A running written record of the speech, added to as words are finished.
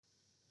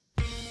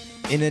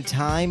In a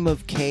time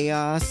of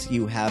chaos,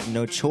 you have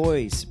no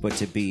choice but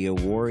to be a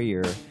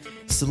warrior.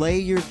 Slay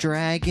your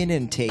dragon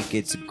and take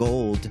its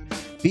gold.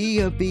 Be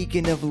a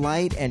beacon of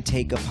light and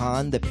take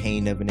upon the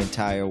pain of an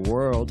entire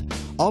world.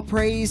 All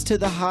praise to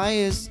the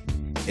highest.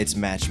 It's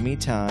Match Me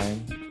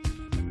time.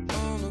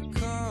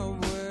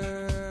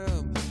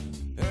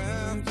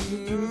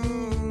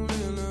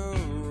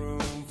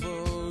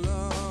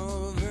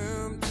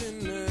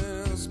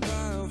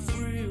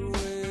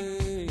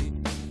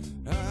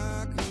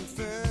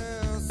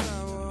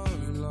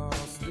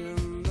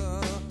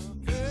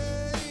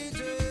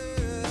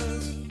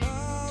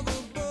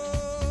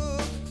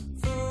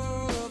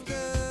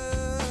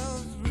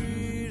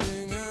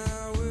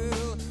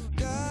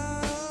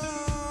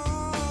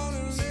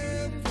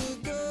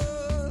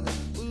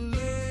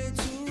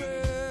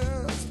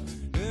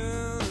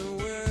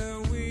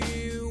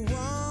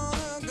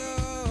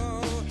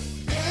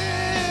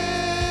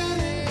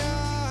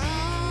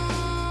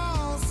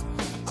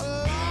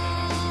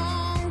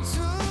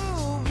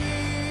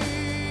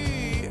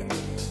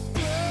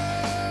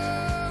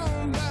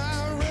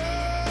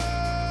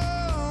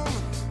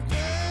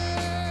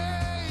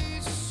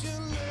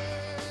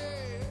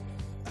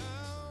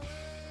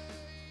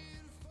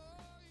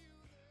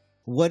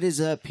 What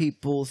is up,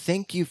 people?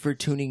 Thank you for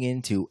tuning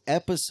in to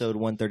episode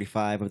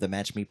 135 of the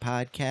Match Me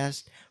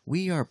podcast.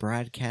 We are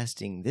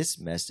broadcasting this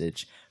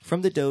message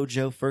from the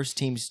Dojo First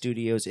Team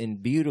Studios in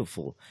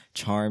beautiful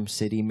Charm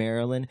City,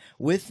 Maryland.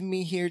 With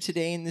me here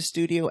today in the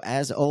studio,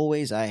 as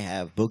always, I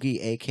have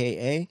Boogie,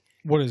 a.k.a.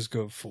 What is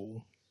good,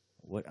 fool?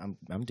 What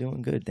I'm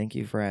doing good. Thank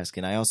you for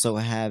asking. I also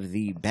have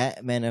the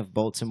Batman of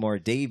Baltimore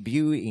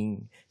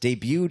debuting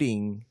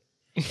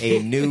a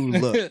new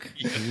look.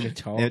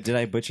 Did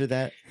I butcher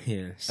that?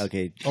 Yes.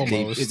 Okay.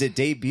 Almost. Is it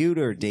debuted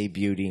or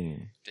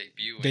debuting?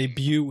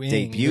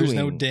 Debuting. There's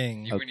no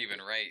ding. You weren't even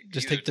right.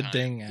 Just take the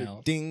ding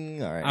out.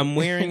 Ding. All right. I'm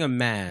wearing a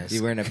mask.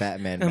 You're wearing a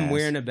Batman mask. I'm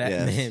wearing a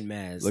Batman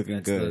mask. Looking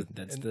that's good.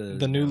 That's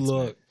the new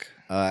look.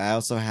 I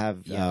also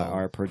have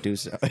our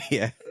producer.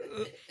 Yeah.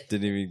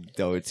 Didn't even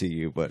throw it to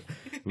you, but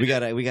we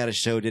got a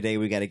show today.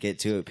 We got to get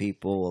to it,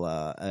 people.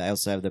 I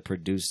also have the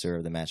producer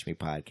of the Match Me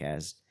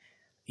podcast,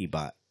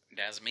 Ebot.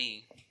 That's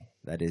me.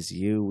 That is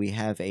you. We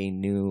have a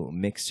new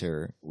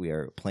mixer. We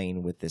are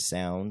playing with the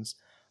sounds.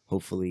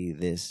 Hopefully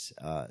this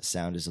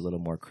sound is a little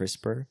more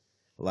crisper.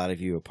 A lot of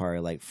you are probably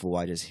like, fool,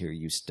 I just hear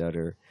you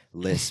stutter,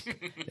 lisp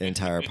the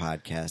entire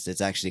podcast. It's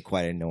actually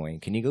quite annoying.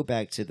 Can you go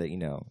back to the,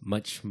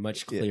 much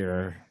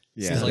clearer.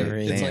 Yeah. It's like,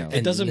 And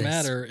it doesn't this.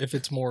 matter if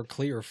it's more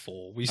clear,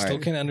 fool. We still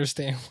right. can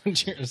understand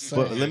what you're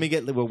saying.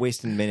 But we're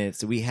wasting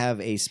minutes. We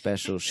have a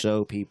special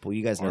show, people.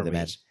 You guys know Are the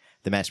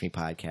we? Match Me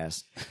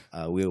podcast.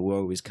 We're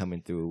always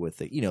coming through with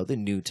the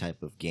new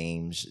type of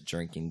games,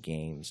 drinking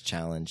games,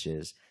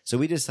 challenges. So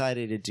we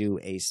decided to do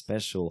a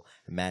special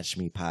Match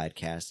Me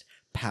podcast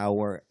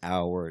Power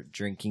Hour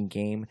drinking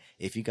game.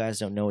 If you guys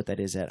don't know what that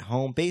is at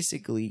home,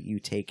 basically you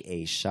take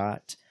a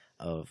shot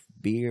of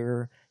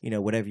beer,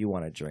 whatever you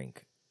want to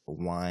drink.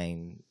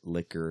 Wine,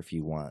 liquor if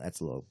you want. That's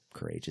a little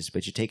courageous,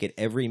 but you take it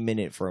every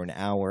minute for an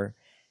hour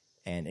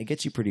and it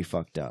gets you pretty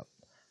fucked up.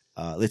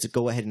 Let's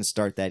go ahead and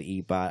start that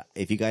Ebot.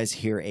 If you guys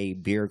hear a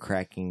beer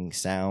cracking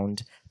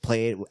sound,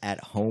 play it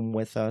at home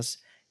with us.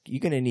 You're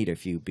going to need a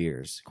few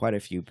beers, quite a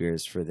few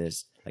beers for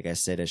this. Like I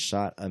said, a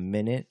shot a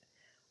minute.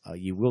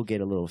 You will get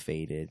a little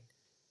faded.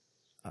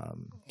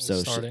 So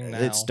starting now.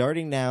 It's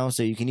starting now,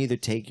 so you can either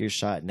take your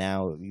shot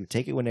now. You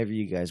take it whenever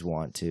you guys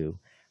want to.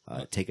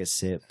 Take a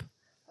sip.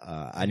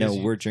 I know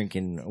we're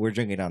drinking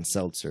on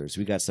seltzers.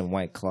 We got some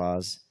White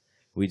Claws.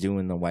 We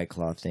doing the White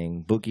Claw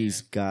thing.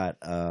 Boogie's got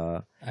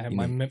I have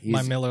my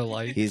Miller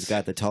Lite. He's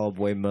got the Tall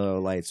Boy Miller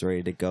Lights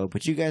ready to go.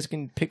 But you guys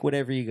can pick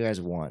whatever you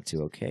guys want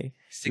to, okay?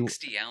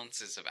 60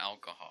 ounces of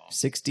alcohol.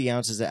 60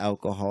 ounces of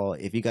alcohol.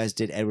 If you guys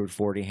did Edward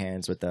 40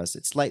 hands with us,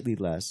 it's slightly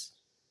less.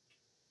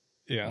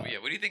 Yeah. Yeah,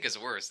 what do you think is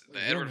worse? The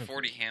Edward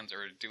 40 hands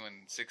are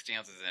doing 60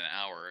 ounces in an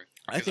hour.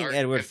 I think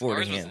Edward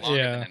 40 hands. Was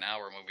longer than an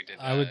hour when we did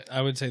that.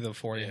 I would say the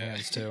 40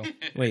 hands too.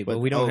 Wait, but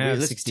we don't have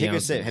let's 60 take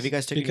ounces. a sip. Have you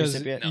guys taken a Because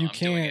sip yet? No, you I'm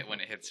doing can't. it when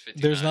it hits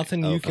 59. There's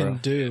nothing you Okay. can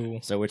do.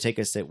 So we'll take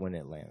a sip when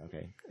it lands.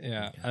 Okay.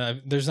 Yeah,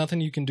 there's nothing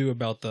you can do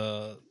about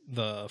the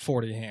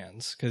 40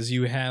 hands because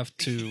you have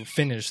to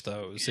finish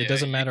those. It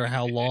doesn't matter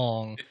how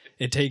long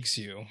it takes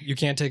you. You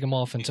can't take them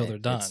off until they're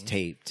done. It's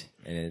taped,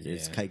 and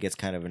it gets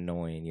kind of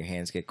annoying. Your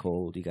hands get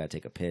cold. You got to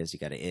take a piss. You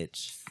got to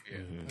itch.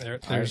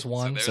 There's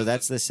one. So So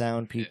that's the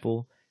sound,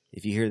 people.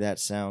 If you hear that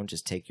sound,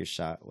 just take your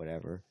shot,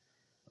 whatever.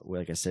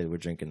 Like I said, we're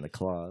drinking the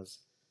Claws.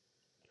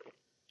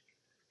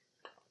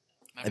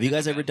 Have you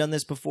guys ever done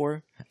this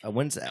before?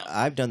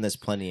 I've done this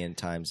plenty of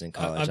times in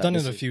college. I've done it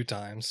a Obviously- few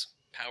times.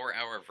 Power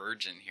Hour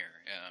Virgin here.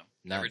 Yeah.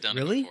 No. Never done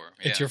Really? it before.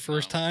 It's your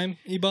first time,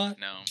 Ebot?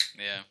 No.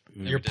 Yeah.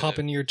 You're Never did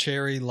popping it. your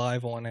cherry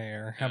live on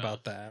air. How Yeah.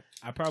 about that?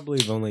 I probably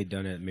have only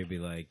done it maybe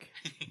like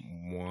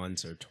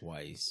once or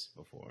twice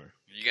before.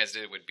 You guys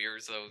did it with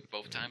beers though,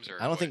 both times,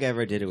 or I don't think I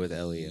ever did it with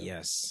Elliot.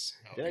 Yes.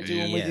 Did I do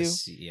one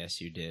with you?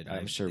 Yes, you did.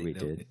 I'm sure we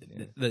did.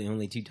 The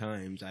only two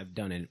times I've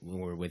done it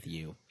were with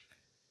you.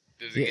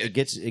 Does Yeah,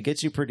 get- it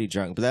gets you pretty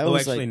drunk. But that Oh,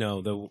 was actually,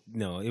 like,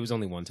 no. It was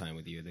only one time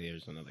with you.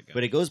 There's another guy.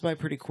 but it goes by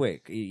pretty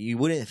quick. You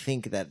wouldn't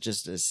think that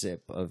just a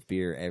sip of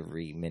beer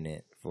every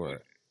minute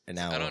for an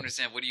hour. I don't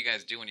understand. What are you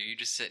guys doing? Are you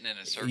just sitting in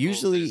a circle?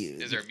 Usually-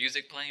 is there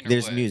music playing? Or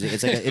There's what? music.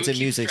 It's like it's a Who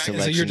music keeps track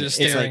of selection. So you're just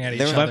It's staring like at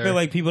they're- each But I other. feel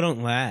like people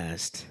don't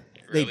last.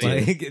 They Really?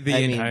 do. Like, the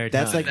I mean, entire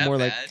that's time. like That more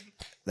like bad?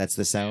 that's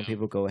the sound Yeah.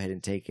 people go ahead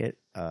and take it.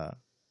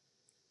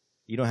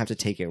 You don't have to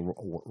take it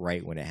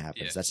right when it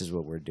happens. Yeah. That's just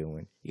what we're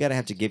doing. You gotta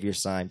have to give your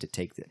sign to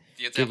take the. Do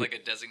you have to have like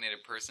a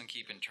designated person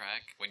keeping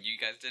track when you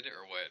guys did it,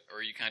 or what? Or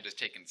are you kind of just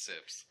taking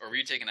sips, or were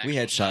you taking? We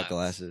had actual shot shots?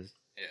 glasses.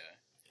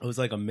 Yeah. It was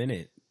like a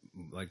minute,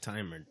 like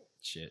timer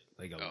shit.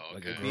 Like a, Oh,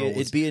 like okay. a It'd girl be, was,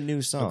 it'd be a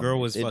new song. girl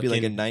was It'd be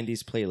like a fucking-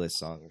 '90s playlist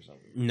song or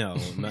something. no,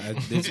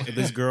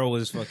 this girl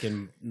was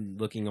fucking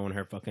looking on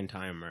her fucking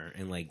timer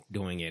and like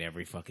doing it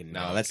every fucking No,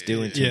 night. that's Okay.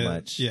 doing too yeah,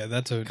 much. yeah,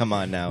 that's a Come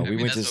on now. I We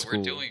mean, went to that's what school.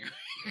 we're doing.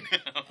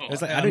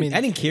 It's like, I mean- I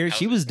didn't care.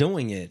 She How- was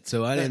doing it,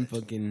 so I didn't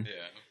fucking. Yeah.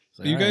 it's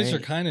like, You guys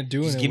alright, are kind of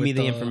doing just it. give me with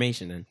the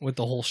information then. with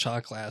the whole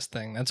shot glass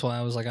thing. That's why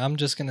I was like, I'm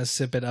just gonna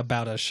sip it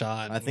about a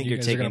shot. I think You you're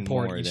guys are taking gonna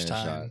pour more it each than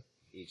time. a shot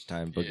each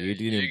time, but Yeah, you're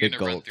doing you're big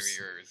gonna run through gulps.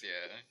 yours,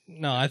 yeah.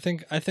 No, I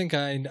think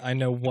I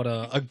know what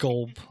a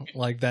gulp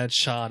like that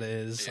shot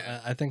is.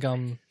 Yeah. I think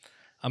I'm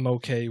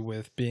okay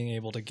with being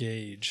able to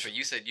gauge. But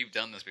you said you've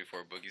done this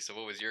before, Boogie. So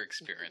what was your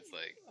experience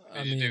like? What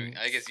I did you mean- do?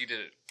 I guess you did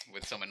it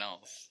with someone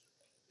else.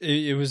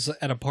 It was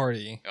at a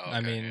party. Oh, I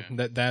okay, mean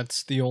yeah.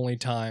 that's the only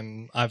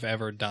time I've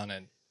ever done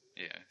it.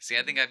 Yeah. See,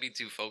 I think I'd be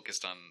too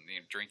focused on the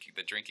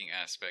drinking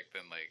aspect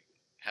than like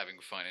having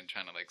fun and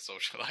trying to like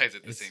socialize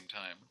at the It's- same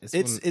time.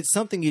 It's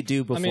something you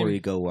do before mean- you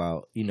go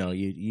out. You know,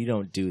 you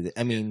don't do that.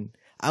 I mean,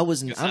 I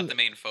wasn't. It's I'm, not the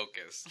main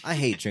focus. I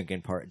hate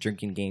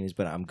drinking games,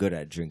 but I'm good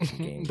at drinking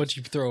games. But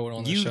you throw it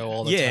on the you, show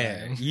all the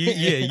yeah, time.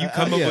 you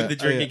come up Yeah, with the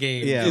drinking yeah,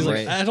 game. yeah, He's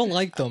right. like, I don't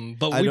like them,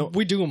 but I we don't-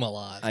 do them a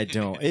lot. I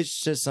don't.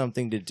 It's just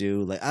something to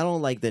do. Like I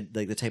don't like the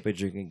type of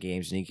drinking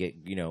games and you get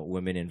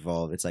women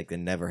involved. It's like the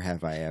never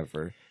have I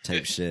ever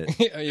type shit.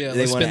 yeah, They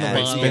let's wanna spin the add-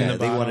 bottle. spin the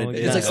they wanna- bottle.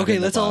 yeah, It's like, spin okay,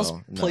 the let's all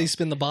bottle. No, play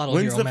spin the bottle.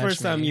 When's here the on first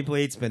time Matchmaking. you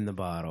played Spin the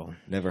Bottle?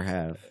 never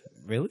have.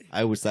 Really?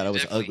 I always thought I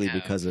was Definitely ugly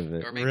have. because of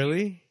it. Or maybe-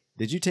 Really?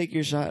 Did you take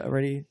your shot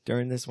already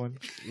during this one?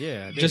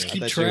 Yeah. I Just did.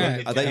 keep I thought you were- track.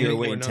 I thought you were I mean,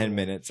 waiting no. 10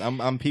 minutes.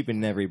 I'm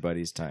peeping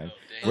everybody's time. Oh,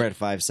 dang. We're at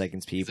 5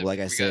 seconds, people. Like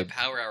I we said, got a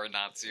power hour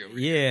Nazi over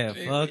Yeah,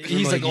 here. fuck.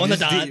 He's like, you on the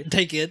just dot, do-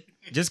 take it.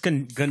 Just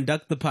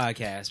conduct the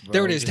podcast, bro.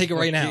 There it is. Just Take it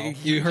right now. fucking-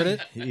 You heard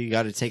it? you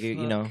got to take it.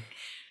 Be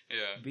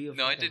Yeah. a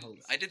No, I fucking did.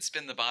 host. I did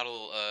spin the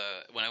bottle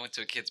when I went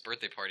to a kid's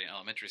birthday party in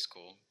elementary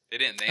school. They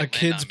didn't. They A landed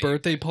kid's on me.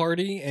 birthday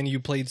party, and you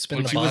played spin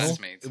With the my bottle.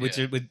 classmates, With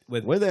yeah. your,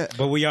 with Where the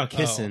but were y'all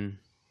kissing?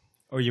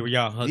 Or were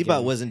y'all hugging?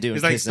 Ebot wasn't doing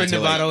It's like kissing spin the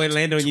until, like, bottle and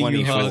land on you.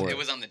 You 24. hug. It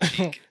was on the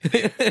cheek.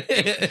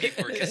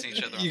 People were kissing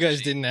each other. on You the guys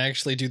cheek. didn't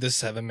actually do the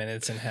 7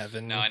 minutes in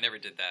heaven. No, I never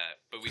did that.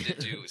 But we did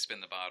do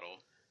spin the bottle.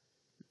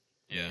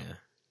 Yeah.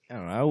 I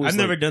don't know. I always I've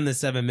never like- done the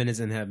 7 minutes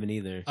in heaven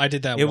either. I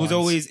did that. It once,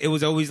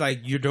 was always like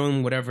you're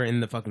doing whatever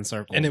in the fucking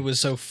circle, and it was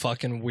so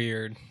fucking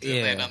weird. Did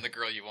it land yeah, on the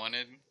girl you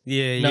wanted?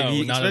 yeah. No, if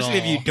you- not at especially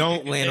if all. you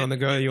don't land on the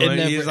girl you It want.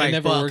 never- It's it like,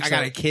 never fuck, works I got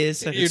to out.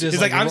 kiss. You're just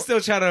It's like like, I'm still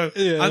trying to.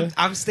 Yeah.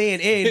 I'm staying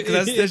in because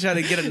I'm still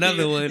trying to get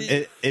another one.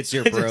 It's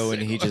your bro,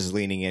 and he just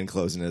leaning in,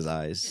 closing his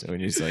eyes, and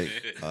he's like,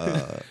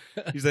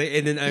 He's like,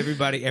 and then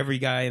every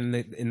guy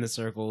in the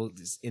circle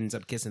just ends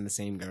up kissing the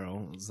same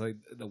girl. It's like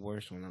the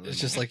worst one. It's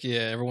just like,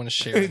 yeah, everyone's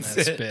sharing that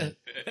spit.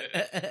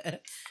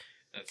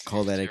 That's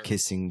call that a terrible.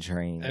 kissing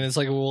train. And it's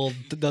like, well,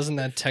 doesn't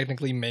that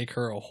technically make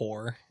her a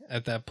whore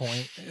at that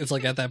point? It's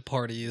like at that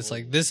party, it's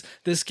like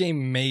this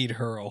game made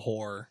her a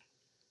whore.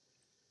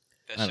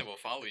 That shit will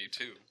follow you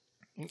too.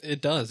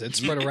 It does. It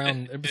spread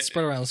around. It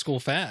spread around school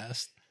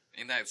fast.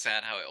 Ain't that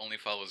sad how it only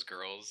follows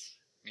girls?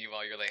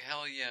 Meanwhile, you're like,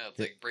 hell yeah! It's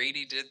like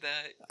Brady did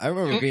that. I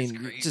remember It's being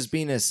crazy. just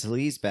being a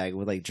sleaze bag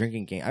with like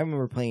drinking game. I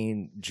remember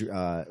playing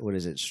what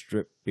is it,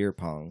 strip beer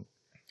pong.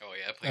 Oh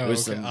yeah, I played Oh,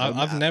 with okay. some-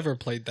 I've never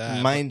played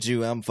that. Mind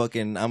you, I'm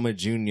a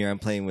junior. I'm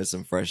playing with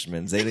some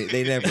freshmen.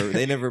 They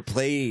never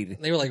played.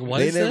 They were like,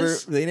 "What is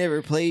this?" They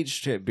never played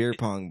strip beer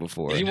pong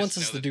before. He just wants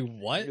us know to do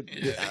what?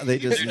 Yeah. They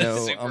just They're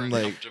know. super I'm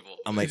like, uncomfortable.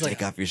 take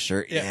like, off your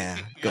shirt. yeah, Yeah,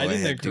 go I didn't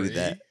ahead, do agree.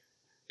 that.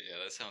 Yeah,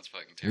 that sounds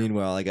fucking terrible.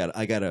 Meanwhile,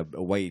 I got a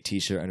white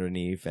T-shirt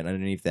underneath, and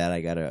underneath that, I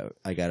got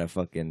a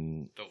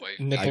fucking The white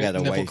Nipple- I got a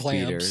nipple white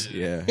clamps.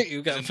 beater. Yeah,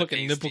 You got and the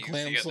fucking nipple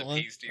pasties. You clamps got the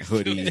on. pasties.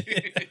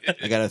 Hoodie.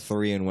 I got a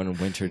 3-in-1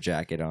 winter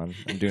jacket on.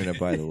 I'm doing it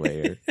by the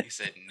layer. He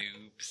said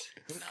noobs.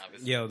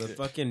 Novices. yo, the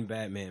fucking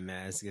Batman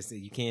mask.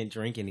 You can't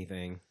drink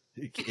anything.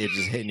 It's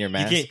just hitting your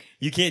mask.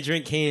 You can't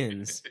drink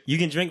cans. You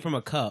can drink from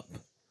a cup,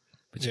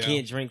 but you Yeah.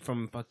 can't drink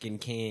from fucking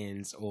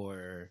cans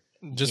or.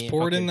 Just can't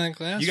pour it in fucking- that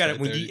glass. You got to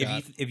right when there,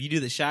 you, if you do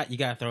the shot, you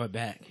gotta throw it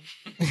back.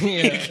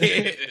 yeah.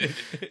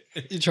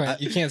 you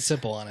You can't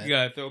sipple on it.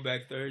 gotta throw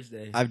back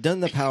Thursday. I've done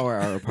the power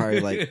hour probably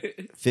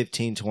like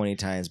 15, 20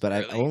 times, but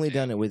I've Really? only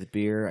done it with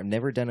beer. I've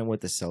never done it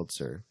with the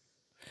seltzer.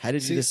 How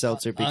did you do the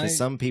seltzer? Because I-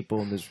 some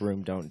people in this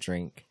room don't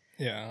drink.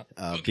 Yeah.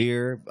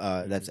 Beer,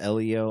 that's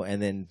Elio,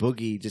 and then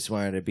Boogie just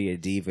wanted to be a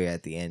diva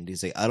at the end.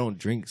 He's like, I don't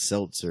drink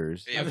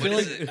seltzers. Yeah, I what feel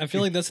is like it? I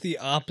feel like that's the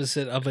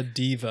opposite of a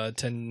diva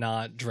to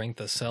not drink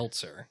the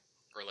seltzer.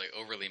 Or like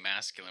overly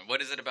masculine.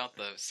 What is it about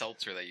the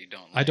seltzer that you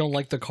don't like? I don't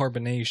like the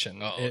carbonation.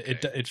 Oh,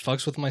 It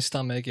fucks with my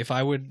stomach. If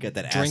I would Get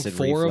that drink acid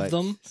 4 reflux. of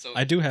them, So-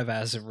 I do have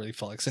acid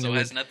reflux, and So it it would,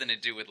 has nothing to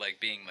do with like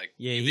being like.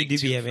 Yeah, you he think do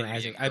too be having fruity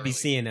Isaac. and I'd be girly.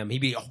 seeing him. He'd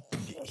be.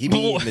 He be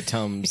eating the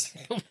Tums.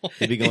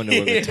 He be going to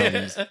work with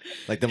Tums.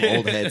 Like them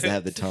old heads that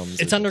have the Tums.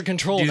 it's under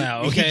control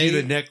now. He Okay,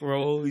 do the neck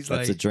roll. He's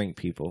That's like, a drink,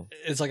 people.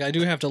 it's like I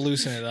do have to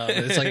loosen it up.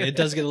 It's like it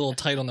does get a little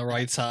tight on the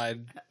right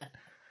side.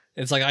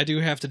 It's like I do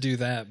have to do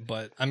that,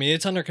 but I mean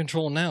it's under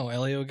control now,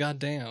 Elio.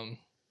 Goddamn.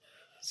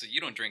 So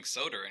you don't drink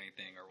soda or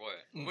anything, or what?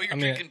 Well, you're I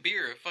mean- drinking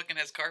beer. It fucking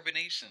has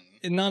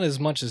carbonation. Not as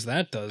much as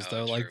that does, Oh,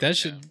 though. true, Like that yeah.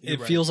 should. You're It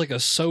right. feels like a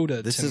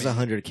soda. This to is me.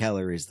 100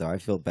 calories, though. I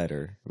feel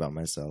better about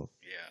myself.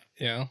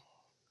 Yeah. Yeah,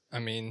 I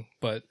mean,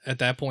 but at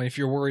that point, if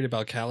you're worried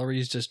about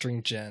calories, just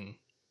drink gin.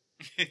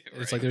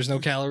 It's like there's no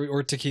calorie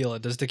or tequila.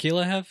 Does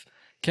tequila have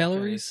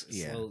calories?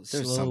 Yeah, Slow, there's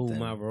slow something.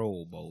 my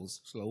roll,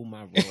 Bose. Slow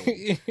my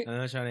roll. I'm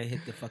not trying to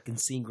hit the fucking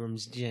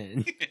Seagram's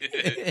gin.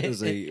 It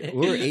was like,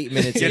 we're 8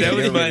 minutes Yeah, in. that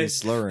was You're my- already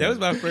slurring. That was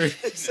my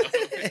first.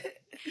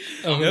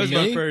 Oh, That was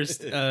my me?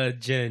 first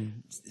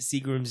gin.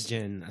 Seagram's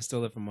gin. I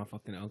stole it from my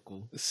fucking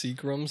uncle.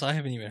 Seagrams? I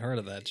haven't even heard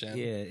of that, Jen.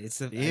 Yeah, it's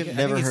a. You've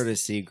never heard of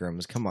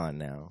Seagrams. Come on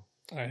now.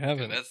 I Yeah,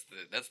 haven't.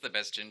 that's the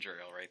best ginger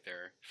ale right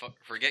there.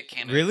 Forget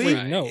Canada Really?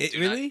 Dry. Wait, no. It, Do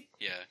not- really?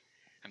 yeah,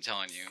 I'm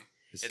telling you,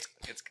 it's.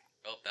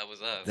 Oh, that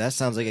was us. That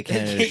sounds like a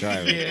Canada Dry.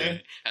 Right Yeah.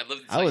 there. I'd love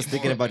to I tell was you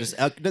thinking more, about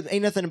but- just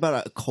ain't nothing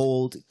about a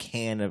cold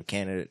can of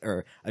Canada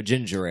or a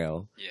ginger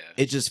ale. Yeah,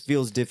 It just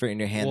feels different in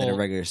your hand than a Well,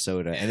 regular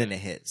soda, and then yeah.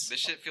 it hits.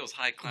 this shit feels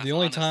high class. The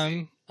only honestly.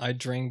 time I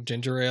drink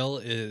ginger ale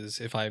is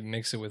if I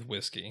mix it with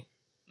whiskey.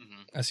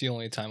 Mhm. That's the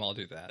only time I'll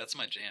do that. That's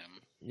my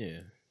jam. Yeah.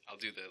 I'll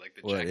do the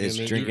What Jack is I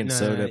mean, drinking nah,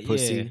 soda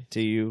pussy yeah. to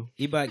you?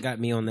 Ebot got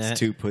me on that. It's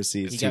too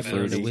pussy. He It's too got me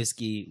on the fruity.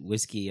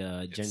 whiskey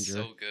It's ginger.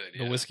 so good.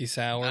 the yeah. whiskey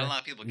sour. Not a lot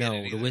of people get No,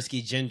 it the either.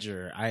 whiskey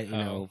ginger. I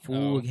Oh,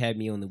 fool oh. had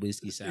me on the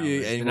whiskey sour.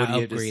 Yeah, and and what do I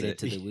you have to upgraded say?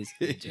 to the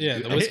whiskey ginger. Yeah,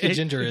 the whiskey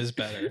ginger is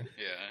better.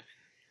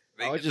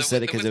 Yeah. I just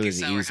said it 'cause it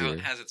whiskey was sour easier.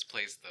 Has its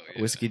place though.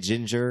 Yeah. Whiskey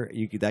ginger,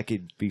 that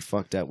could be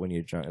fucked up when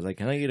you're drunk. Like,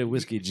 can I get a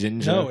whiskey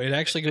ginger? No, it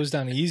actually goes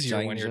down easier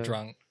when you're Ginger.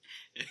 drunk.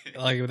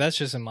 Like that's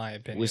just in my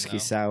opinion. whiskey though.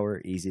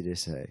 sour, easy to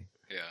say.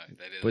 Yeah,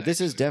 that is. But this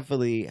is actually-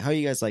 definitely. How are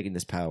you guys liking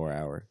this power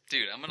hour?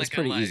 Dude, I'm gonna it's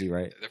pretty lie. easy,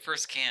 right? The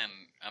first can,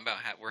 I'm about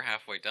we're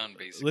halfway done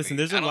basically. Listen,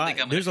 there's I a don't lot. think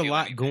I'm gonna There's a feel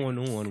lot anything. going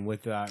on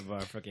with our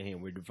fucking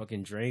hand. We're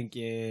fucking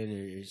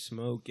drinking or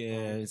smoking.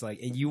 It's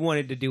like, and you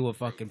wanted to do a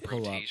fucking pull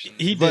up Rotation.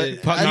 He But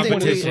did. I think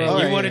competition. we- You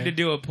alright. wanted to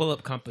do a pull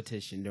up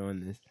competition during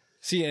this.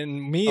 See,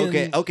 and me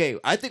and Okay.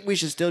 I think we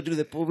should still do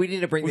the. We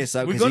need to bring this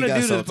up We're because you gonna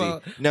got do the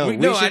salty. pu- No, we- we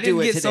no, should I do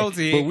didn't it get today.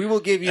 salty. But we will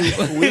give you.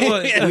 We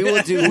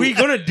will do. We're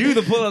gonna do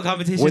the pull up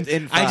competition.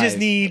 Within I just 5.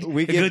 need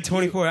We a give- good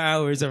 24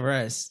 hours of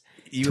rest.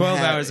 You 12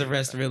 have- hours of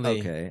rest, really.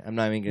 Okay, I'm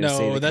not even gonna say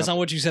no, the that's not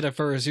what you said at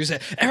first. You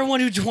said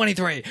everyone do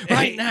 23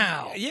 right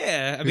now.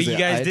 Yeah, I mean, He's you like,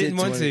 guys I didn't did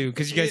want 20. to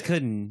because you guys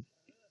couldn't.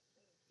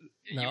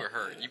 You No. were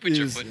hurt. You put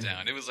your Yes. foot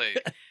down. It was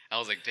like I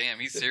was like, damn,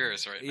 he's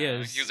serious right now.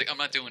 Yes. He was like, I'm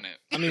not doing it.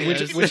 I mean,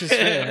 which is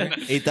fair.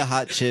 Ate the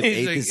hot chip, He's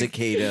ate like- the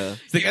cicada.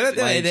 It's like, I don't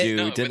know, Mind that- you,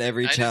 no, did but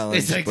every I just- challenge,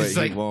 it's like- but it's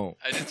he like- won't.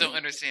 I just don't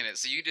understand it.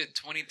 So you did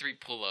 23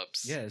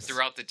 pull-ups Yes.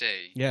 throughout the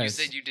day. You Yes.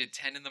 said you did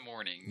 10 in the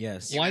morning.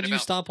 Yes. You Why had did you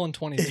about- stop on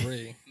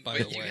 23? By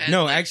the But you way. had-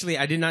 No, like- actually,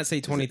 I did not say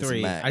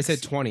 23. max. I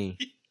said 20.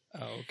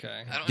 Oh,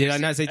 okay. I don't Did I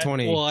understand. not say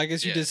 20? Well, I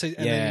guess you Yeah. did say.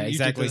 and Yeah, then you did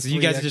exactly. the So you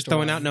 3 guys are just extra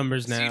throwing out ones.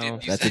 numbers So you now.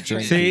 did- you That's said a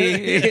drink. See,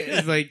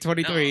 it's like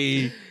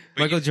 23.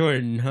 But Michael you-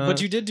 Jordan, huh?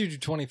 But you did do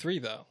 23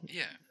 though.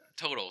 Yeah,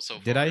 total so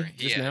far. Did I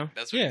just yeah, now?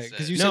 That's what Yeah, you said.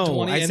 'cause you said no,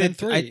 20 I and said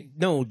then 3.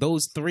 no,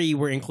 those 3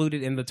 were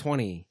included in the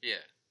 20. Yeah.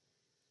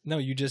 No,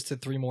 you just did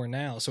 3 more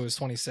now, so it's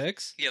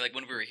 26. Yeah, like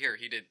when we were here,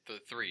 he did the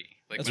 3.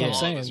 Like That's when what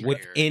I'm all of us saying. were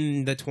here.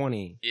 Within the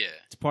 20. Yeah.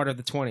 It's part of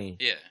the 20.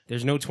 Yeah.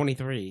 There's no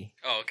 23.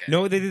 Oh, okay.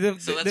 No, the So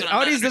that's the what I'm not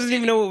audience doesn't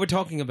even understanding. know what we're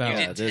talking You about.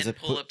 Yeah, did there's 10 a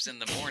pu- pull-ups in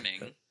the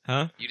morning.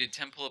 Huh? You did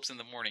 10 pull-ups in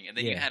the morning, and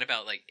then you Yeah. had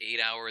about like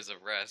 8 hours of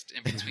rest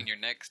in between your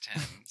next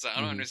 10. So I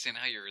don't Mhm. understand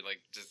how you're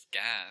like just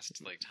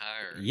gassed, like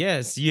tired.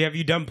 Yes. Have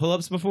you done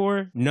pull-ups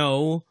before?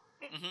 No.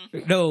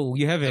 Mm-hmm. No,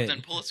 you I've haven't.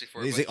 done pull-ups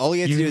before. He's but like, all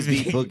you have to do is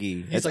You- beat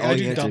Boogie. That's like, all I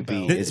do you have to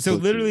dumbbell. beat. is So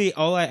Boogie. literally,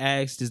 all I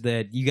asked is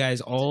that you guys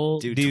all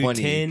Do do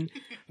 20. 10,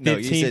 No,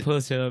 you 15 said-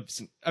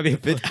 push-ups. I mean,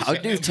 I'll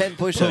do 10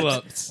 push-ups.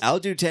 pull-ups. I'll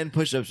do 10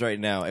 push-ups right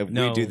now if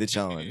No. we do the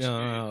challenge.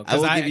 No, I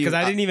will give you- because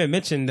I didn't even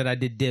mention that I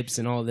did dips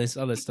and all this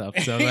other stuff.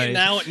 So like,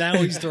 now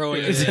he's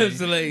throwing it in.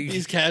 so, like,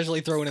 He's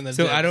casually throwing in the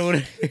so I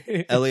dips.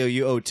 don't. Elio,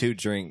 you owe 2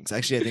 drinks.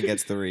 Actually, I think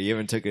that's 3. You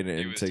haven't taken it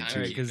He in was take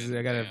tired. 2. Because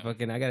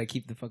I gotta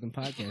keep the fucking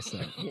podcast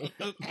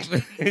up.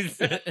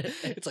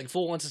 It's like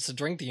Fool wants us to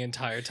drink the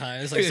entire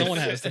time. It's like someone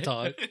has to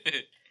talk.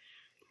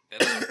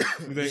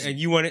 That's- And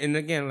you wanted, and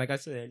again, like I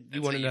said, That's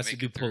you how wanted you us to make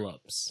do it through.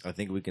 pull-ups. I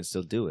think we can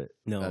still do it.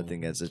 No, I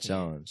think that's a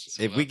challenge.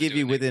 So if we'll we have to give do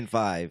you it next- within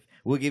 5,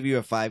 we'll give you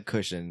a 5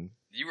 cushion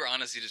You were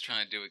honestly just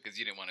trying to do it because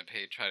you didn't want to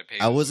try to pay.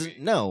 I this wasn't.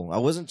 week. No, I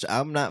wasn't.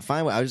 I'm not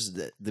fine with. I was.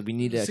 We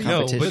need a See, No,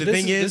 competition. but the This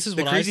thing is- is, this is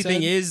the what I crazy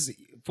thing said. is,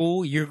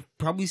 fool, you're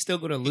probably still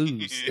gonna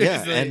lose. yeah,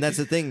 It's like- and that's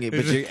the thing.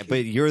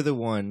 But you're the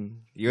one.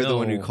 You're the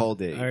one who No.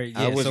 called it. All right,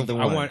 I yeah, wasn't so the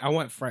one. I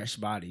want fresh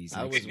bodies.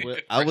 I next was.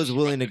 week. I was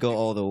willing to go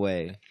all the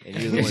way, and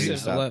you're the one who I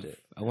stopped want, it.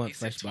 I want He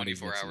said fresh bodies.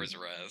 24 next hours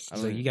week. rest.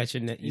 So you got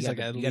your He's like,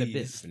 at you got a bit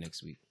least. for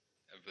next week.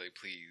 I'd be like,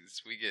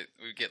 please, we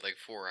get like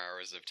 4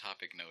 hours of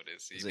topic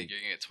notice. You It's think like- you're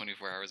gonna get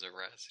 24 hours of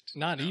rest?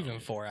 Not No. even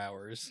 4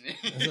 hours.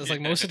 It's like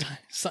most of the time,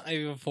 it's not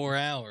even 4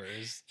 hours.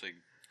 It's like,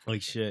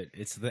 Like shit,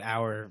 it's the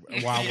hour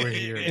while we're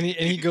here. And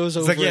he goes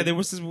It's over. like, yeah,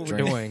 this is what we're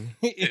Drink. doing.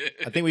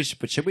 I think we should.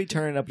 But should we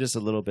turn it up just a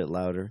little bit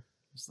louder?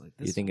 It's like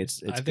You think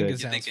it's I think good? it's-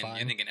 you Sounds thinking fine.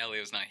 you thinking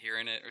Elio's not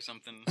hearing it or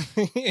something?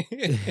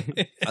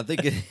 I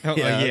think. It, Oh,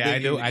 yeah,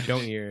 think I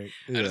don't hear it.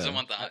 I just yeah. don't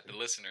want the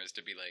listeners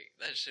to be like,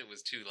 that shit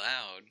was too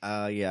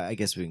loud. Yeah, I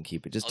guess we can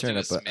keep it. Just I'll turn do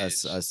up a a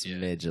smidge, yeah.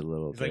 smidge a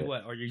little It's bit. like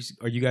what?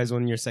 Are you guys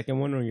on your second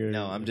one or your?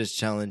 No, I'm just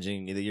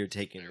challenging. You're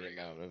taking There the we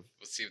go. amount of.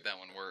 We'll see if that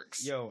one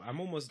works. Yo, I'm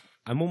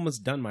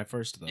almost done my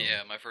first though.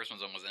 Yeah, my first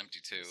one's almost empty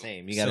too.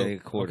 Same. You got a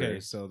quarter. Okay,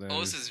 so then. Oh,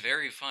 this is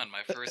very fun.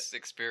 My first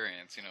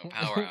experience,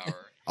 Power Hour.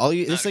 All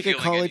you. Not It's like a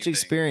feeling college anything.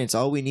 experience.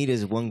 All we need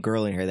is one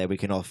girl in here that we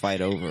can all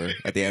fight over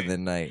at the end of the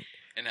night.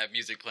 And have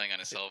music playing on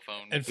a cell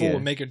phone. And Fool Yeah.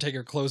 would make her take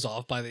her clothes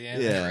off by the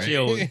end. Yeah.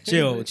 chill.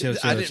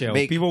 I didn't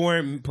make- People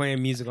weren't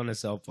playing music on their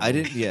cell phone. I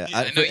didn't. Yeah.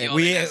 I know you all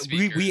We had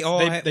we all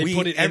They- had, they we,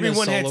 put it in the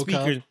everyone had solo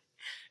cup. speakers,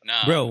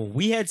 Nah. bro.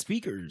 We had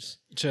speakers.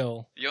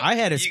 Chill. I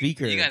had a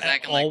speaker. You guys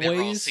acting like they were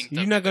all Always? synced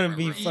You're up not in gonna different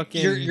be rooms.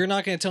 fucking. You're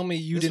not going to tell me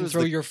you This didn't was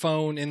throw the- your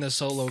phone in the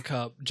solo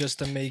cup just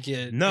to make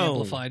it no,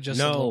 amplified just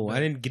a little no. bit. I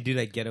didn't do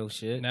that ghetto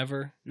shit.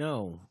 Never.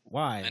 No,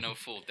 why? I know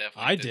Fool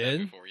definitely I did.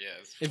 did. That before,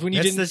 yes. If when you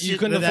That's didn't, the you shit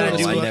couldn't that I afford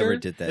a do. Oh, I speaker. never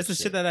did that. That's the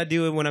shit. shit that I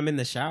do when I'm in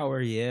the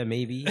shower. Yeah,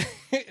 maybe. Can't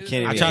I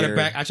even try to hear-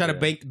 back. I try to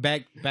yeah.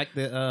 back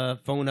the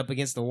phone up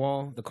against the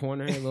wall, the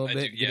corner a little I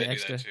bit. do, get yeah, it I do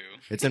extra. that too.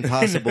 It's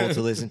impossible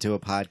to listen to a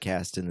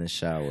podcast in the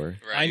shower.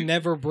 Right. I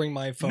never bring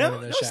my phone No,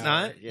 in the no, shower. it's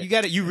not. Yeah. You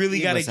got to. You really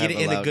got to must get have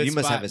it in a loud- good You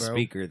must spot, have a bro.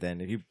 speaker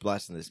then. If you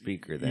blasting the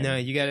speaker, then No,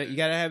 you got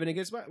to have it in a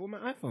good spot with my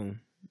iPhone.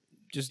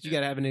 Just you got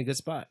to have it in a good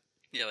spot.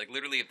 Yeah, like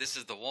literally, if this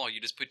is the wall, you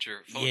just put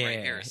your phone right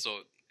Yeah. here, so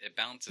it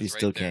bounces. You right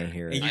still there. can't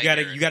hear it. And I you got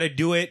to hear you got to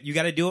do it. You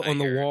got to do it I on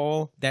the hear it.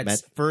 wall that's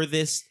Matt-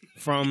 furthest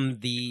from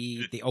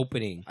the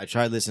opening. I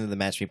tried listening to the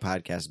Match Me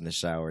podcast in the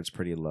shower. It's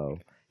pretty low.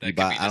 That could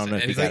Ebot, be I don't know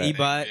if just you It's an like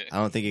got. Ebot. editing I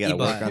don't think you got to Ebot.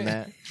 work on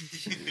that.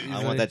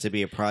 I want that to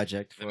be a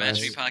project The for Match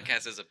us. Me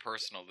podcast is a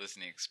personal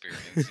listening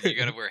experience. You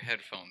got to wear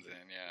headphones in,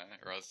 yeah,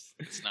 or else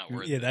it's not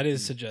worth Yeah, it. that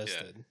is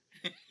suggested.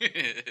 But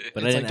It's I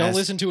like didn't don't ask-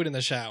 listen to it in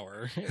the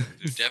shower.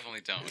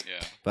 Definitely don't.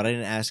 Yeah. But I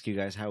didn't ask you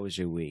guys how was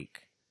your week.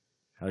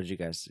 How did you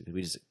guys?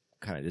 We just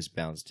kind of just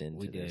bounced into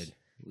We this. did.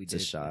 We It's a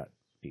did. shot,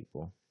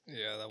 people.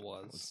 yeah, that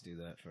Let's was. do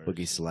that first.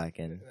 Boogie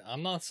slacking.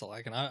 I'm not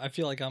slacking. I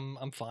feel like I'm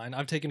fine.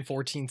 I've taken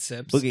 14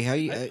 sips. Boogie, how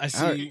you? I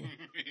how- see.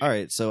 all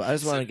right, so I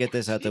just want to get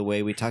this out the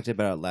way. We talked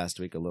about it last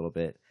week a little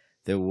bit.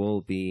 There will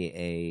be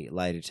a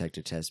lie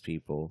detector test,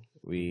 people.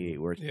 We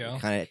were Yeah.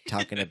 kind of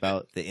talking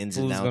about the ins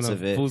and outs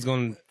of it. Fool's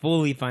gonna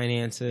fully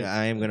finance it.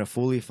 I am going to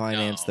fully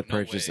finance No, the no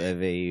purchase way.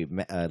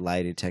 of a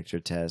lie detector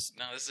test.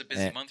 No, this is a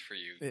busy Eh, month for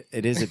you.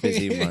 It is a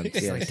busy month,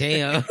 It's yes. like,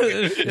 damn.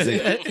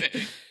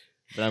 it-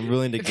 but I'm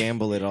willing to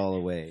gamble it all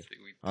away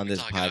on We this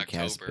talking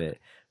podcast October.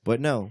 bit. But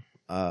no,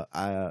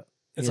 I.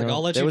 It's you like know,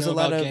 I'll let there you was know a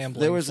lot about of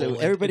gambling. there was Fool.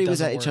 It everybody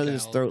was at doesn't each work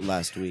other's out. throat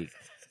last week.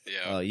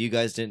 Yeah. You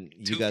guys didn't.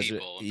 You Two guys.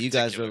 people in You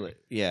guys were.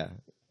 particular. Yeah,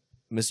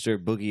 Mr.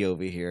 Boogie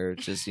over here.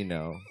 Just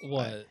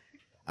What?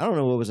 I don't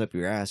know what was up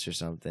your ass or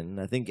something.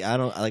 I think I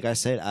don't. Like I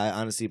said, I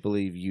honestly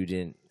believe you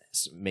didn't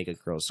make a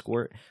girl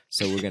squirt.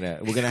 So we're gonna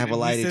have a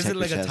lie He says detector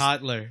it like test. a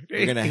toddler.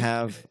 We're gonna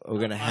have I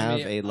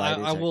mean, a lie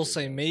detector. I will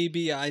say test.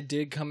 maybe I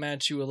did come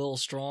at you a little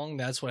strong.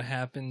 That's what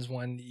happens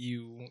when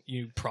you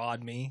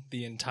prod me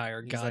the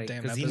entire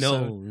goddamn because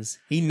episode.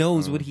 he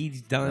knows what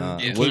he's done.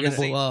 Yeah, capable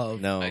honestly,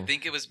 of. No, I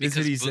think it was This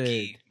because is what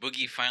he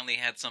Boogie finally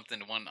had something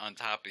one on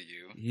top of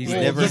you. He's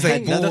Well, never the had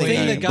thing- the nothing.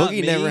 thing that got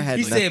Boogie me- never had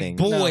he nothing. said,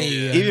 "Boy, No.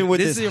 Even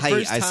with this this is your height,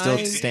 first I still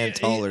time? stand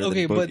taller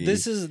Okay, than Boogie. but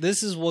this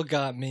is what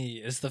got me.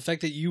 Is the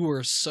fact that you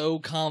were so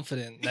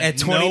confident that At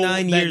 29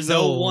 that years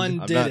no old.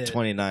 one I'm did not it.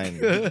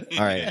 29. All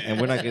right, and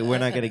we're not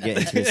going to get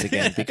into this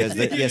again because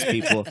yes,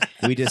 people,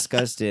 we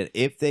discussed it.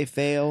 If they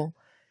fail,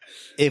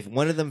 if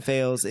one of them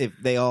fails, if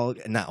they all,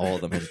 not all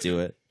of them have to do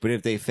it, but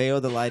if they fail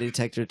the lie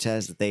detector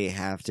test, they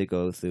have to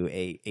go through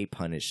a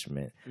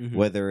punishment. Mhm.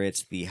 Whether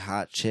it's the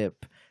hot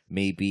chip,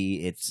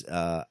 maybe it's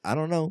I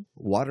don't know,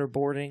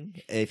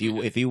 waterboarding. If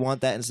you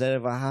want that instead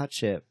of a hot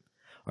chip,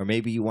 or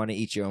maybe you want to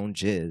eat your own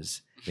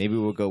jizz. Maybe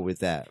we'll go with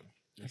that.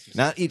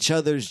 Not each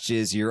other's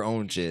jizz, your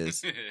own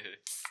jizz.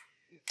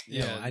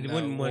 Yeah, Yeah, I no,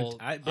 wouldn't want,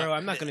 well, bro.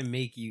 I'm not gonna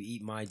make you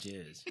eat my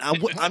jizz.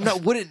 I'm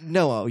not. Wouldn't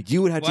no.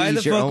 You would have to Why eat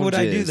the your fuck own would jizz.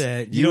 I do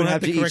that? You would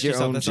have to correct eat your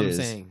yourself. own That's what I'm jizz.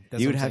 saying.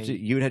 That's You what would I'm have to. saying.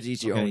 You would have to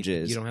eat your own Okay,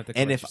 jizz. you don't have to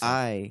And correct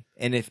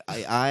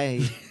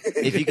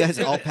if you guys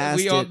all passed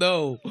we all it,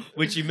 know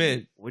what you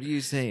meant. what are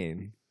you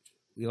saying?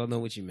 We all know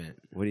what you meant.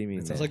 What do you mean?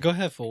 It's I was man? like, go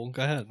ahead, fool.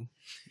 Go ahead.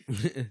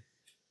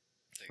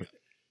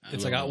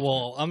 It's like,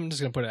 well, I'm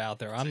just gonna put it out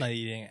there. I'm not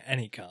eating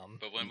any cum.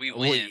 But when we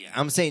Well, win,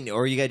 I'm saying,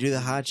 or you gotta do the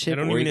hot I chip,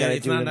 don't or you even know. gotta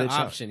It's do not another an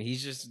chop. option.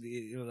 He's just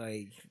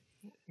like,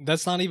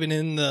 That's not even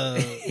in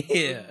the.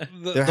 yeah.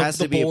 There has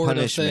to be a board of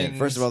punishment.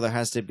 First of things. all, there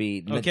has to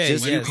be. Okay,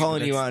 just you yes,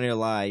 calling you that's- out on your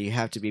lie, you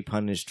have to be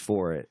punished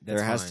for it. That's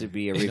There has fine. to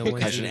be a No one's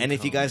repercussion. eating And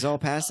if you cum. guys all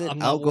pass it, I'm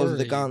not I'll go to the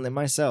worried. gauntlet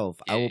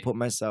myself. I will Yeah. put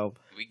myself.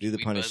 we do the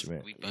we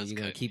punishment. We And buzz you're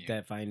gonna cutting keep you.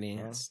 that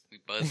finance. We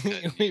buzz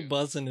cutting we you.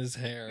 buzzing his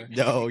hair.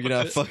 No, you're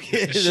not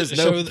fucking. Sh- There's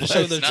show no. the-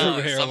 show the buzz. true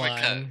No, hairline.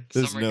 summer cut.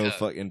 There's Summer no cut.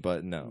 fucking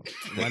butt. No.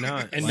 Why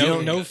not? And Why no,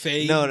 not? no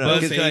fade. No, no, no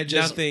Buzz because- cut, fade.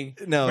 Just, nothing.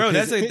 No, Bro,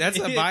 'cause that's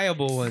a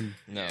viable one.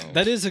 No.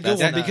 that is a good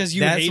That's one not- because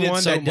you that's hate it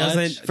one so that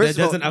doesn't- much. First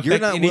that of all, doesn't you're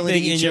affect not willing to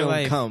anything in eat your your own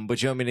life. cum,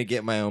 but you want me to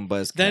get my own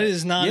buzz cut. That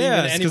is not Yes,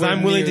 even because anywhere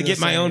I'm willing near to get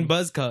the my own same.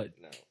 buzz cut.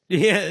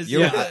 Yes,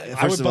 You're, yeah.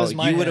 first I would of all, buzz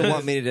my you wouldn't head.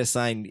 want me to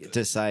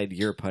decide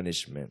your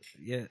punishment.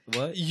 Yeah,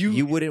 what?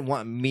 You wouldn't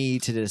want me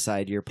to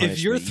decide your punishment.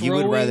 If you're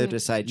you would rather throwing-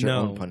 decide your No.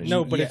 own punishment.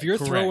 No, but if Yeah, you're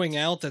correct. throwing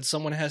out that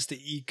someone has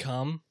to eat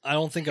cum, I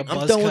don't think a I'm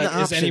buzz throwing cut the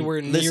is option.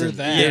 anywhere near Listen,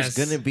 that. Yes.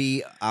 There's gonna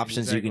be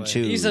options you can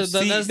Exactly. choose. He's a-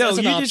 See, that's- no, that's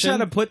an you're just option. trying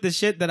to put the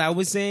shit that I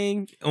was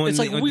saying on. It's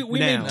like on we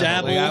may now.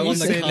 dabble Like, I on was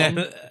the saying cum.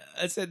 that-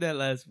 I said that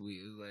last week.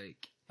 It was like,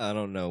 I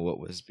don't know what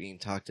was being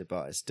talked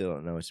about. I still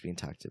don't know what's being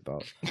talked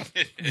about.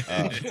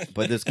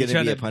 But there's gonna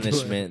Trying be a to do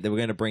punishment. That we're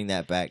gonna bring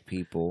that back,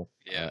 people.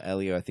 Yeah.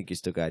 Elio, I think you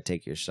still gotta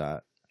take your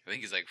shot. I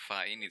think he's like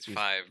 5. He needs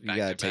 5 You back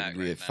gotta to back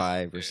take right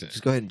 5 now. or something. Yeah.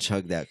 Just go ahead and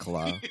chug that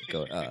claw.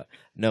 Go.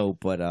 No,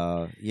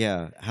 but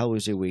yeah. How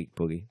was your week,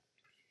 Boogie?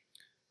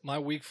 My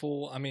week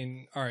full. I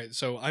mean, all right.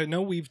 So I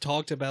know we've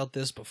talked about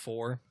this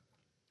before,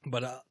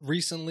 but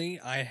recently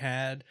I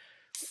had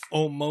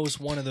almost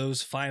one of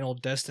those Final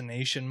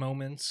Destination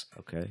moments.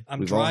 Okay.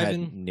 I'm We've all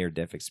driving- had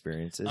near-death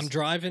experiences. I'm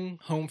driving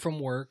home from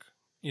work,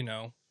 you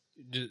know,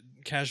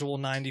 casual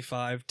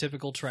 95,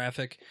 typical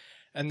traffic,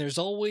 and there's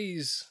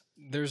always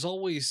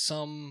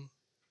some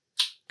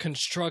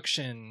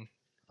construction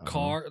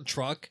car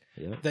truck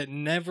Yeah. that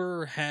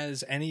never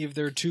has any of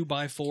their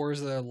 2x4s,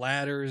 their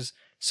ladders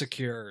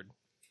secured.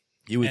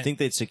 You would And- think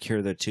they'd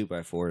secure their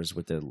 2x4s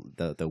with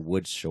the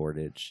wood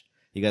shortage.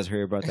 You guys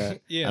heard about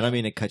that? Yeah. I don't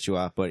mean to cut you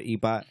off, but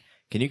Ebot,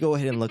 can you go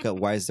ahead and look up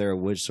why is there a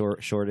wood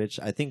shortage?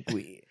 I think Well,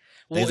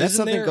 that's isn't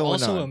something there going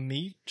also on. a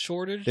meat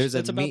shortage There's a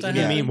that's about meat- to what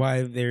yeah. do happen? you mean?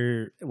 Why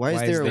they're? Why is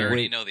there We a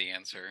already wood? know the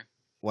answer.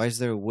 Why is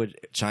there a wood?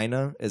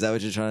 China? Is that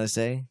what you're trying to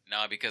say?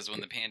 No, because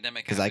when the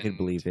pandemic Because I happened, could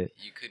believe it.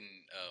 you couldn't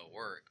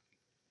work.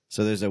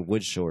 So there's a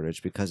wood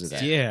shortage because of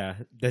that. Yeah,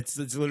 that's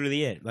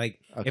literally it. Like,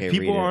 Okay, if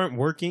people read it. aren't You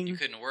working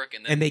couldn't work,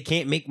 and then and they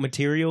can't make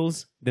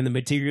materials, then the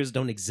materials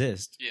don't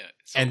exist, yeah,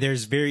 so, and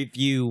there's very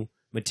few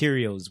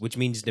materials, which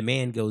means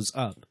demand goes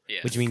up, yeah,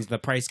 which means the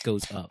price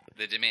goes up.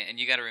 the demand. And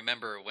you got to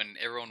remember when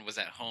everyone was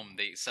at home,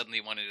 they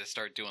suddenly wanted to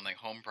start doing like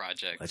home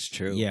projects. That's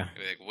true. Yeah,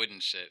 like wooden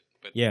shit.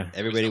 But yeah, there was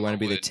Everybody no want to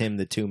be more the wood. Tim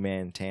the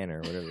Two-Man Tanner,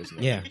 whatever his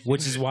name yeah. is.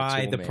 Which is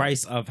why the Tool man.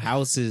 price of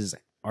houses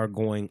are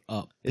going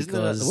up. Isn't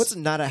because that what's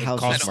not a it house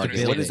costs to market?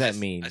 build What does it. that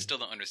mean? I still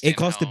don't understand. it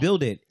costs to how-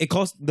 build it. It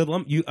costs the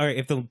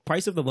if the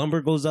price of the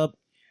lumber goes up,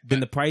 then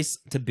the price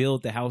to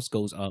build the house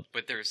goes up.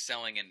 But they're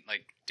selling in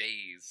like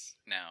days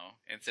now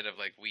instead of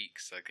like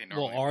weeks. Like they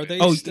Well, normally are would. they?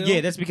 Oh still? yeah,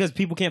 that's because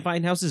people can't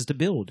find houses to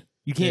build.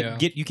 You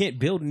can't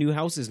build new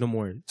houses no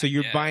more. So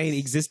you're Yes. buying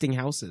existing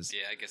houses.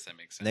 Yeah, I guess that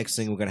makes sense. Next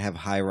thing we're gonna have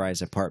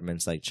high-rise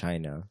apartments like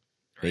China,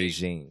 Right?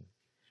 Beijing,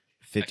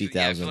 Actually,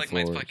 50,000 I feel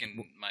floors. like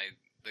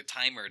the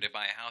timer to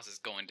buy a house is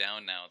going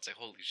down now. It's like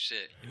holy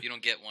shit! If you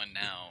don't get one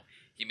now,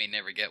 you may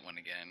never get one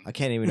again. I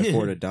can't even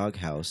afford a dog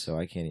house, so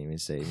I can't even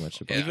say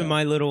much about Yeah. Even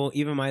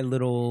my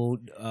little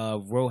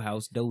row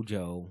house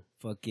dojo.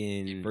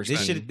 Fucking First this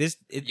time. shit. You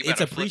It's gotta flip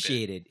it.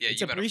 appreciated. Yeah, It's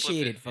you gotta flip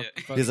appreciated. it.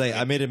 Yeah. Fuck, He's like,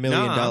 I made $1 million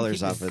Nah, I'm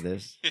off keeping- of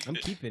this. I'm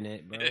keeping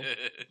it, bro.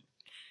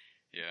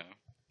 Yeah,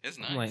 it's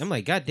nice. I'm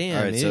like, God damn.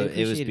 All right, so man,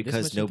 it was appreciated this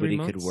because much in nobody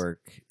 3 could months? work.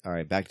 All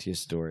right, back to your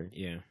story.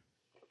 Yeah.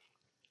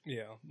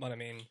 Yeah, but I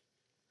mean,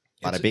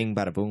 Bada bing,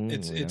 bada boom.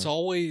 it's you know?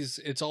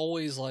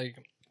 always like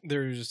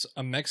there's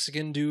a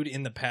Mexican dude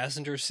in the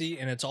passenger seat,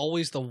 and it's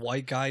always the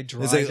white guy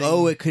driving. It's like,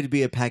 oh, it could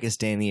be a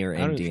Pakistani or I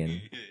don't-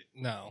 Indian.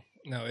 no.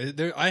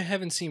 I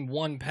haven't seen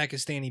one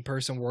Pakistani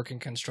person working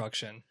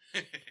construction.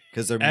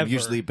 Because they're Ever.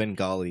 usually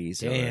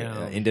Bengalis or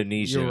Damn.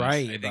 Indonesians. You're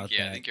right I about think,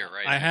 yeah, that. I think you're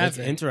right. I That's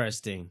haven't.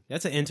 interesting.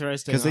 That's an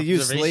interesting Because they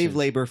use slave observation.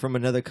 labor from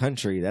another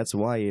country. That's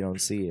why you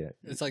don't see it.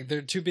 It's like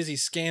they're too busy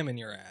scamming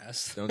your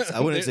ass. I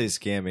wouldn't say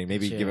scamming.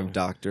 Maybe give them Chill.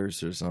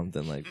 doctors or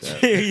something like that.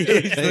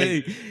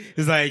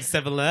 It's like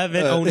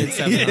 7-Eleven, Uh, owning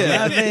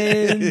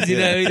 7-Elevens. You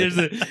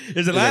know,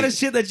 there's a lot of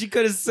shit that you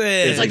could have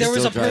said. It's like there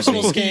was a Still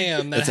personal driving.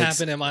 scam that It's like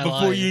happened in my before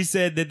life. you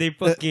said that they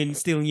fucking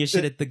stealing your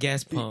shit at the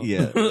gas pump.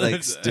 Yeah,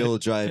 like still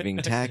driving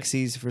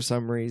taxis for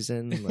some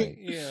reason. Like,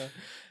 Yeah,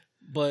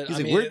 but he's I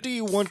like, mean, where do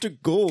you want to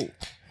go?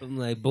 I'm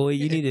like, boy,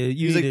 you need to.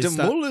 He's like, the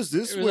mall is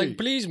this it was way. like,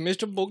 please,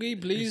 Mr. Boogie,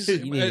 please You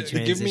need to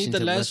give me transition the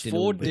to last left a 4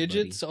 little bit,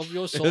 digits of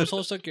your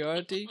social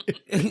security.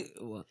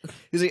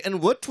 He's like,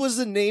 and what was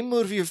the name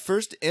of your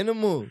first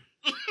animal?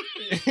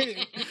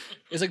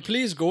 It's like,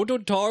 please go to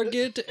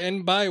Target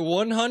and buy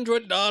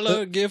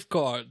 $100 gift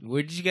card.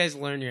 Where did you guys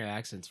learn your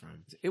accents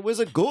from? It was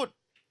a goat.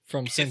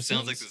 from It Simpsons.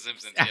 sounds like the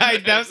Simpsons.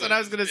 That's what I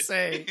was gonna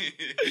say.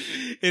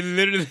 It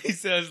literally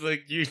sounds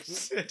like you.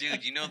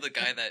 Dude, you know the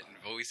guy that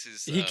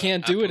voices. He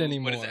can't do it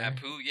Apu? What is anymore. it,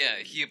 Apu? Yeah,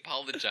 he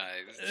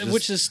apologized.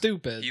 Which is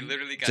stupid. He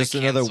literally got Just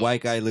another canceled.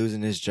 white guy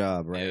losing his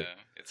job, right? Yeah,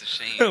 it's a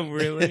shame. Oh,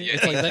 really? Yeah.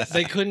 It's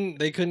like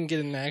they couldn't get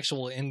an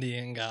actual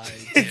Indian guy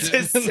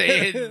To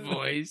say his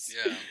voice.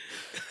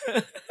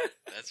 Yeah,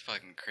 that's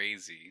fucking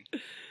crazy.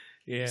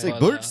 Yeah. It's like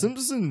But, Bart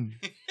Simpson.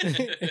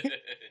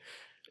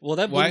 Well,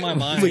 that blew my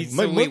mind. Wait,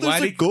 My so wait,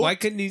 mother's a goat. why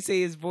couldn't he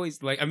say his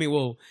voice? Like, I mean,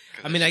 well,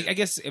 'Cause I mean, that I shit-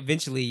 guess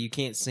eventually you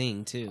can't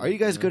sing too. Are you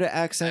guys good at I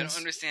accents? don't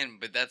understand,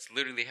 but that's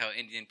literally how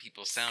Indian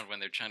people sound when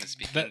they're trying to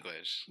speak That-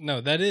 English. No,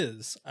 that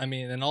is. I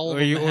mean, and all of Or,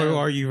 them you, have- or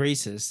are you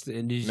racist?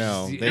 And you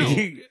No, just-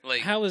 they-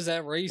 Like, How is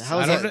that racist? How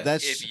is I don't that? know-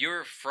 That's if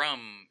you're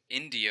from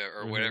India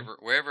or Mhm. whatever,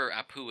 wherever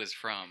Apu is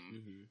from,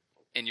 Mhm.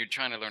 and you're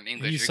trying to learn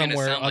English, He's you're gonna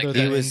somewhere sound like other that.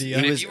 than he was. India.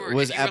 But He if was. you were-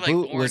 Was if you were, like,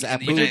 Apu? born Was in the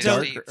Apu United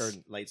dark States- or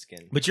light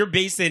skinned? But you're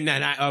basing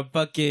a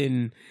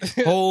fucking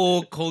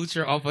whole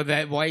culture off of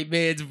that white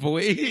man's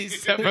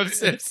voice from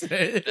Simpsons.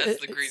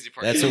 That's the crazy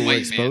part. That's The what we're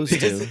white man exposed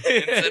did. to.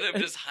 Instead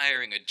of just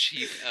hiring a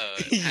cheap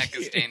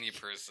Pakistani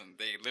person,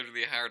 they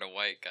literally hired a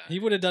white guy. He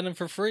would have done it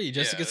for free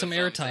just to get some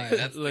that's what I'm saying. airtime.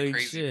 That's the Like,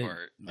 crazy shit.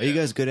 part. Are you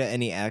guys good at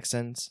any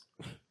accents?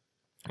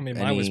 I mean,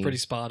 mine was Any- pretty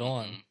spot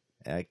on.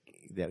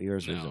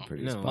 Yours No. wasn't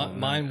pretty No, spot. Mi- on.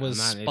 mine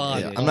was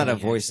spot Yeah, I'm not a on.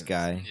 voice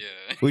guy.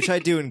 Yeah. We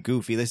tried doing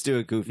Goofy. Let's do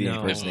a Goofy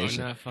No,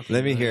 impersonation. I'm not fucking-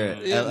 Let me hear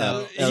it. Yeah,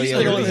 Elliot, he's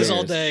been let on me this hear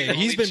all it. day. You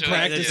He's only been chose-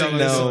 practicing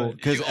that's this. all- No,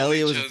 because You Elliot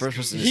only was the chose first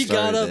person to He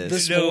start got up this.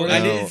 this No, morning.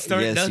 I didn't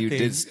start yes, nothing. you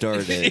did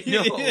start it.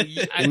 No,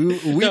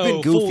 We've No,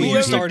 been fool, goofy.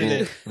 you started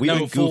people. it. We've No,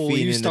 been fool,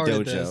 goofy you in the started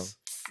dojo. this.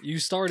 You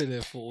started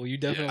it, fool. You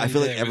definitely I feel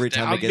like did. every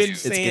time it I've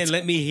gets, been saying, gets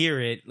let me hear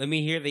it. Let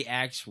me hear the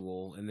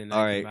actual, and then all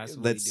I right. can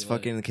possibly Let's do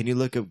fucking. it. Can you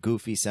look up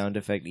Goofy sound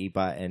effect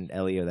Ebot and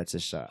Elio? That's a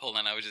shot. Hold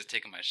on, I was just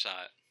taking my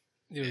shot.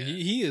 Dude, Yeah.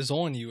 he is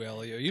on you,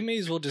 Elio. You may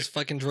as well just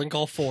fucking drink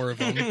all four of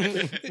them,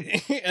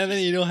 and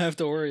then you don't have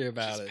to worry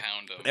about Just it.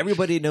 pound them.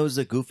 Everybody knows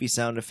the Goofy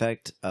sound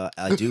effect.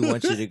 I do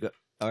want you to go.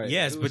 All right.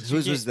 Yes, but you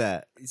whose was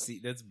can't- that? See,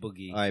 that's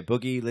Boogie. All right,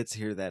 Boogie. Let's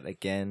hear that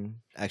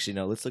again. Actually,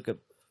 no. Let's look up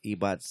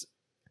Ebot's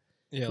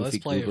Yeah, Goofy let's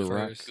play it Goober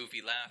Rock. first.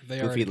 Goofy laugh. They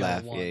Goofy already got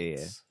laugh, it once.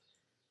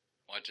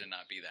 yeah. Watch it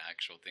not be the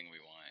actual thing we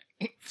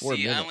want. 4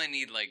 See, I minutes. only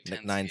need like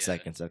 10 9 yeah.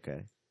 seconds. Okay.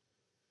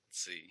 Let's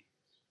see.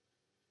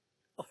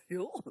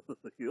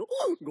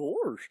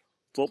 Gosh,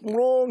 something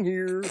wrong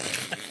here.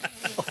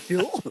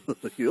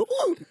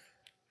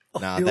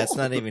 Nah, that's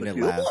not even a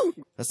laugh.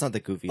 That's not the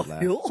Goofy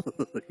laugh.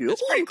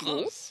 It's pretty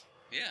close.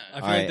 Yeah. I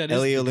feel All right, like that is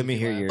Elio, the let me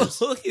Goofy hear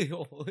laugh.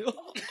 yours.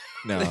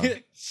 No.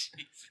 Jesus.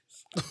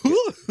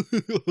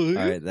 All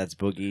right, that's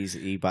Boogie's.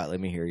 Ebot, let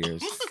me hear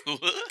yours.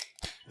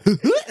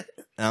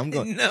 I'm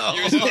going. No,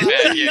 Yours is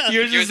bad.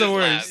 Yours is the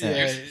worst. last. Yeah,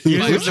 Yours- you're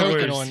Yours is the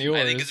choking worst. on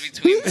yours. I think it's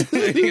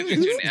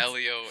between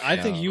Elio. I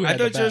and- think you I had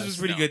thought the yours best. was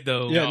pretty No. good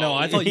though. Yeah, no,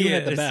 I thought you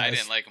had the Yes. best. I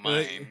didn't like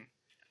mine.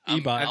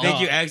 Ebot. I think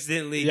Oh. you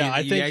accidentally. Yeah, I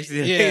you think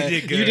accidentally yeah,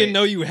 did good. you didn't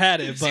know you had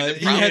it, See, but the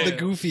he had the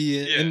problem- Goofy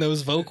in Yeah.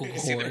 those vocal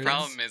cords. See, the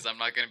problem is I'm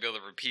not going to be able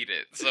to repeat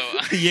it. So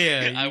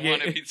Yeah, I you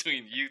want it get-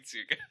 between you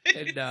two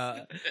guys.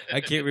 And, I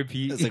can't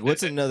repeat. It's like,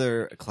 what's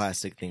another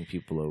classic thing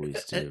people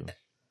always do?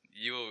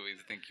 You always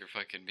think your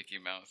fucking Mickey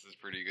Mouse is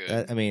pretty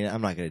good. I mean,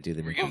 I'm not going to do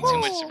the We're Mickey giving too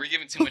Mouse. much. We're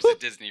giving too much to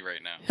Disney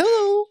right now.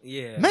 Hello,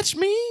 Yeah. match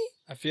me.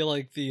 I feel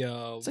like the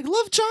It's like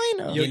Love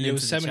China. Yo- Getting into the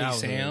Yosemite childhood.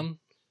 Sam.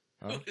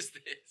 Huh? What is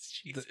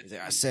this? Jesus.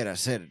 I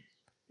said.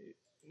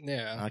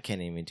 Yeah. I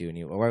can't even do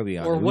any. Why are we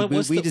on? Or it? what- we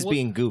what's we the- just what-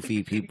 being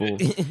goofy people.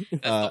 That's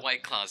Uh, the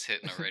white claws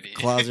hitting already.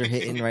 Claws are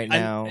hitting right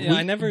now.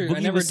 I never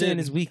Boogie was saying did.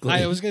 his weekly.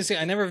 I was gonna say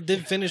I never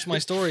did finish my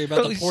story about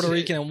Oh, the Puerto shit.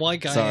 Rican and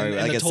white guy Sorry, and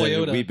like the I said,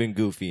 Toyota. we've been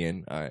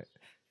goofying. All right.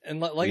 And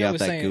like We I got was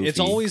that saying, it's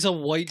goofy. always a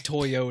white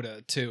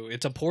Toyota too.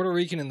 It's a Puerto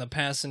Rican in the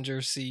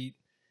passenger seat,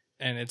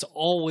 and it's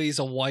always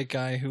a white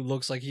guy who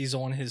looks like he's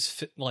on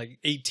his like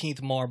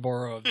 18th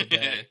Marlboro of the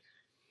day.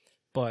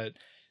 But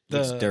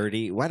Looks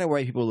dirty. Why do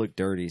white people look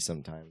dirty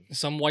sometimes?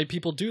 some white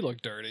people do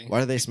look dirty. Why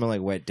do they smell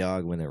like wet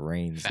dog when it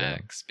rains? Though?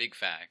 Facts. Big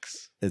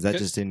facts. Is that Good-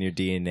 just in your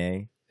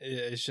DNA?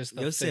 It's just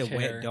the You thick said hair.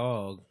 wet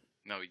dog.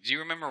 No, do you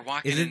remember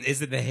walking?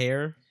 Is it the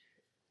hair?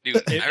 Dude,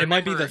 It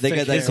might be the They got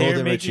thick that hair.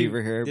 golden make you-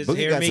 retriever hair. does Boogie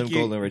hair got make some you-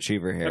 golden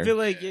retriever hair. I feel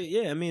like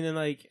I mean, and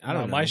like I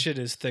don't know. My shit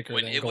is thicker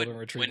When than it would-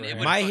 golden retriever when it hair.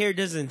 would- My fuck- hair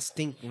doesn't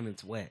stink when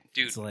it's wet.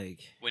 Dude. It's like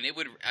when it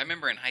would. I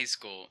remember in high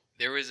school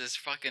there was this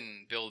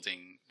fucking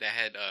building that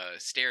had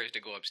stairs to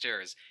go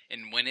upstairs,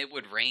 and when it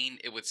would rain,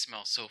 it would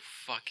smell so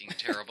fucking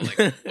terrible,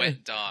 like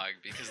wet dog,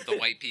 because the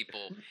white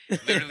people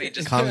literally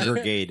just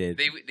Congregated.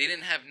 They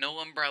didn't have no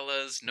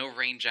umbrellas, no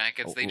rain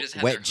jackets. They just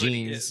had Wet their hoodies.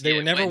 jeans. They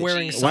were never wet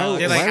wearing jeans. socks.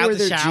 They're like why out were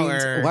the their shower.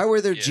 jeans? Why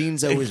were their Yeah.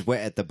 jeans always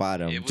wet at the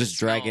bottom, It would just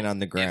dragging smell- on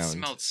the It ground?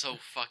 smelled so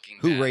fucking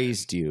Who bad.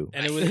 raised you?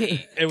 and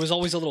it was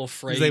always a little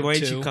frayed it's like why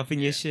aren't too. you cuffing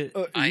your shit?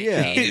 I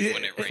yeah. hated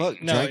when it rained.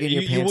 Fuck, No, dragging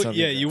your you pants would, on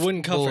yeah, the you ground.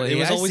 wouldn't cover it. Boy, It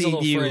was I always a seen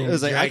little you frayed. It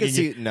was like I could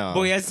dragging see no.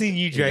 Boy, I seen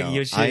you dragging No,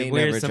 your I shit. ain't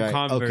Wear never some drag-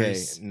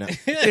 Converse. Okay, no.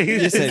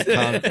 You said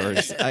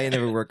Converse. I ain't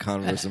never wear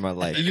Converse in my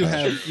life. You Cuz.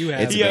 have It's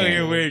He out Vans.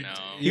 here wearing. No.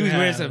 He You was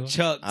wearing have. some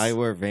Chucks. I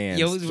wear Vans.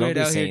 Yo, was Don't wearing be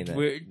out here saying that.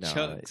 wearing No,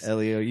 Chucks.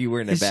 Elio, you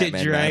wearing a This shit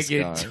Batman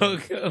dragging. mask on.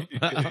 Talk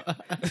about.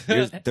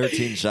 You're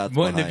 13 shots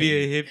Wanting to behind. be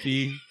a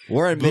hippie.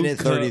 We're on boot minute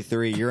cut.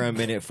 33. You're on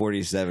minute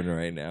 47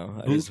 right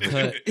now. I Boot just-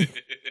 cut.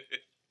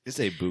 Just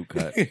say boot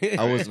cut.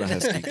 I wasn't a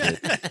husky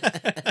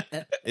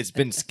kid. It's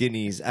been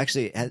skinnies.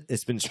 Actually,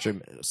 it's been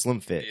slim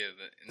fit. Yeah,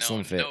 no,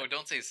 Slim fit. no,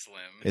 don't say slim.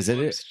 Is it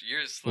Slim, it?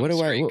 You're a slim What do I?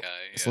 straight What, guy.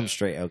 Yeah. Slim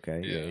straight.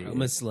 Okay. Yeah. Yeah.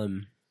 I'm a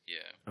slim. Yeah.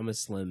 I'm a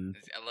slim.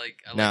 I like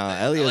Nah,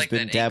 that. I Elio's like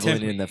been that dabbling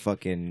ankle in the weight.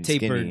 fucking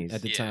Tapered skinnies.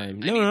 at the Yeah, time.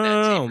 I No, need no, that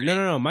no, no, tapered. no,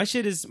 no, no. My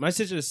shit is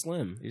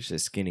slim. You're just a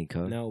skinny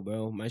cunt. No,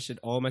 bro.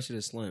 All my shit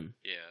is slim.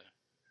 Yeah.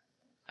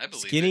 I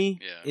believe Skinny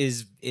it. Yeah.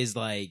 is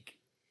like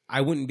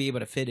I wouldn't be able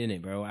to fit in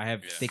it, bro. I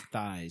have Yeah. thick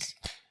thighs.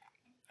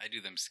 I do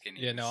them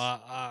skinny. Yeah, no,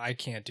 I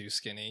can't do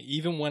skinny.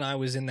 Even when I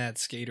was in that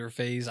skater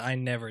phase, I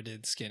never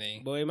did skinny.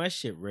 Boy, my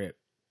shit rip.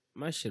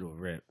 My shit will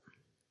rip.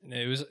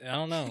 It was I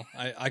don't know.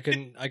 I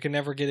could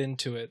never get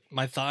into it.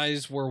 My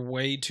thighs were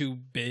way too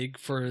big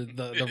for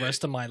the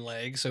rest of my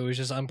legs, so it was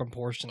just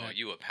unproportionate. Oh,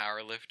 you a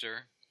power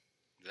lifter?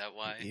 Is that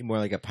why? More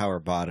like a power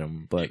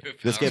bottom. But You're a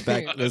let's get power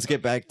back. bottom. Let's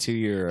get back to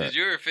your. Did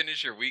you ever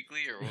finish your weekly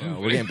or what? No,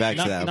 we're getting back to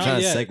Not- that. I'm not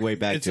trying yet. to segue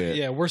back It's- to it.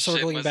 Yeah, we're Shit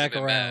circling must have back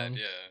been around. bad.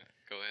 Yeah,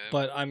 go ahead.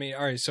 But I mean,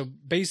 all right. So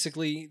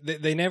basically,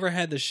 they never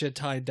had the shit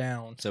tied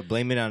down. So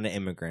blame it on the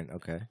immigrant.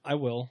 Okay. I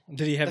will.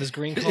 Did he have his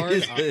green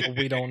card?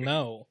 We don't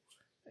know.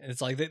 It's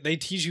like they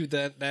teach you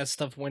that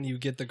stuff when you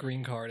get the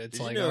green card. It's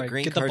Did like you know all a right,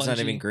 green get the card's not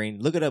bungee. even green?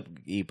 Look it up,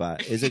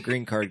 Ebot. Is a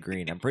green card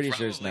green? I'm pretty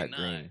sure it's not,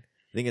 Probably not. green.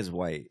 I think it's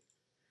white.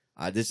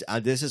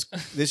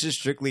 This is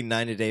strictly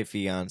 90-Day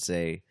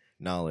Fiance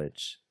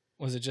knowledge.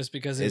 Was it just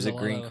because Is there's a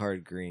green lot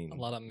card green? of,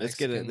 a lot of Let's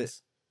Mexicans? get it.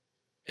 It's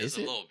Is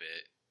a it? little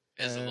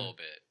bit. It's a little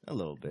bit. A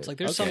little bit. It's like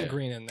there's Okay. some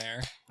green in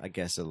there. I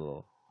guess a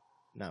little.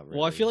 Not really.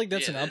 Well, I feel like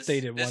that's Yeah, an this-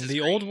 updated this one. is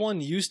The old green.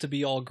 one used to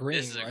be all green,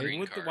 This is a right? green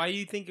What the, card. why do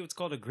you think it's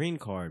called a green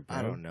card, bro?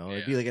 I don't know. It'd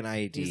Yeah. be like an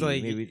IED. He's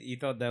like, Maybe you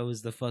thought that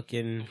was the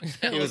fucking.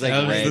 It was like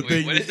red.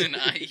 Wait, what is an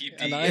IED?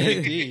 An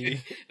IED.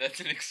 That's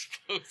an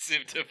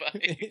explosive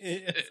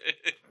device.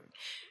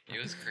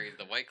 It was crazy.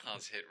 The White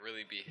Claws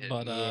really be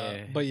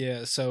hitting. But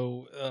yeah,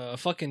 so a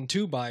fucking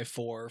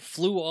 2x4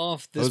 flew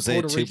off this Jose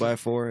Puerto Rican.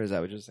 2x4. Is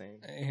that what you're saying?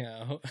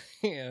 Yeah,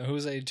 yeah,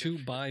 Jose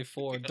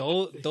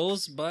 2x4,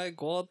 dos by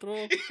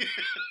cuatro.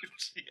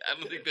 I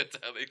don't think that's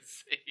how they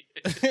say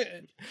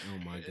it.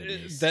 Oh my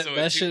goodness. That so a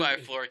that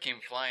 2x4 came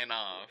flying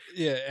off.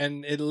 yeah,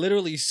 and it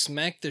literally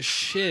smacked the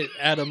shit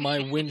out of my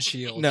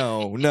windshield.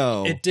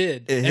 No. It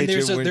did, It hit and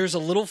there's your a win- there's a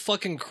little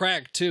fucking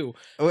crack too.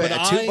 Oh, wait, but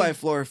a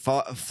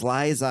 2x4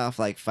 flies off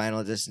like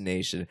Final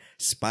Destination,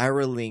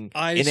 spiraling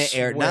I in the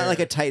air. Not swear. like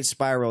a tight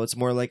spiral. It's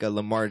more like a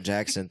Lamar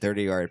Jackson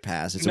 30-yard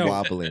pass. It's No.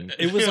 wobbling.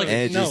 It was like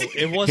And no, just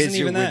it wasn't hits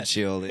your even that.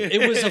 windshield.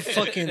 It was a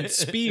fucking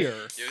spear.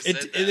 You said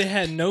It that.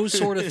 had no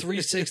sort of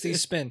 360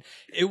 spin.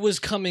 It was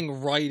coming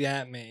right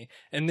at me,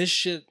 and this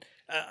shit.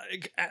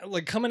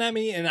 Like coming at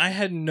me, and I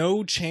had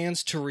no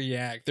chance to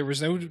react. There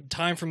was no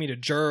time for me to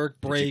jerk,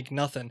 brake,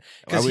 nothing. Why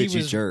Because he would you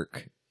was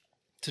jerk?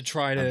 to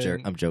try to.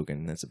 I'm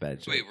joking. That's a bad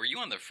joke. Wait, were you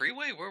on the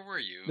freeway? Where were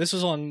you? This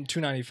was on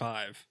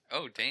 295.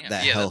 Oh, damn.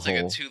 That yeah, hell that's like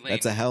a hole. 2-lane.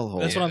 That's a hell hole.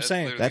 That's what I'm that's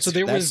saying. literally- So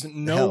there was that's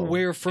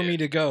nowhere for me Yeah.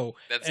 to go.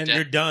 That's and death.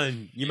 You're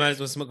done. You might as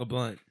well smoke a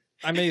blunt.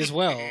 I may as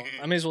well.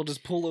 I may as well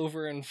just pull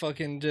over and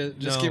fucking just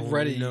No, get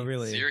ready. No,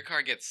 really. So your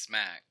car gets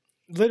smacked.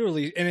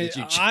 Literally, and Did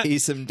you I,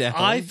 chase him down?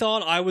 I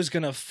thought I was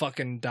gonna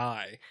fucking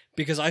die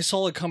because I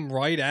saw it come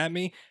right at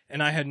me,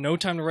 and I had no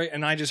time to wait,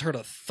 and I just heard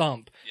a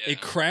thump. Yeah. It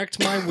cracked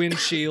my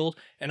windshield,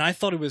 and I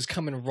thought it was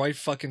coming right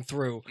fucking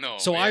through. No,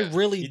 so yeah. I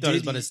really You thought it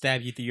was did. about to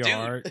stab you through your Dude.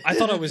 heart. I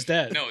thought I was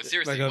dead. No,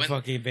 seriously. Like a when,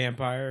 fucking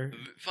vampire.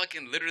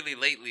 fucking literally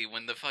lately,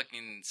 when the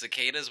fucking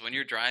cicadas, when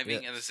you're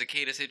driving Yeah. and the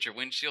cicadas hit your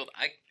windshield,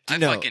 I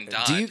No. fucking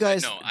died. Do you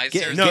guys No, I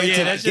get, seriously. No, get, yeah,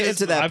 into, that's get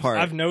just- into that I've, part?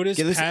 I've noticed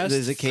Get past.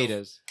 the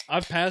cicadas.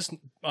 I've passed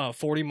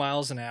 40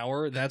 miles an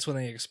hour. That's when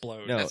they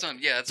explode. No. That's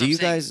what, yeah, that's Do what you I'm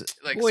saying. guys?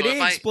 Like, Boy, so they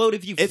if I, explode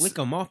if you It's- flick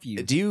them off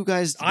you. Do you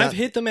guys? I've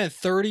hit them at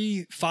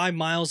 35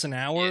 miles an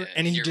hour, Yeah,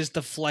 and he you're- just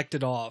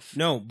deflected off.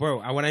 No, bro.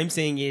 What I'm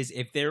saying is,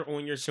 if they're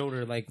on your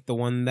shoulder, like the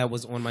one that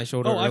was on my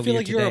shoulder, Oh, I feel earlier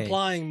like you're today,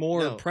 applying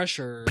more No.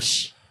 pressure.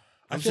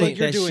 I I'm feel like saying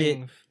you're that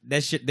doing.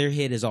 that shit, their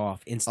head is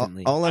off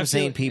instantly. All I'm I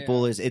saying, feel-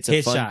 people, is it's a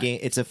Hit fun shot. game.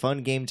 It's a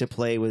fun game to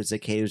play with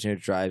cicadas when you're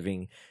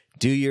driving.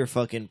 Do your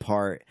fucking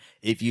part.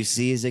 If you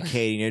see a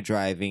cicada and you're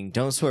driving,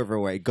 don't swerve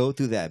away. Go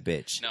through that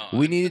bitch. No,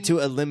 we needed to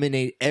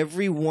eliminate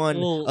every one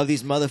Well- of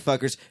these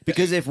motherfuckers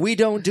because if we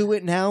don't do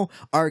it now,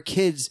 our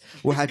kids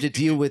will have to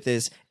deal with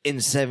this in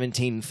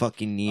 17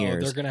 fucking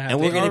years. they're gonna have and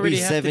to- we're They going to be already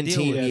have to deal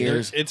 17 with it.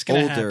 years It's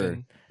gonna older.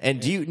 happen. And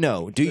do you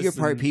do your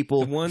part, Listen,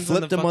 people? the ones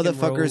Flip on the the fucking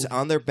motherfuckers road-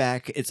 on their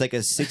back. It's like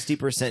a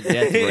 60%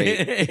 death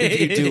rate if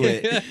you do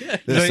it.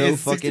 They're so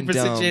There's fucking 60%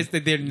 dumb. chance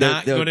that they're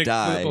not They'll going to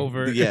die. flip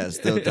over. Yes,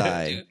 they'll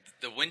die.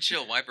 The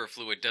windshield wiper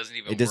fluid doesn't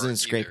even. It doesn't work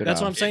scrape either. it That's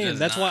what off. I'm saying. does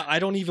That's not. why I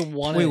don't even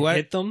want Wait, to what?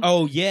 hit them.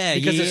 Oh yeah,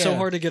 because yeah, it's so yeah.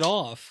 hard to get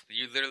off.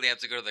 You literally have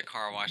to go to the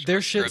car wash. Their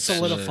for shit that shit.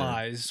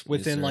 solidifies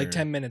within Yes, like sir.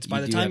 10 minutes.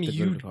 By You the do have time to go to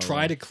you the car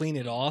try to wash. clean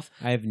it off,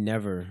 I've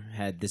never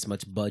had this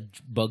much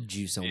bug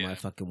juice on Yeah. my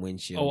fucking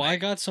windshield. oh, I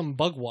got some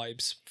bug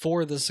wipes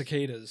for the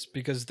cicadas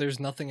because there's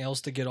nothing else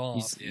to get You, off.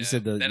 s- Yeah, you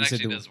said the that you said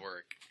actually the does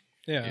work.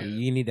 Yeah.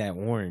 you need that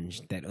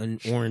orange,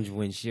 orange I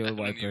windshield don't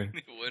wiper.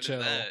 even- What is Chill.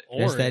 that?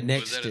 That's that Orange.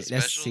 next. Was that a That's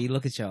special? see.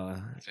 Look at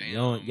y'all.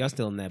 Damn. Y'all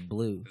still in that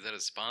blue. Is that a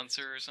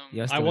sponsor or something?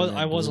 Y'all I still was in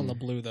that I was blue. on the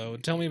blue though.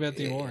 Tell me about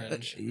the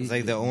orange. It's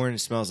like the orange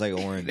smells like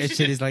orange. That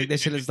shit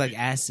is like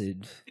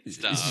acid.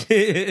 Stop.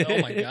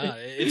 Oh my god,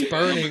 it's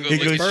burning. I'm gonna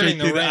go It's look burning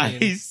the rain.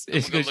 ice.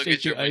 I'm gonna go look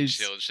at your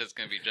windshield. Shit's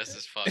gonna be just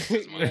as fucked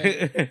as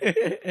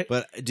mine.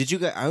 But did you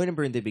guys? I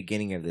remember in the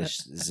beginning of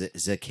this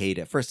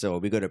cicada. First of all,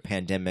 we go to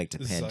pandemic to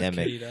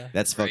pandemic. Cicada.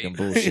 That's Right. fucking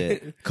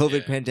bullshit.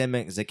 COVID Yeah.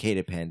 pandemic,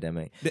 cicada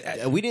pandemic.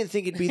 We didn't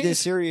think it'd be this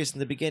serious in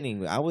the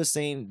beginning. I was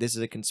saying this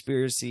is a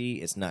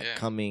conspiracy. It's not Yeah.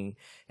 coming,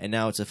 and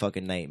now it's a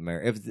fucking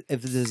nightmare.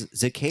 If the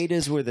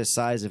cicadas were the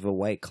size of a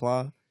white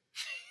claw,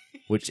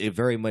 which it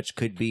very much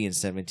could be in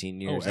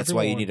 17 years, Oh, that's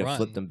why you everyone need to would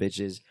flip run. them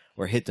bitches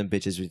or hit them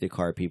bitches with your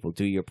car. People,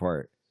 do your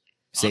part.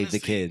 Save the Honestly,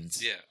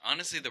 kids. Yeah,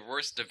 honestly, the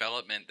worst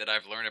development that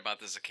I've learned about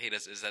the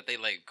cicadas is that they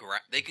like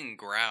they can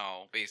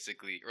growl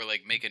basically or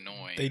like make a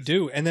noise. They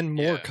do, and then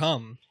more Yeah.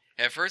 come.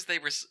 At first, they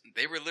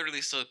were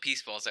literally so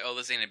peaceful. I was like, oh,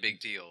 this ain't a big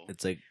deal.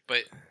 It's like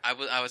But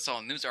I saw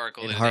a news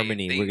article in that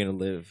harmony, They, we're gonna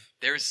live.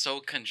 they're so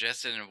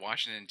congested in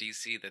Washington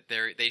D.C. that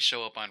they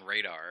show up on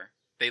radar.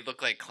 They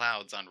look like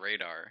clouds on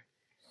radar.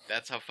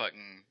 That's how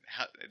fucking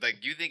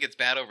like you think it's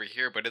bad over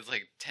here, but it's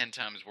like 10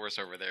 times worse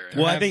over there.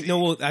 Well, I Have think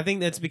the- I think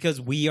that's because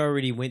we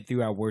already went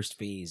through our worst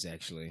phase.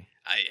 Actually,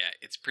 Yeah,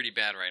 it's pretty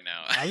bad right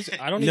now.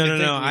 I don't no, even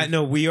think I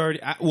know we already.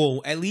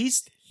 Well, at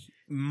least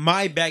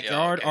my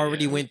backyard okay,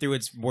 already yeah. went through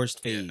its worst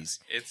Yeah, phase.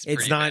 it's It's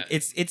pretty not.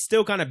 bad. It's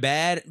still kind of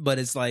bad, but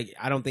it's like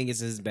I don't think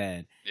it's as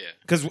bad. Yeah.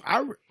 Because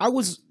I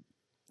was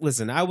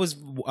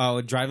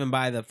driving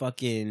by the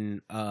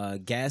fucking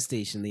gas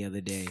station the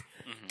other day,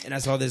 Mhm. and I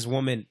saw this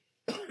woman.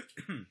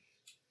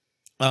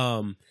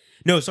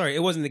 No, sorry,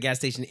 it wasn't the gas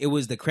station. It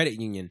was the credit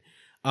union.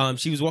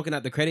 She was walking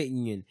out the credit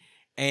union,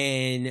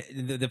 and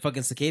the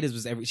fucking cicadas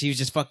was she was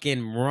just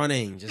fucking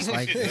running, just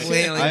like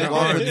flailing I her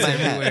walk with arms my hat.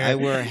 everywhere. I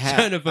wear a hat.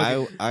 Trying to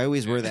fucking- I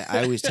always wear that.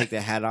 I always take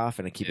the hat off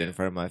and I keep it Yeah. in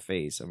front of my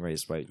face. I'm ready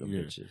to swipe them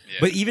Yeah. bitches. Yeah.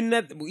 But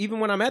even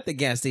when I'm at the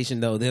gas station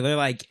though, they're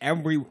like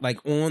on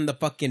the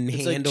fucking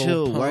It's like, handle.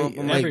 chill, why- pump.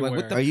 I'm like, everywhere.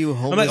 what the Are you I'm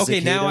homeless? like, okay,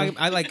 now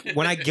cicada? I like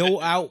when I go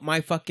out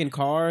my fucking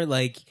car,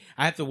 like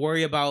I have to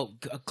worry about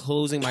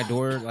closing my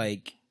door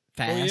like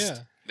Oh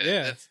fast.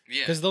 yeah, That's,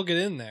 yeah. because they'll get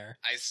in there.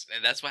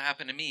 And that's what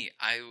happened to me.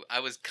 I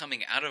was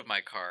coming out of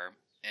my car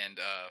and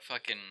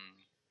fucking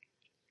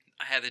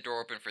I had the door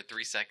open for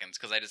 3 seconds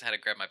because I just had to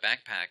grab my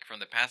backpack from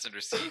the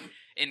passenger seat.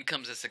 In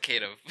comes a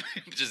cicada,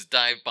 just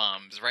dive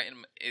bombs right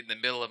in the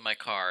middle of my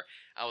car.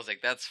 I was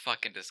like, that's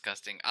fucking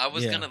disgusting. I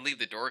was Yeah. gonna leave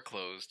the door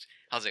closed.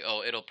 I was like,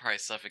 oh, it'll probably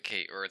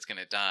suffocate or it's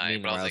gonna die.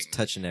 But Meanwhile, I I was was like,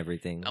 touching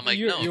everything. I'm like,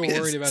 you're, no, you're because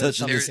worried about it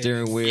touching the suffocating.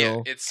 steering yeah,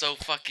 wheel. it's so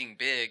fucking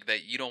big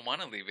that you don't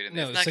want to leave it in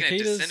there. No, It's not gonna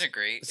cicadas-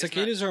 disintegrate. It's not-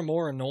 Cicadas are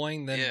more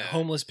annoying than Yeah.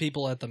 homeless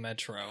people at the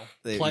metro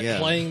They- Pla- yeah.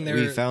 playing We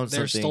their found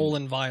their something-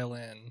 stolen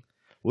violin.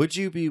 Would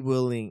you be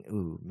willing?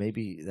 Ooh,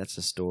 maybe that's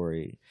a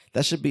story.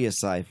 That should be a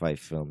sci-fi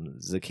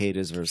film.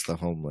 Cicadas versus the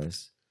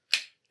homeless.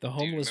 The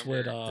homeless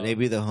would. remember-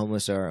 Maybe the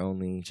homeless are our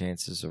only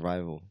chance of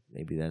survival.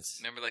 Maybe that's.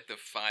 Remember, like the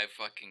 5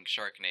 fucking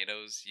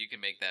Sharknadoes? You can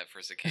make that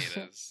for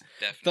cicadas.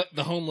 the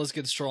Definitely. homeless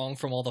get strong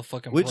from all the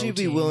fucking. Would you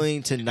be protein.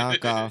 willing to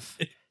knock off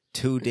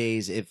 2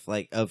 days if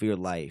like of your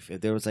life?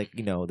 If there was like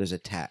there's a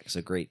tax,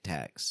 a great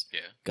tax. Yeah.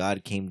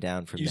 God came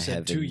down from You the said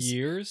heavens. 2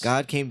 years.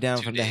 God came down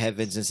 2 from days. the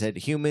heavens and said,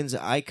 "Humans,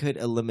 I could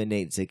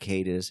eliminate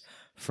cicadas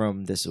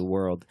from this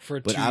world, for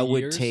but 2 I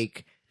would years?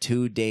 take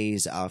 2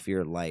 days off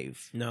your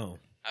life." No,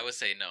 I would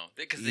say no.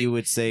 Because You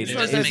would say It it's no.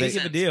 not doesn't that He make was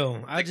big like, of a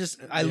deal.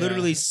 I Yeah.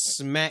 literally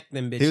smacked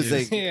them bitches. he was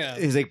like, Yeah.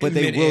 he's like, but In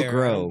they midair, I will don't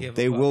grow. give a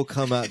They fuck. will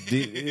come out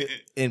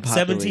in 17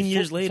 population.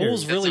 years later.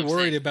 Fool's That's really what I'm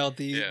worried saying. about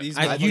these. Yeah. These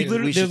I, I motherfuckers. think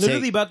they're we should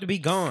literally take- about to be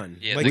gone.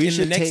 Yeah, like we in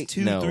the next take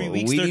 2-3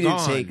 weeks, we they're need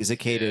gone. to take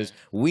cicadas.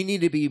 Yeah. We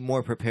need to be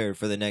more prepared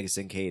for the next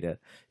cicada.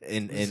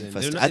 Listen, they're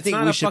I not- it's think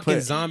not we a should fucking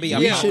put zombie yeah,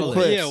 we should apocalypse.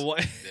 put. yeah, what?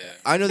 Yeah.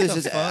 I know this What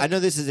is the fuck? I know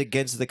this is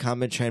against the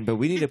common trend, but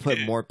we need to put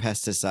more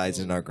pesticides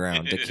in our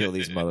ground to kill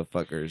these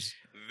motherfuckers.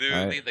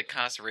 Literally, Alright. the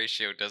cost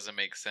ratio doesn't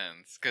make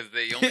sense because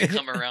they only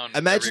come around.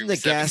 Imagine every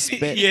the gas 17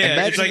 spent- Yeah,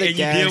 Imagine it's like the and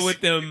gas- you deal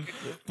with them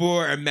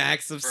for a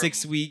max of From-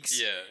 6 weeks.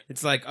 Yeah,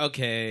 It's like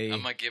okay,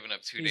 I'm not giving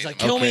up 2 He's days.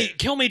 like, of my Okay.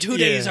 kill me 2 Yeah.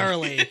 days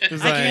early. I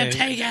It's can't like-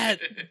 take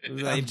it.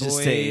 It's like, I'm just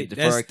boy, saying, for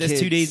that's, our that's 2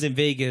 kids, days in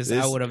Vegas. I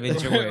this- would have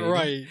enjoyed.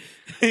 right.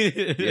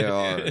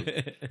 Yeah,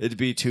 it'd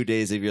be 2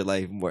 days of your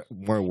life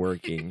more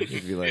working.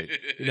 It'd be like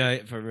No,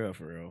 for real,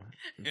 for real.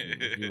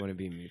 If you want to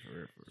be me, for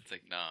real. It's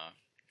like, nah,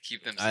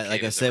 keep them. like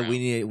I cicadas said, around.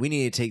 we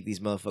need to take these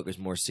motherfuckers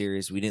more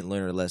serious. We didn't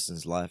learn our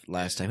lessons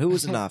last time. Who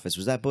was in office?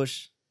 Was that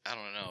Bush? I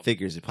don't know.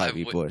 Figures it'd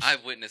probably be Bush.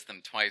 I've witnessed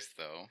them twice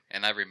though,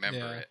 and I remember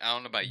Yeah. it. I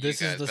don't know about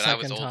This you is guys, the but I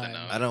was second old time.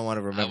 enough. I don't want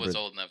to remember. I was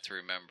old enough to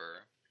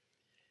remember.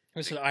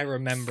 I said I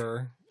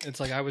remember. It's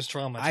like I was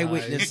traumatized. I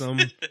witness them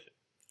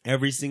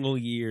every single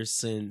year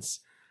since.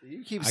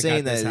 You keep I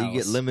saying got this that you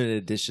get house. limited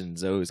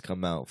editions always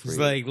come out for It's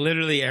you. like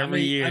literally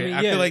every year. I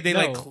yeah, feel like they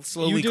no,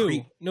 slowly you do.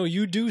 creep. No,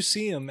 you do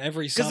see them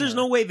every summer. Because there's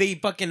no way they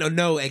fucking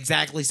know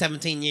exactly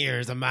 17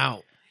 years I'm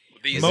out.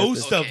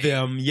 Most of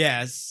them,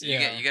 yes. You,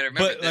 Yeah. you got to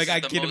remember, But, this like, I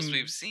is the get most 'em-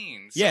 we've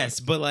seen. So. Yes,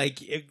 but like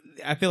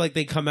I feel like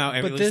they come out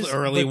every But this-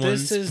 early but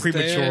this ones, is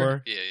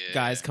premature Yeah,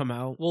 guys come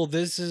out. Well,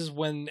 this is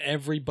when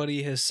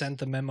everybody has sent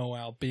the memo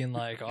out, being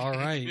like, "All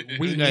right,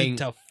 we Like, need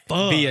to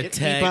fuck." via Get-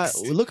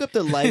 text. Look up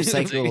the life So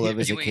cycle of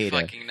a you ain't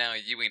cicada. fucking now.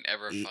 You ain't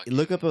ever fucking.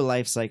 Look up a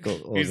life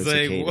cycle of He's a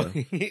like, cicada.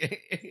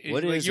 what?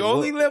 What Like, is- you what-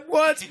 only live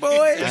once,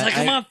 boy. It's like,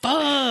 come on,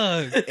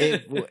 fuck.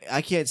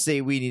 I can't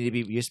say we need to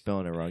be. You're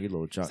spelling it wrong. You're a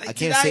little drunk. It's like, I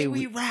can't tonight say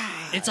we ride.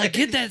 It's like,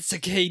 get that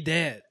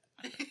cicada.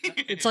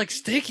 It's like,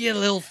 stick your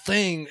little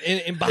thing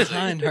in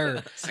behind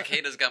her.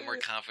 Cicada's got more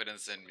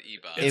confidence than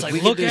Ebot. It's If like,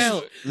 we look could just-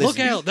 out, look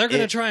listen, out. They're going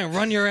to if- try and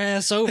run your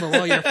ass over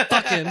while you're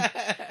fucking.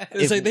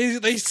 It's If- like,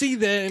 they see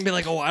that and be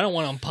like, oh, I don't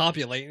want to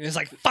populate. And it's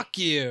like, fuck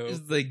you.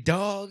 It's like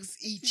dogs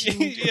eat you.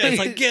 Yeah, it's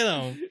like, get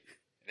them.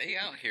 They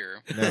out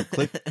here. no.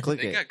 Click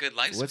They it. got good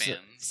What's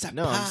lifespans.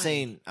 No, I'm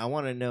saying I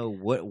want to know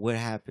what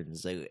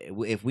happens. Like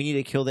if we need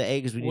to kill the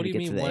eggs, we What need do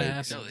to you get mean, to the what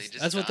eggs. happens? No, they just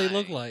That's what they die.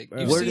 look like. Where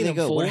You've Where do seen they them,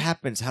 go? fool. What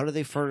happens? How do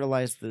they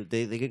fertilize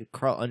they get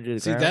crawl under the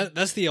See, ground? that's the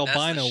That's the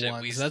albino shit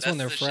ones. we- That's when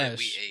they're the shit fresh.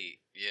 we ate.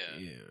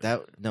 Yeah.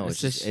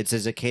 It's It's it's a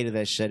cicada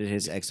that shedded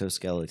his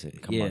exoskeleton.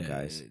 Come on,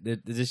 guys.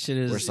 This shit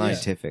is We're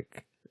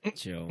scientific.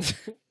 chill.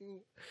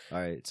 All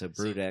right, so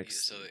Brood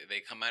X. So they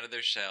come out of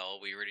their shell.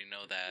 We already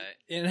know that.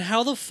 And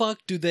how the fuck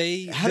do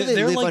they? How do they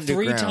They're live like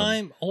underground? 3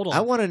 times. Hold on.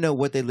 I want to know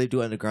what they live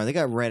do underground. They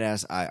got red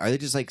ass eye. Are they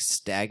just like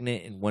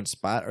stagnant in one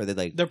spot, or are they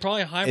like? They're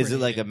probably hibernating. Is it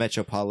like a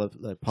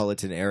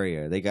metropolitan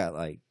area? They got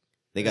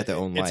their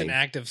own It's life. an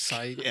active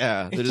site.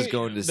 Yeah, they're just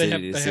going to They city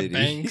have- to they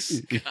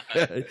city.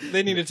 have banks.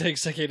 They need to take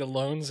cicada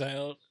loans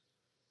out.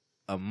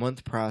 A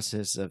month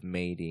process of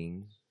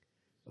mating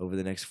over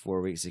the next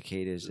 4 weeks.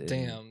 Cicadas.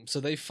 Damn. So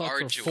they fuck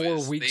Arduous. for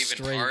 4 weeks They've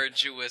an straight.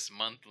 arduous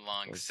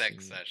month-long Let's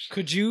sex see. session.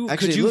 Could you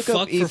Actually, fuck look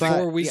up for Ebot.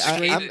 4 weeks Yeah,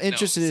 straight? I'm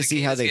interested to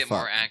see how cicadas they get more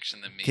fuck.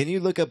 action than me. Can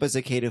you look up a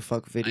cicada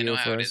fuck I video know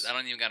how for it us? is. I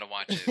don't even gotta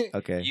watch it.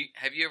 Okay.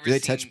 Have you ever Do they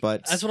seen touch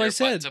butts? That's what their I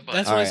said. butt to butt?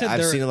 That's All what I right, said. I've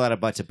They're- seen a lot of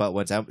butt to butt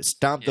ones.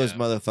 Stomp those Yeah.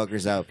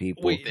 motherfuckers out,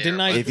 people. Wait, They're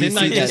didn't I? If you Didn't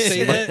I see just that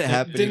say split that?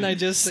 happening, Didn't I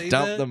just say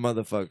Stomp that? the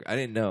motherfucker. I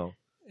didn't know.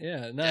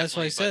 Yeah, no, that's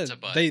what I Definitely butt said. to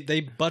butt. They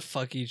butt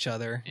fuck each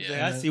other.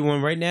 Yeah. I see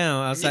one right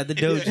now outside the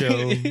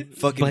dojo.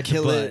 Fucking Butt to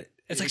kill butt. it.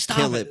 It's like, stop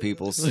kill it. it,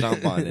 people.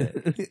 Stomp on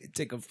it.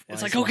 Take a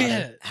It's like, go get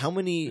it. How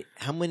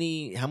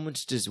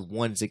much does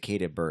one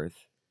cicada birth?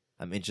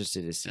 I'm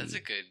interested to see. That's a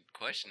good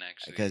question,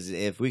 actually. Because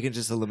if we can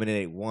just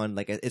eliminate one,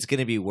 like it's going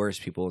to be worse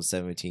people in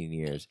 17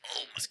 years.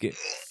 Let's get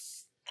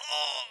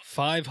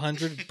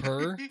 500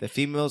 per. the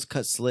females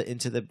cut slit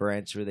into the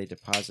branch where they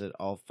deposit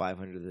all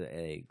 500 of the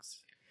eggs.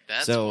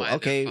 That's so, why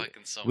okay, they're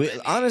fucking so We, many.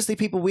 honestly,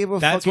 people, we have a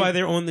That's fucking. why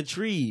they're on the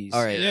trees.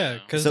 All right. Yeah,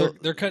 because So,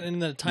 they're cutting in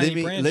the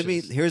tiny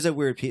branches. Here's a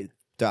weird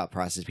thought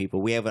process,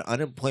 people. We have an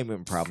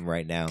unemployment problem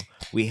right now.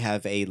 We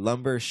have a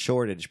lumber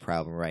shortage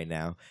problem right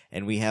now,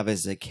 and we have a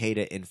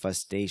cicada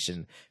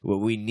infestation. What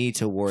we need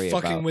to worry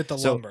Fucking about. with the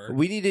So lumber.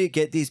 we need to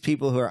get these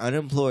people who are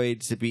unemployed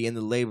to be in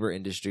the labor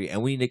industry,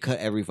 and we need to cut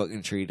every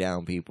fucking tree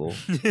down, people.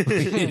 we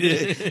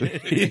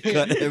need to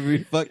cut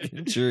every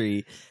fucking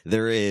tree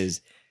there is.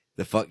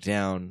 The fuck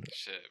down.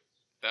 Shit.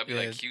 That'd be Yeah.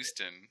 like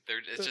Houston.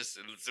 It's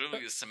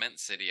literally a cement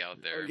city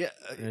out there. Yeah,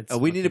 It's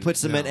we need to fucking- put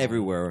cement no.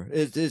 everywhere.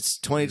 It's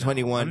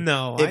 2021.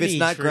 No, if I it's need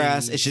not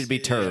grass, it trees. should be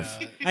turf.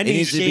 Yeah. I It need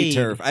needs to be shade.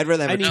 turf. I'd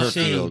rather have I a need turf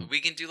shade. field.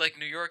 We can do like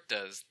New York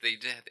does.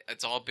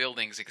 It's all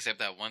buildings except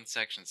that one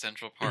section,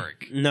 Central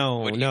Park. No,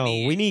 What do you no,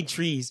 need? we need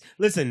trees.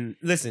 Listen.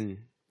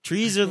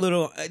 Trees are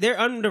they're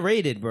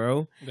underrated,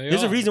 bro. They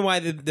There's are. a reason why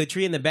the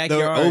tree in the They're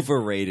backyard.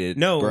 overrated.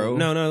 No, bro.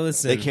 no.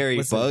 Listen, They carry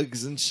listen.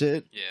 bugs and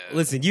shit. Yeah.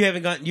 Listen, you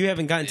haven't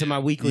gotten to my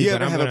weekly. You but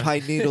ever I'm have gonna, a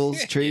pine needles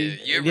Yeah, tree?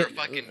 you ever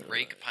fucking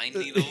rake pine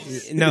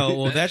needles? No,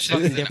 well That that's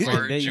shit's fucking an different.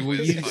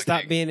 arduous You fucking-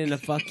 stop being in the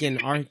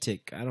fucking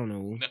Arctic. I don't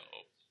know. No.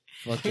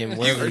 Fucking You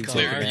wherever you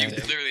clearly- talk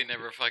about. clearly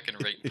never fucking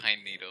raked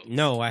pine needles.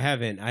 No, I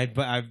haven't. I've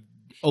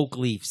oak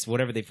leaves,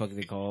 whatever they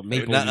fucking call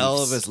maple Not leaves.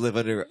 all of us live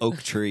under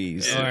oak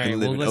trees. Yeah. All right, We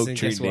live well, in listen, oak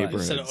tree guess what?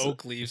 neighborhoods. Instead of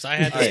oak leaves, I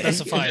had to All right.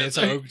 specify it's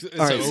a oak. It's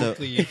All right, a so- oak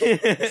leaf.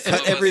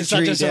 Cut every It's not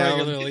tree just a down.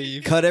 regular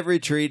leaf. Cut every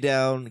tree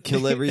down.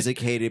 Kill every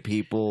cicada,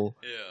 people.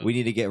 Yeah. We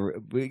need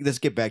to let's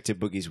get back to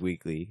Boogie's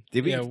Weekly.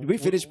 Did we? Yeah, did we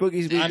finish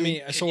Boogie's Weekly? I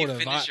mean, Can sort you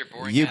of. finish your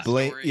boring You ass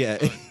blame- story? yeah.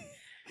 Fuck.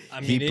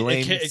 I he mean,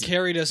 blames- it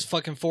carried us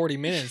fucking 40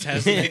 minutes,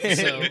 hasn't it?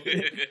 So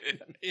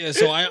yeah,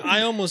 so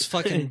I almost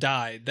fucking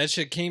died. That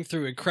shit came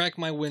through. It cracked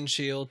my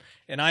windshield,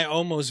 and I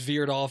almost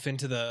veered off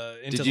into the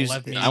Did you?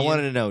 left median. I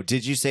wanted to know.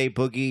 Did you say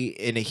Boogie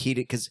in a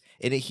heated? Because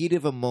in a heat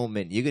of a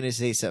moment, you're gonna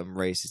say something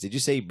racist. Did you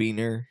say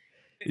Beaner?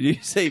 Did you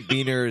say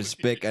Beaner or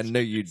Spick? I know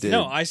you did.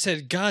 No, I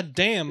said, "God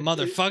damn,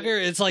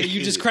 motherfucker!" It's like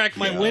you just cracked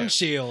my Yeah.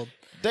 windshield.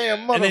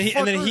 Damn and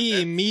motherfucker. then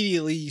he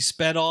immediately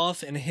sped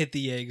off and hit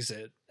the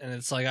exit. And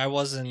it's like I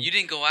wasn't. You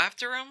didn't go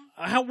after him?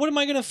 What am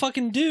I gonna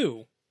fucking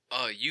do?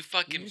 Oh, you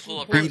fucking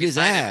pull up beat right his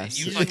beside him ass.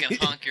 and you fucking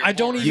honk your I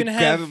don't horn. You even grab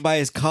have- him by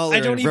his collar. I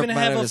don't and rip even him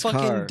out have of a his fucking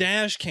car.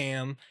 dash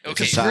cam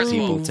Okay, Shot first of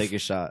people. all, Take a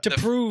shot. to The-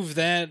 prove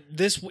that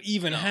this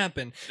even No.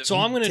 happened. The- So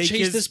I'm gonna Take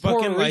chase his this fucking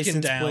Puerto Rican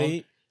license down.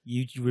 plate.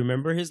 You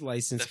remember his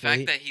license The fact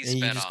plate, that he and you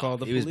sped just off. call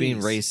the He police. was being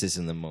racist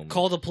in the moment.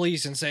 Call the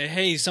police and say,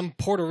 "Hey, some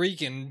Puerto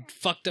Rican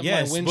fucked up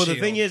Yes, my windshield." well,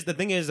 the thing is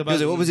He about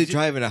was like, what was he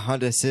driving? A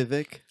Honda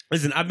Civic?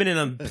 Listen, I've been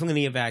in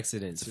plenty of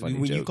accidents. It's a funny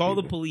When you joke, call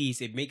the people.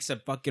 police, it makes a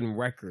fucking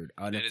record,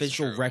 an It is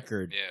official true.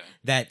 record Yeah.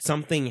 that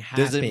something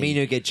happened. Doesn't mean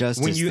you get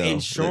justice. when you though.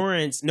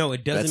 insurance, no,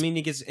 it doesn't That's- mean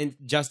you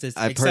get justice.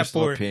 I except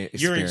personal for your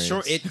experience.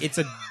 insurance. It's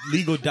a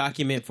legal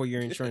document for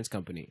your insurance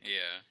company. Yeah.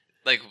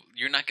 Like,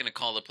 you're not going to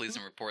call the police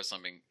and report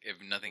something if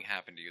nothing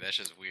happened to you. That's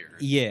just weird.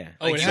 Yeah.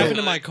 Oh, it Like, happened you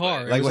to know, my like- car.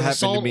 like It was what an happened to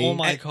assault me. on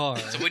my car.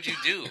 So what'd you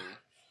do?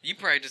 You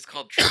probably just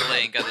called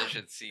AAA and got that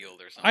shit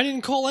sealed or something. I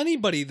didn't call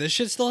anybody. The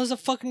shit still has a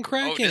fucking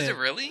crack Oh, in does it. it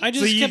really? I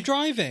just So you- kept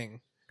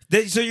driving.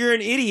 So you're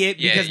an idiot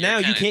Yeah, because you're now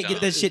you kinda can't get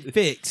dumb. that shit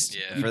fixed.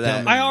 Yeah. You For that-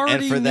 dumb- I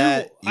already And for knew.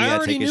 that, you I gotta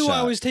already take a knew I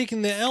shot. was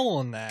taking the L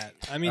on that.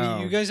 I mean,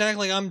 Oh. you guys act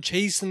like I'm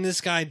chasing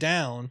this guy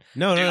down.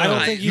 No, Dude, no, I no.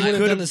 don't think you I would have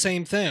could've- done the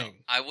same thing.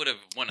 I would have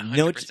 100%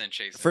 No, chased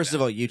him First down.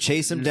 of all, you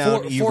chase him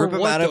down. you For rip him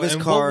what, out of though? his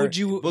And car. What would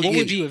you? What Boogie.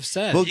 would you have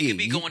said? Boogie. he could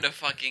be you- going to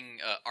fucking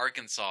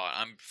Arkansas.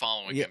 I'm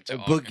following Yeah, him to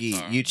Boogie.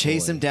 Arkansas. You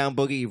chase Boy. him down,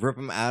 Boogie. You rip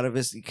him out of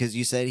his because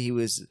you said he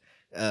was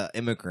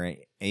immigrant,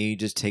 and you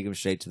just take him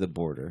straight to the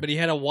border. But he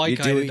had a white you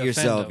guy do to it defend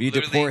yourself. him. You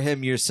Literally, deport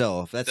him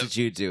yourself. That's the- what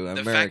you do. the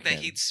American. fact that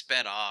he'd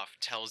sped off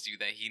tells you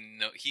that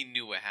he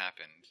knew what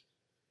happened.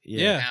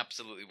 Yeah.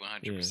 Absolutely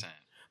 100%.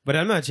 But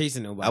I'm not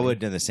chasing nobody. I would have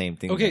done the same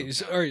thing. Okay, though.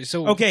 so, all right.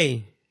 So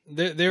Okay.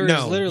 there is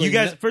No, literally you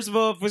guys. no- First of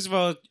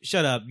all,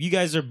 shut up. You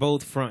guys are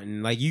both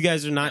fronting. Like you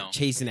guys are not No.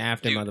 chasing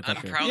after Dude,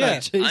 motherfucker. I'm proud Yeah.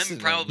 of Chasing I'm him.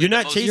 probably You're the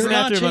not most- chasing You're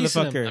not after a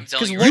chasing him. motherfucker. I'm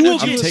telling you Because right You now. will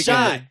I'm get taking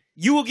shot. it.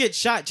 You will get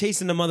shot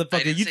chasing the I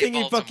motherfucker. didn't You say think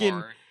you fucking?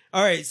 Baltimore.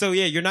 All right, so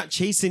yeah, you're not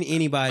chasing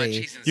anybody.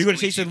 I'm chasing You're gonna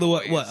chase a squeegee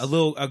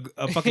little boys.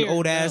 a fucking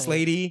old ass No.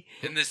 lady,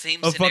 In the same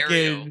a scenario.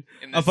 fucking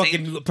in the a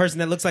fucking same, person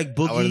that looks like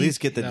Boogie. I would at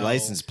least get the No.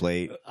 license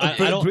plate. I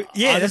don't.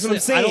 Yeah, that's what I'm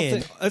honestly, I don't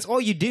saying. think- That's all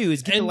you do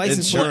is get the And-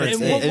 license Insurance.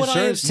 plate. and what would I have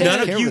Insurance said? takes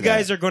None care of you that.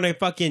 guys are gonna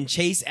fucking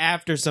chase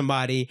after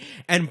somebody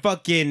and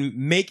fucking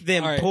make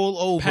them All right, pull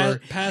over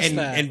past and,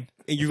 that. and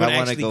you're If gonna I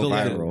wanna actually go go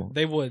viral.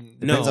 They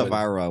wouldn't. No, Depends how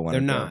viral I want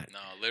they're to go. not. no,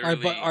 All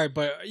literally. right,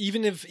 but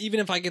even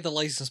if I get the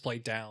license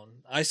plate down,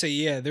 I say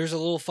yeah, there's a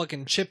little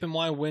fucking chip in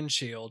my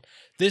windshield.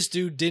 This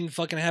dude didn't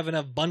fucking have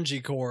enough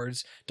bungee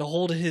cords to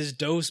hold his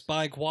Dos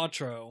by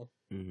Quattro.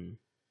 Mhm.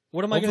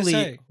 What am I gonna Hopefully-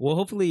 say? Well,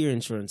 hopefully your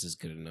insurance is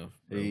good enough.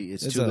 bro.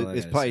 It's That's too. all I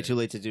It's gotta probably say. too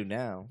late to do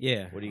now.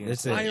 Yeah. What are you gonna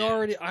that's say?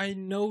 it. I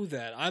know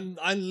that.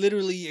 I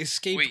literally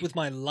escaped Wait. with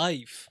my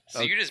life.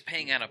 So you're just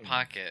paying out of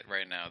pocket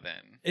right now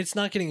then. It's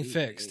not getting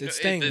fixed. It's So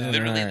staying there.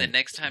 literally, the Alright.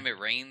 next time it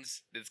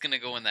rains, it's gonna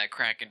go in that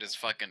crack and just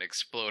fucking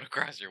explode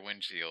across your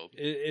windshield.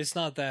 It's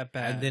not that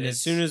bad. And then as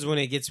It's- soon as when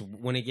it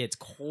gets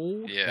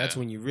cold, Yeah. that's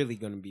when you're really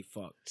gonna be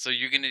fucked. So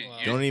you're gonna Wow.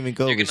 you're, Don't even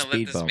go you're with gonna let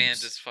speed this bumps. man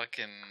just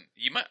fucking.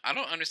 You might. I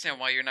don't understand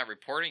why you're not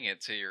reporting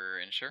it to your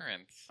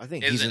insurance. I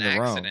think It's he's an in the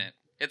wrong. accident.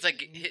 It's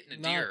like hitting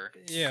a not- deer.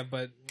 yeah,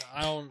 but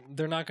I don't.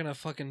 They're not gonna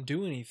fucking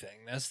do anything.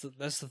 That's the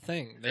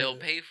thing. They'll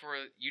pay for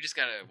it. You just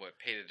gotta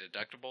pay the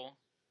deductible.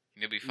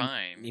 And you'll be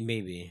fine.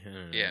 Maybe. I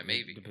don't know. Yeah, It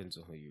maybe. depends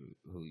on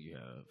who you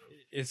have.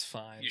 It's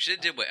fine. You should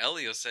have did what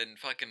Elio said and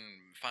fucking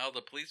filed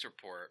a police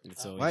report.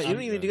 It's always Why, you don't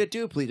good. even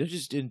do it, please. Don't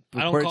just I report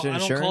don't to call. I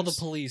insurance. don't call the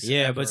police. Yeah,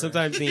 ever. but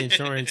sometimes the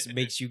insurance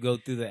makes you go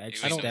through the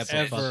extra I don't step of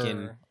ever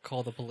fucking.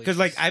 call the police. Because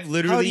like I've How do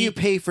literally. you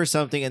pay for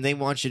something and they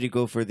want you to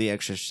go for the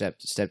extra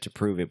step to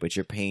prove it, but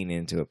you're paying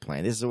into a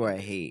plan? This is what I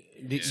hate.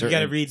 You certain-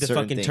 gotta read the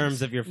certain fucking things.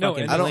 terms of your No,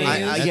 fucking and I don't.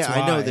 plan. That's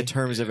I know why. the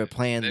terms of a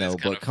plan That is though,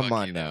 kinda but come fucky,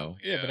 on though. now.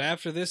 yeah, but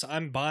after this,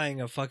 I'm buying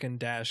a fucking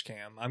dash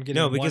cam. I'm getting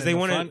No, one because in they the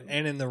wanna- front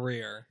and in the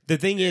rear. The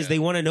thing is, Yeah. they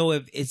want to know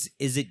if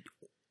is it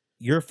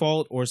your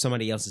fault or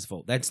somebody else's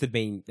fault. That's the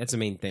main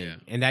thing, Yeah.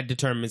 and that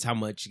determines how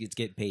much gets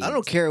get paid. I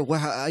don't care.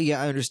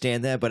 Yeah, I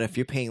understand that, but if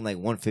you're paying like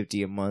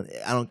 $150 a month,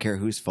 I don't care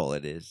whose fault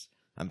it is.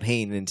 I'm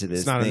paying into this.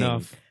 It's not thing.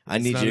 enough. I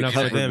It's need not you to enough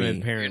for cover them, me.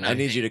 apparently. I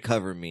need you to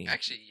cover me.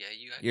 Actually, yeah,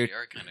 you You're- actually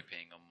are kind of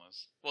paying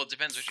almost. Well, it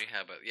depends what you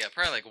have, but yeah,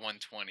 probably like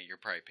 120. You're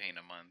probably paying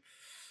a month.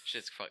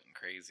 Shit's fucking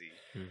crazy.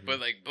 Mhm. But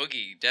like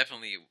Boogie,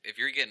 definitely, if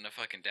you're getting a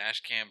fucking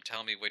dash cam,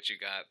 tell me what you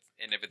got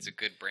and if it's a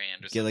good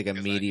brand. Or Get like a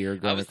something, 'cause meteor I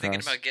going was thinking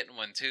across. about getting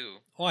one too.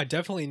 Oh, I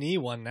definitely need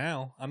one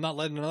now. I'm not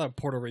letting another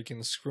Puerto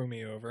Rican screw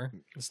me over.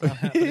 It's not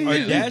happening. Are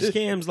Yeah. dash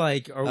cams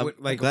like? Or I'm,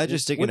 what, like? I'm glad you're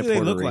sticking what to do they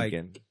Puerto look like?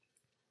 Rican.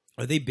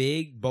 Are they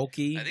big,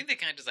 bulky? I think they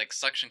kind of just like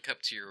suction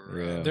cup to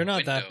your. Yeah. They're not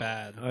window. that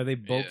bad. Are they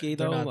bulky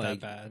They're though? not like,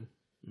 that bad.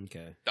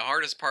 Okay, The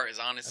hardest part is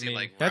honestly I mean,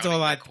 like that's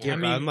routing all I the care cord.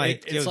 about. I I'm mean,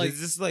 like, it's yo, like-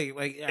 this is like, all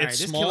right, it's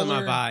this killing my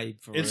smaller-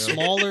 vibe. For It's real.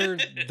 smaller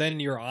than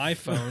your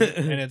iPhone,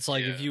 and it's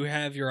like Yeah. if you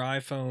have your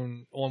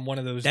iPhone on one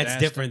of those. That's dash-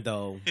 different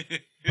though.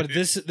 But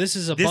this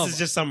is above. This is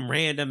just some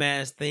random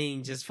ass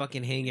thing just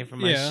fucking hanging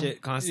from my Yeah,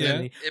 shit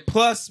constantly. It-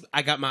 Plus,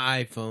 I got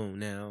my iPhone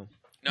now.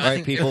 No, All I right,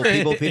 think people.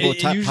 It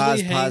Pause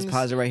usually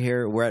hangs- it right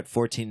here. We're at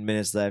 14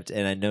 minutes left,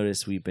 and I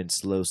noticed we've been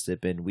slow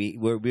sipping.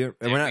 We're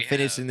not we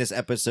finishing have. this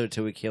episode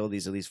till we kill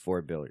these at least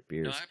 4 beers,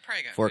 No, I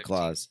probably got 4 15.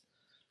 claws.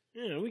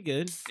 Yeah, we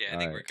good. Yeah, I All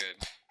think right. we're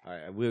good.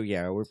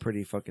 All right, we're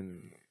pretty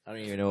fucking. I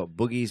don't even know.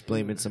 Boogie's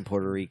blaming some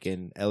Puerto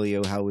Rican.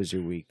 Elio, how was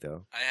your week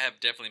though? I have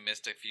definitely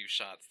missed a few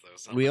shots though.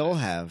 So We all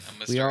have. I'm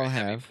gonna We start all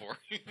heavy have. for-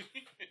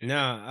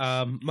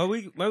 Nah, my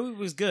week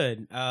was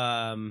good.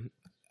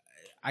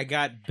 I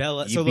got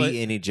Bella. You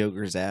beat any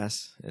Joker's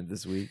ass in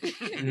this week?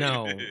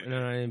 No, I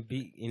didn't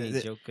beat any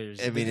jokers.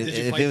 I mean, Did you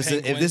if fight it was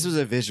if Penguin? this was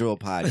a visual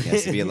podcast,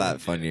 it'd be a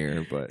lot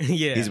funnier. But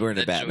yeah, he's wearing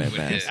a That joke Batman would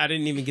mask. hit. I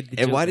didn't even get the.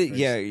 And why Joker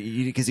did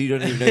first. because you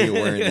don't even know you're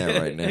wearing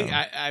that right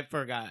now. I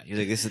forgot. He's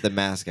like, this is the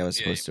mask I was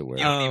Yeah, supposed to wear.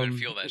 you don't even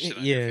feel that shit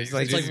on yeah, your it's face.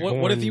 like, It's like, this what-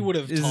 is what if born- you would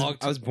have this is-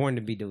 talked- I was born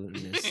to be doing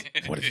this.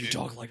 What if you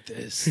talk like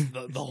this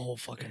the whole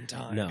fucking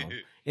time? No.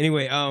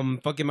 Anyway,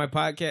 fucking my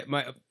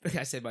podcast.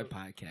 I said my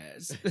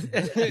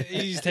podcast.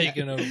 He's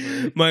taking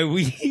over. My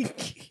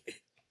week.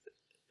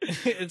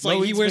 It's My like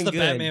he week's wears been the good.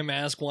 Batman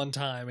mask one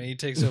time and he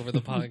takes over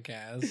the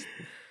podcast.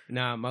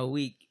 Nah, my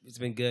week has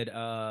been good.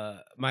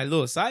 My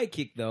little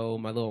sidekick though,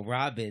 my little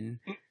Robin,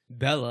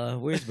 Bella.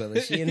 Where's Bella?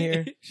 Is she in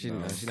here? She's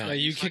not. No,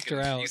 you kicked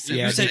her out. said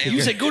Yeah, you, I said, did.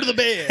 you said go to the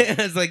bed.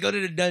 I was like, go to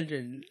the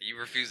dungeon. You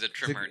refuse to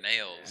trim her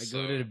nails. I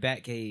so go to the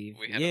Bat Cave.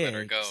 we had to yeah, let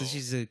her go. so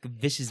she's a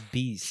vicious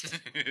beast.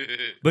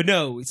 But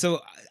no,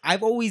 so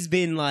I've always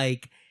been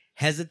like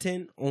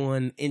hesitant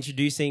on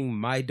introducing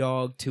my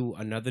dog to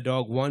another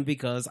dog. One,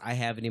 because I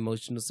have an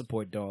emotional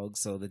support dog,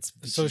 so that's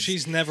So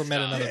she's never met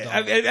Stop. another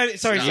dog.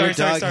 Sorry, Your sorry,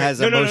 dog sorry.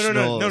 has No,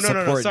 emotional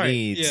support sorry.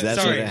 needs. Yeah,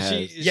 That's sorry. what it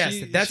has. Yes,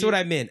 that's what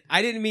I meant.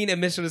 I didn't mean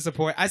emotional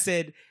support. I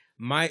said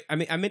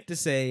I meant to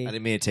say I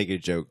didn't mean to take your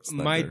jokes.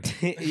 my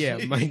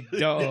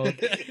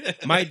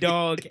my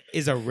dog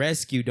is a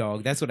rescue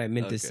dog. That's what I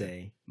meant to Okay.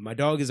 say. My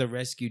dog is a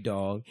rescue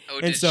dog. Oh,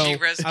 And did so, she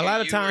rescue a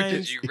lot of you, or did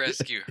times- you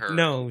rescue her?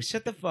 No,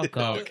 shut the fuck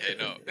Oh, up. okay,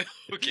 no.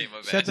 Okay,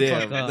 my Shut bad. the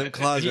Damn, fuck up. them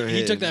claws are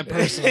He took hidden. that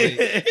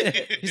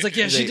personally. He's like,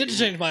 yeah, she He's did like-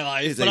 change my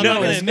life, he's but like, I'm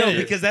not No, gonna admit no, it.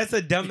 because that's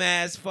a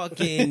dumbass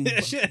fucking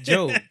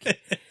joke.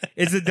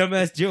 It's a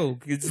dumbass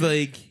joke. It's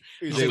like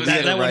He's That- we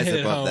that gotta one rise hit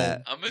it above home.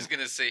 that. I'm just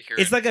gonna say here.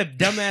 it's like a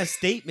dumbass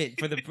statement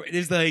for the.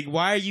 It's like,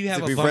 why do you have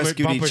So a we've bumper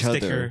rescued each other.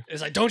 sticker?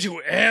 It's like, don't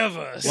you ever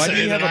Why do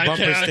say you have that a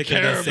bumper I can't sticker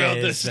care that about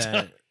this says stuff.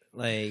 that?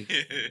 Like,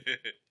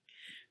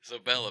 So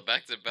Bella,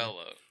 back to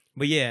Bella.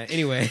 but yeah.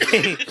 Anyway,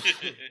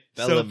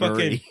 Bella fucking-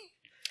 Murray.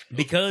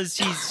 because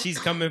she's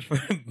coming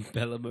from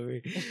Bella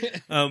Murray.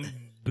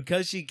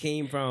 Because she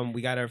came from,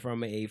 we got her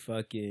from a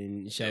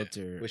fucking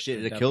shelter. Was she at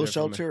a Adopted kill her from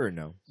shelter or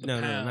no? No,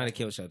 Pound. not a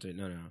kill shelter.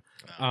 No.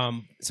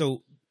 Oh.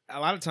 So a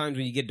lot of times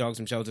when you get dogs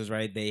from shelters,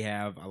 right, they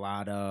have a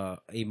lot of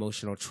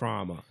emotional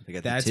trauma. They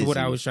got the That's what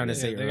I tizzy. was trying to Yeah,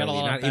 say they earlier. got a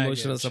lot Not of baggage.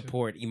 emotional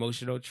support,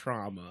 emotional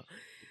trauma.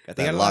 Got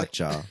They that got a lot of-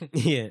 lockjaw.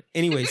 Yeah.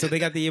 Anyway, so they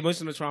got the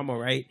emotional trauma,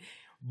 right?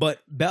 But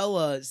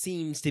Bella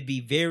seems to be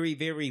very,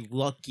 very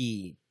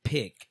lucky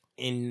pick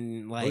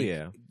in like Oh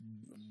yeah,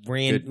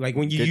 brand, Good- like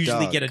when you good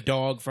usually dog. get a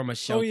dog from a Oh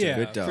shelter. yeah,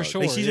 Good dog. for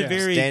sure. Like, she's a yeah.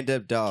 very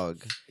stand-up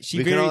dog. she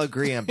We very can all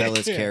agree on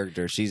Bella's Yeah.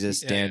 character. She's a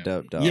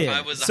stand-up dog. Yeah. If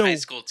I was a so- high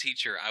school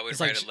teacher, I would It's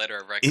write like a letter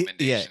of Yeah,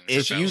 recommendation.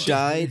 if for you Bella.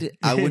 died,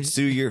 I would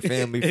sue your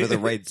family for the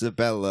rights of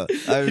Bella.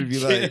 I would be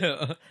like,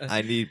 Yeah.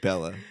 I need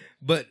Bella.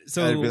 But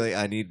so I'd be like,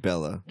 I need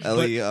Bella.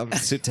 Ellie, I'm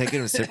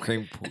taking him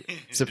to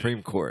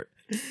Supreme Court.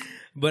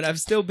 but I've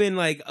still been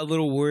like a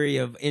little wary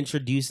of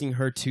introducing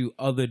her to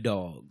other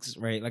dogs,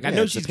 right? Like I Yeah,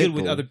 know it's a she's pit good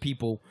with bull. other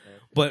people,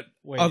 but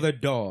Wait. other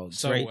dogs,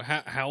 So right?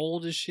 how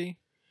old is she?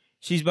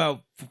 She's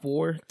about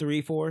 4.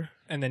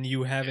 And then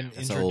you haven't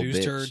That's an old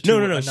introduced bitch. her to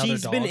No. another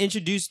She's dog? been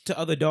introduced to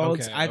other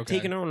dogs. Okay, I've okay.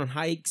 taken her on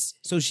hikes,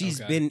 so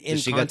she's Okay. been in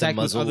Does she got the contact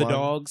with muzzle other on?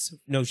 dogs.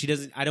 No, she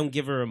doesn't. I don't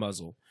give her a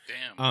muzzle.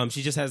 Damn.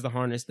 She just has the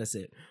harness. That's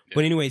it.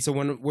 But anyway, so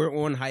when we're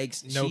on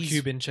hikes, No she's,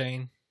 Cuban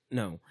chain.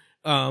 No.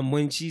 When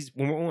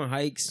we're on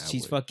hikes, I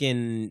she's would.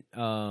 fucking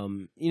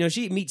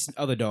she meets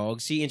other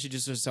dogs. She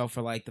introduces herself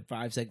for like the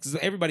 5 seconds.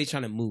 Everybody's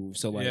trying to move,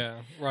 so like Yeah,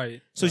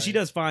 right. so right. she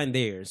does fine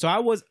there. So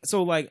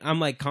I'm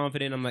like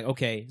confident. I'm like,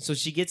 okay. So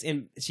she gets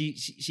in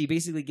she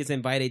basically gets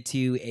invited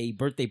to a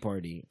birthday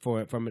party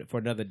for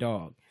another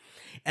dog.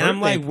 And I'm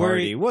Birthday like worried.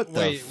 party? What the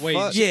Wait,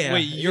 fuck? Yeah.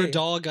 wait. Your Yeah.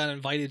 dog got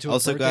invited to a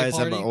Also, birthday guys,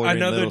 party? I'm ordering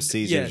Another- Little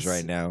Caesars yes.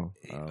 right now.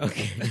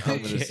 Okay. I'm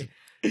gonna okay.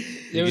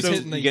 It was you're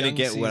hitting the gonna young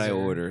get what I Caesar.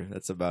 order.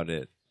 That's about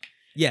it.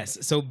 Yes.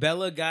 So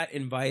Bella got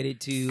invited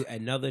to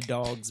another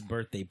dog's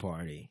birthday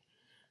party.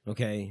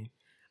 Okay.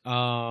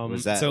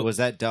 Was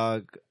that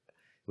dog?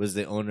 Was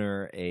the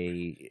owner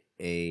a?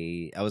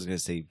 I was gonna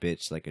say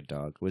bitch like a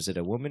dog. Was it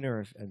a woman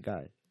or a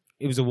guy?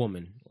 It was a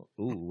woman.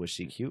 Ooh, was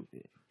she cute?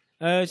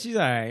 She's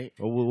all right.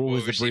 Or what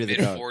was the breed of the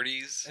dog?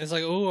 Mid-40s? It's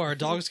like, oh, our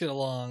dogs get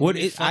along. What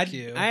Let me is? fuck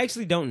you. I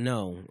actually don't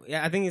know.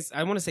 Yeah, I think it's.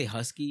 I want to say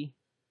husky.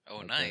 Oh,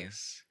 Okay.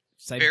 nice.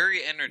 Type-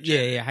 Very yeah,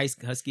 energetic.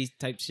 yeah, husky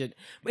type shit.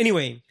 But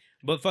anyway,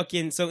 But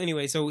fucking so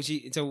anyway, so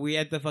we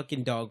at the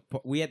fucking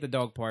we at the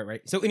dog part,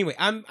 right? So anyway,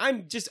 I'm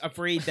just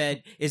afraid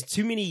that it's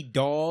too many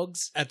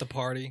dogs At the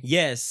party.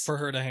 Yes, For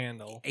her to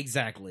handle.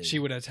 exactly. She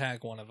would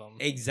attack one of them.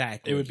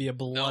 exactly. It would be a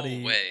bloody.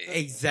 No way.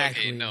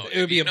 Exactly. Okay, no. It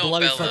would be You a know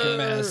bloody Bella- fucking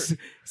mess.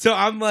 So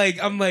I'm like,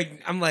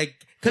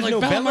 because Like,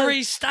 Bella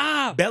Marie,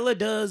 stop! Bella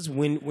does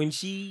when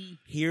she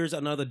hears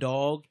another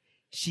dog,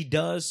 she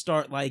does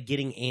start like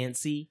getting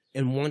antsy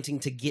and wanting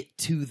to get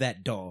to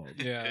that dog.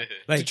 Yeah.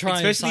 Like To try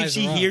and especially if size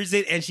she her up. hears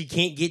it and she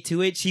can't get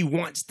to it, she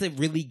wants to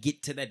really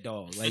get to that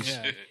dog. Like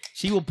Yeah.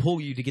 she will pull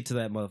you to get to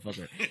that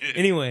motherfucker.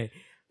 Anyway,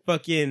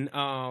 fucking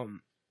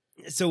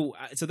so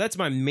that's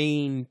my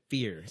main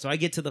fear. So I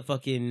get to the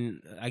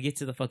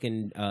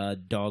fucking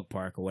dog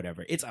park or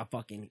whatever. It's a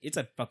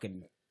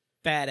fucking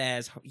fat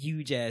ass,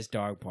 huge ass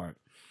dog park.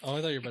 Oh,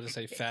 I thought you were about to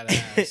say fat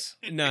ass.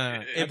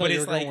 Nah, I but thought you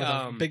it's were going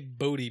like with a big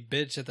booty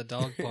bitch at the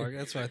dog park.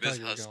 That's what I thought This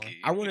you were going. husky.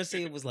 I want to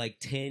say it was like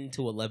 10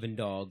 to 11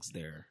 dogs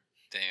there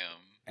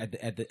Damn.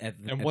 at the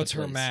And what's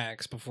her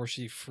max before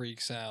she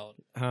freaks out?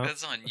 Huh?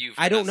 That's on you.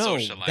 For I don't not know.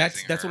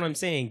 socializing That's her. what I'm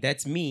saying.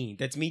 That's me.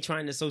 That's me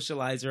trying to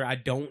socialize her. I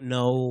don't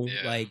know,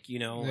 Yeah. like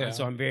Yeah.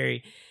 So I'm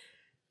very.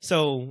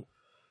 So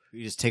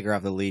You just take her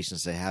off the leash and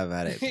say, "Have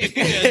at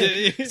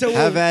it, Yeah, So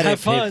have at have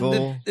it, fun.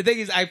 Pitbull." the thing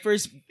is,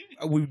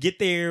 we get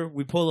there,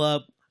 we pull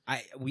up,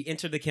 we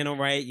enter the kennel,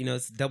 right?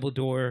 It's double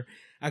door.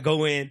 I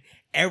go in.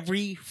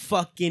 Every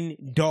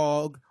fucking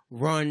dog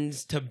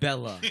runs to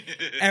Bella.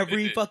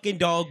 Every fucking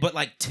dog, but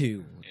like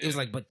two. It was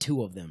like, but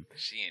two of them.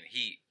 She in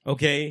heat.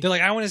 Okay. They're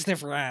like, I want to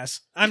sniff her ass.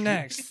 I'm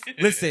next.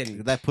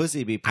 Listen, That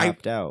pussy be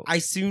popped out. I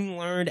soon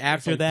learned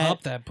after Like, that.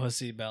 pop that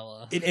pussy,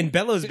 Bella. And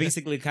Bella's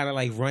basically kind of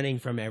like running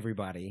from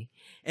everybody.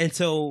 And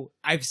so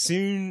I've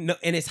soon,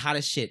 and it's hot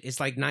as shit. It's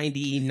like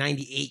 90,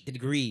 98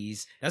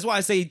 degrees. That's why I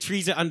say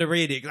trees are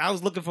underrated. 'Cause I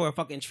was looking for a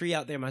fucking tree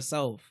out there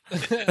myself.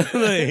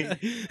 Like,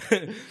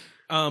 but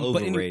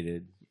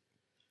Overrated.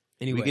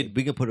 anyway,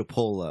 We could put a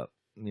poll up.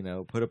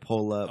 Put a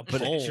poll up. A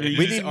Put poll? We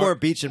Trees need are- more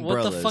beach What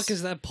umbrellas. the fuck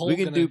is that pole We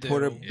can gonna do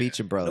Porter do? beach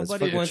umbrellas.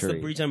 nobody Fuck a wants to tree.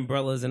 breach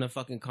umbrellas in a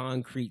fucking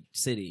concrete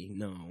city.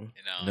 No.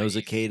 No you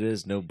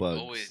cicadas, no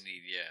bugs. always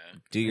need, yeah.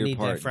 Do I your need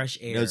part. that fresh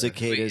air. No Wait,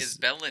 cicadas. is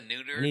Bella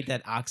neutered? I need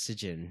that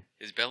oxygen.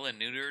 Is Bella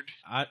neutered?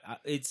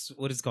 It's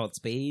what it's called,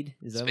 spade.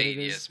 Is that Spade,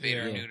 what it yeah, is? spade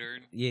or Yeah. neutered.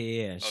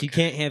 Yeah. She Okay.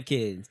 can't have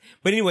kids.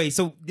 But anyway,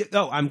 so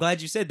I'm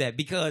glad you said that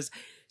because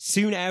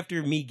soon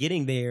after me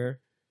getting there,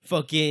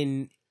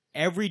 fucking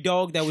every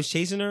dog that was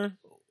chasing her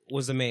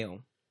was a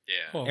male. Yeah.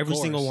 Well, of Every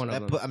single course. one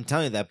of That them. I'm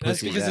telling you, that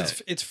That's pussy's because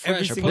out. it's Every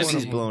fresh Her single pussy.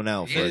 pussy's blown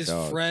out It for a is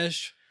dog.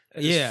 fresh.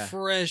 It Yeah. is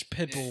fresh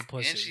pit bull And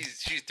pussy.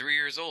 she's 3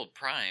 years old.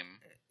 Prime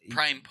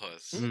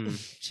puss.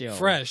 Chill.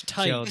 Fresh,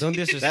 tight. Chill. Don't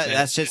disrespect.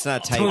 That shit's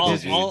not tight, all,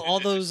 Dizzy. all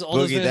those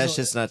Boogie, videos- that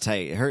shit's not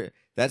tight.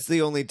 That's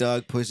the only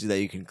dog pussy that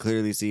you can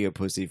clearly see a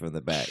pussy from the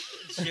back.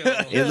 Chill.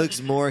 It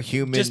looks more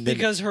human. Just than,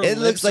 because her it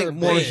looks lips like are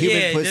more big. human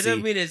Yeah, that pussy.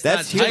 doesn't mean it's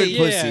That's not human tight.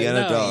 pussy on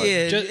a no, dog.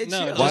 Yeah, No, chill.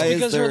 just Why is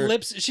because her there-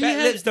 lips, she Fat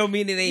had, lips don't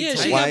mean it ain't yeah, tight.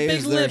 she got Why big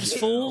is there- lips,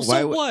 fool. why So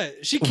w-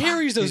 what? She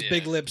carries those Yeah.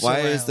 big lips. Why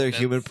around. is there That's-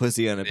 human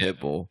pussy on a Yeah. pit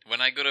bull?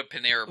 When I go to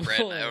Panera Bread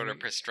and I order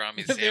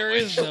pastrami sandwich, There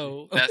is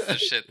no that's the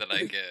shit that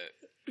I get.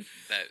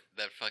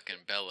 That fucking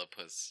Bella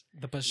puss.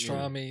 the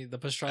pastrami. The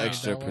pastrami.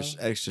 Extra, Bella.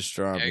 extra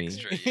strawmy.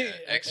 Extra, yeah,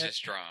 extra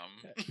strom.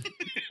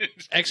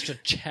 Extra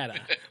cheddar.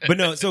 But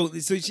no, so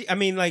she, I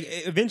mean, like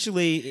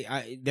eventually,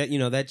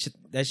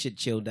 that shit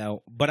chilled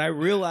out. But I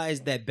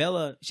realized that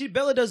Bella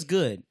does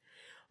good,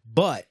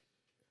 but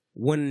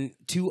when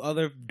two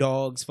other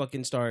dogs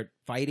fucking start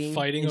fighting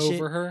Fighting and shit-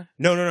 over her.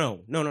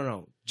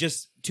 no,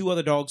 just two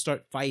other dogs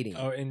start fighting.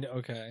 Oh, and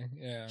okay,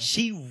 yeah.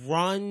 She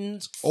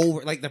runs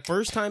over, like the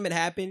first time it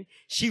happened,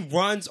 she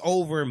runs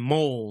over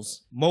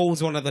Moles,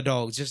 one of the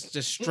dogs, just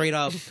straight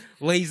up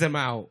lays him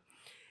out.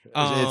 It's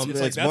like, it's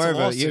that's more a of a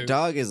your lawsuit.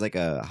 dog is like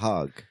a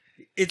hog.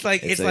 It's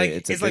like It's it's a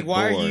like big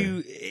why boar. are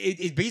you?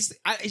 It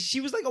basically she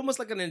was like almost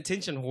like an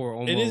attention whore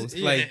almost. It is,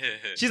 yeah. Like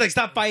she's like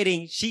stop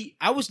fighting.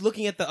 I was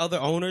looking at the other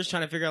owners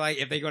trying to figure like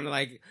if they're gonna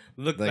like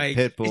look Like like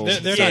pit bulls.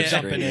 They're Yeah. not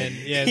jumping in.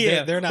 Yeah,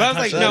 yeah. they're not. But I was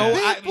like, touching no,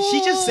 that. she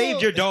just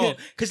saved your dog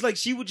because like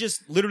she would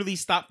just literally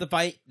stop the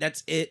fight.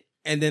 That's it,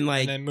 and then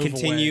like And then move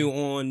continue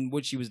on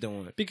what she was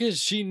doing. because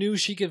she knew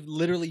she could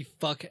literally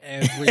fuck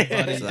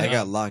everybody. So I got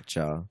up.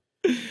 lockjaw.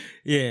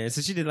 Yeah, so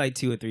she did like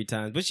 2 or 3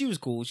 times, but she was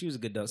cool. She was a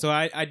good dog. So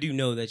I do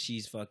know that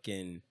she's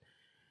fucking.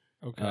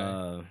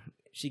 Okay.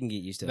 She can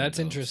get used to. That's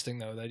other dogs. interesting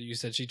though that you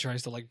said she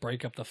tries to like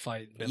break up the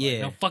fight. Be Yeah.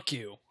 like, no, fuck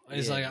you.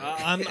 It's Yeah.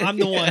 like I'm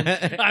the one.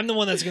 I'm the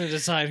one that's gonna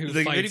decide who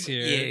Like, fights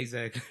really- here. Yeah,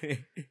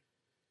 exactly.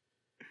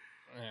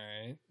 All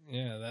right.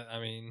 Yeah. That. I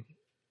mean,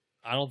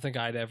 I don't think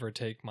I'd ever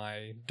take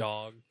my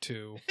dog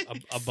to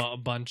a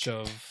bunch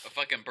of. A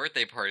fucking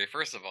birthday party,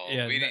 first of all.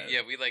 Yeah, we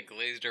that- we like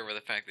glazed over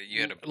the fact that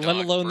you had a dog Let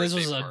alone this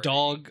was birthday a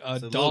party. It's a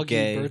little doggy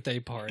gay. birthday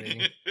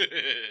party.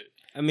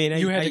 I mean,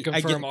 You had to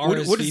I confirm get, what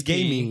does RSVP.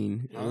 gay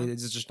mean? Huh?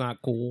 It's just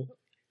not cool.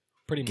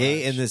 Pretty much.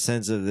 Gay in the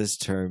sense of this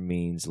term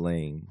means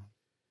lame.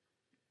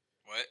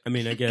 What? I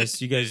mean, I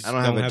guess you guys I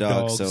don't have a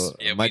dog, dogs. so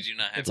Yeah, my we do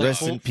not have It's dogs. like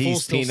Rest in Fool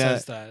peace, still Peanut.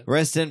 says that.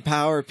 rest in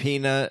power,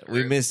 Peanut. We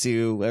Rip. miss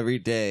you every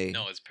day.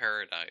 No, it's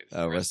paradise.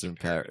 Oh, rest in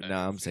power. paradise. No,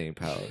 I'm saying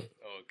power.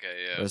 Okay,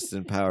 yeah. Rest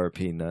in power,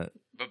 Peanut.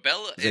 But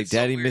Bella, It's like, it's so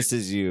Daddy weird.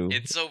 misses you.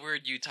 It's so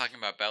weird you talking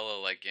about Bella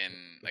like in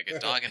like a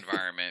dog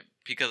environment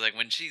because like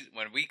when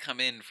we come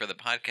in for the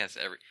podcast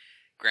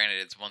granted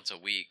it's once a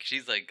week,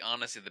 she's like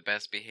honestly the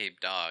best behaved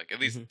dog, at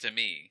least to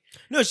me.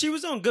 No, she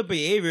was on good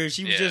behavior.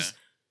 She was Yeah. just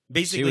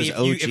basically She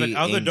was if OG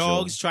other angel.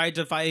 dogs tried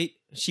to fight,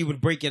 she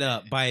would break it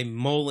up by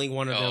mauling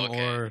one of Oh, them okay.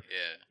 or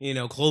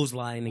Yeah.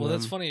 clotheslining Well, them.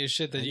 that's funny as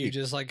shit that you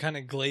just like kind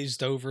of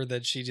glazed over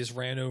that she just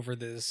ran over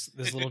this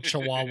little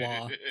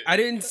chihuahua. I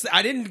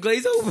didn't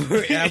glaze over.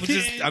 I was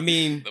just. I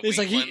mean, The It's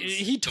weak like ones-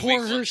 he the tore weak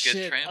her ones get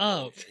shit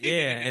trampled. up.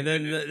 yeah. And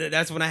then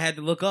that's when I had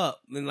to look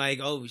up and like,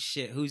 oh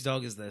shit, whose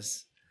dog is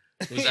this?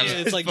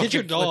 It's like, get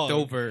your Fucking flipped dog.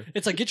 over.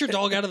 It's like, get your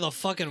dog out of the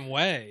fucking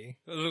way.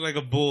 It looked like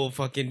a bull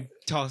fucking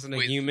tossing a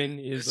Wait, human.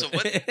 It's so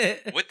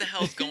like- What the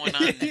hell's going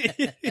on?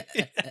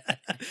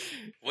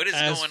 What is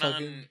Ass going on?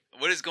 fucking-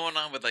 What is going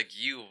on with like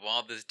you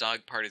while this dog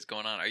party's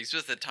going on? Are you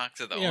supposed to talk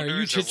to the Yeah, are you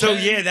owners? Or so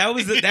what? yeah, that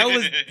was.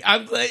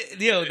 I'm glad.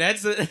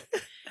 That's a.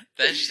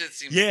 That shit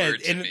seems Yeah,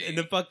 weird to and me.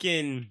 the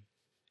fucking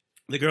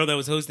the girl that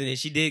was hosting it,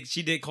 she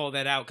did call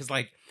that out because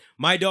like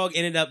my dog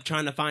ended up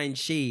trying to find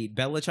shade.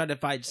 Bella tried to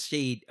find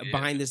shade Yeah.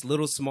 behind this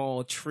little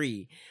small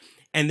tree.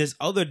 And this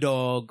other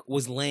dog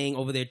was laying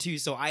over there too.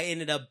 So I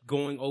ended up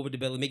going over to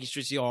Bella, making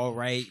sure she's all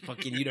right.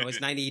 Fucking,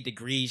 it's 98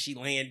 degrees. She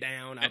laying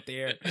down out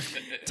there,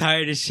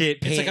 tired as shit.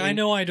 It's like, panting. I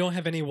know I don't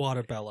have any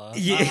water, Bella.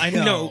 Yeah, I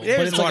know. no, but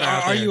there's it's like, water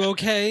out are there. you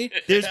okay?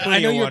 There's I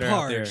plenty know of you're water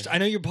out there. parched. I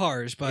know you're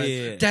parched, but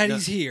Yeah.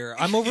 Daddy's here.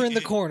 I'm over in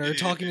the corner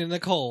talking to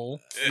Nicole.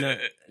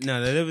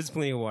 No, there was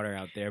plenty of water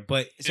out there.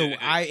 But so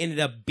I ended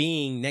up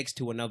being next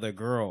to another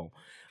girl.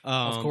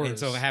 Of course. And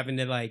so having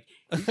to like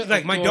Of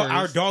our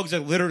course. dogs are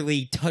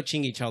literally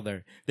touching each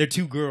other. They're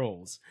two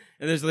girls,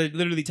 and they're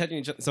literally touching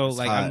each other. So It's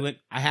like hot.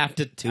 I have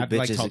to Two I have to,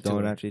 like, bitches talk are to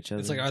going them. after each other.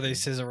 It's like, are they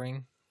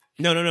scissoring?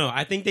 No.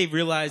 I think they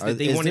realized that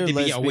they Is wanted there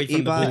to be away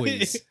from the lesbian-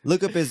 boys.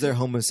 Look up, is there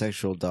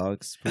homosexual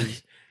dogs,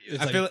 please? You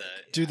It's I like, feel that.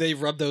 do they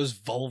rub those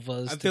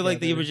vulvas? I feel like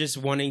they together? were just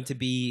wanting to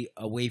be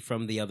away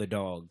from the other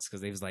dogs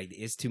because they was like,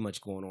 it's too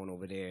much going on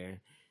over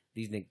there.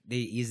 These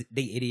they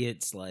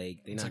idiots, like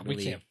they're It's not like,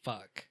 really. we can't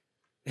fuck.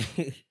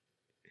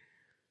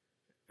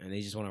 And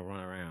they just want to run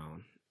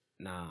around.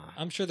 Nah.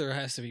 I'm sure there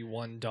has to be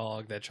one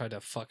dog that tried to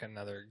fuck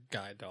another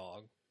guy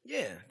dog.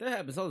 Yeah, that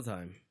happens all the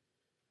time.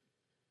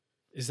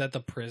 Is that the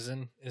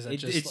prison? Is that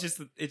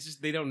It's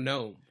just they don't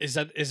know. Is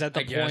that the I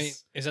point?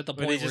 guess. Is that the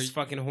But point they where just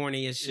fucking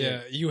horny as shit.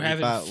 yeah, you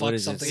haven't What fucked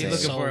does it something say? in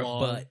Looking so for a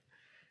long? butt.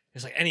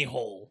 It's like any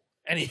hole,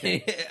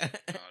 anything.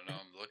 Oh no,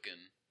 I'm looking.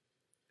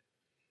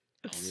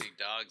 I don't see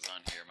dogs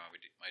on here,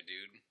 my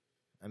dude.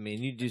 I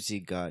mean, you do see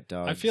God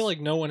dogs. I feel like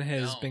no one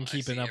has No, been I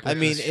keeping see up. everything. I With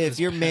mean, this, if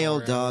your male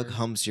power dog hour.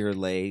 humps your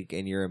leg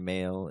and you're a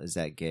male, is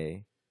that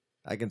gay?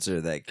 I consider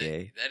that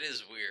gay. That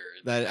is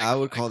weird. That I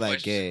would call that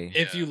question- gay.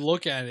 if yeah. you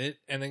look at it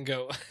and then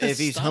go, If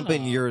he's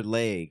humping "Stop." your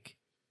leg,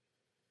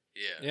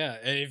 yeah,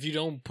 and if you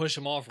don't push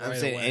him off right I'm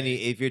saying away,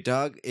 if your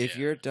dog, Yeah.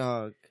 your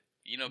dog,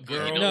 You know,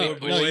 Girl, you know no, we or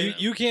push no, boy. you, them.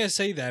 you can't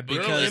say that Girl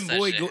because and that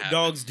boy shit happens.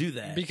 dogs do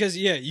that. because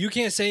yeah, you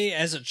can't say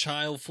as a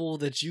child fool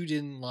that you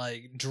didn't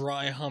like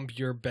dry hump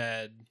your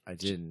bed. I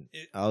didn't.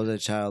 It- I was a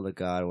child of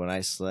God. When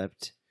I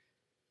slept,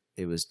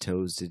 it was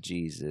toes to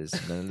Jesus.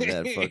 None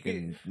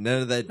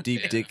of that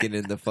deep dicking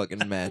in the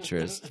fucking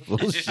mattress.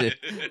 Bullshit.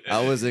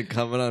 I wasn't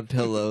coming on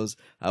pillows.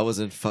 I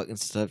wasn't fucking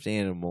stuffed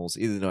animals,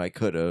 even though I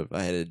could have.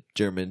 I had a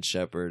German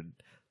Shepherd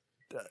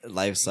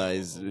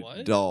life-size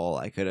What? doll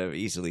I could have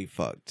easily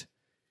fucked,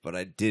 but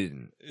I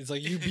didn't. It's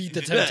like you beat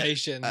the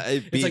temptation.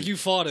 I It's like you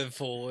fought it,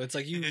 fool. It's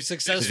like you It's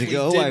successfully. like,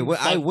 oh, didn't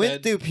I fuck went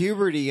that- through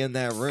puberty in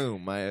that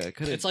room. I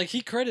could have. It's like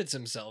he credits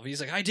himself.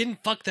 He's like, I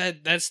didn't fuck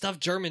that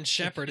stuffed German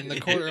Shepherd in the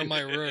corner of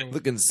my room.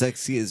 looking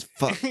sexy as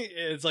fuck.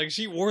 It's like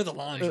she wore the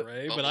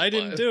lingerie, but Bubble I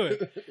didn't butt. do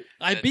it.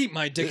 I beat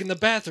my dick in the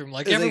bathroom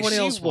like It's everyone like,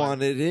 else she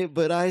wanted it,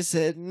 but I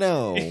said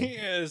no.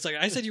 Yeah, it's like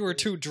I said you were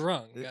too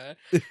drunk.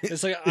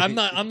 It's like I'm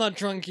not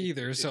drunk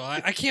either, so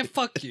I can't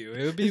fuck you.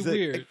 It would be He's like,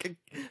 weird.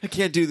 I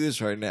can't do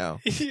this right now.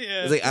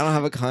 Yeah. It's like, I don't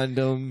have a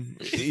condom.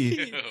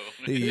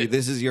 Ew.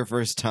 This is your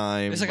first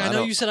time. It's like I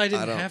know you said I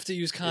didn't don't- have to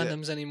use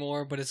condoms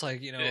anymore, but it's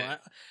like Yeah.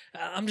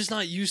 I'm just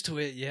not used to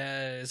it.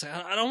 Yeah, it's like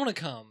I don't want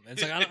to come.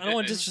 It's like I don't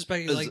want to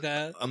disrespect you like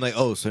that. I'm like,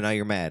 oh, so now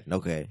you're mad.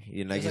 Okay.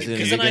 You're, It's like, you're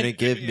 'cause then going I- to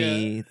give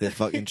me the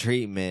fucking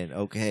treatment.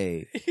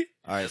 Okay.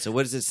 All right. So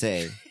what does it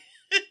say?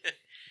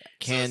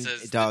 Can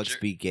says the dogs ger-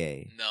 be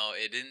gay? No,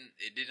 it didn't.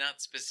 It did not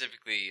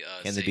specifically.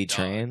 Can say they be dogs.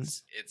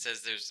 trans? It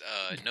says there's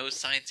no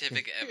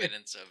scientific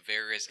evidence of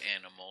various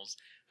animals,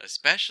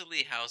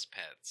 especially house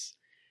pets,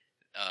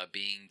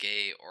 being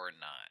gay or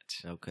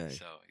not. Okay.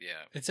 So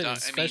yeah, It said I mean,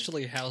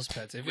 especially house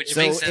pets. If, which if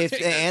So makes it- sense if the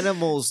because-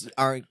 animals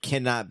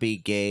cannot be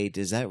gay,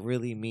 does that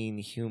really mean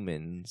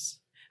humans?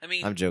 I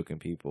mean, I'm joking,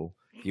 people.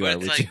 You But are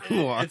it's what like-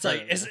 you are. it's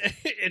like it's a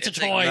It's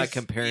choice. like- I'm not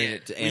comparing Yeah.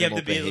 it to we have animal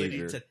the ability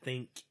behavior. to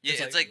think. yeah,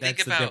 it's it's like- like think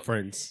That's the about.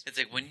 difference. It's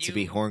like when you To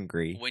be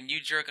horngry. when you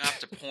jerk off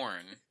to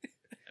porn.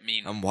 I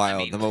mean, I'm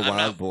wild. I'm a wild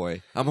not-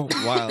 boy. I'm a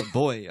wild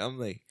boy. I'm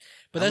like,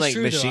 But I'm that's like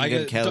true Machine though.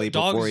 Gun Kelly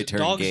before he turned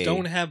dogs gay.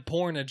 don't have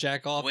porn to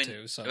jack off When,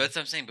 to. So That's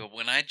what I'm saying. But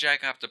when I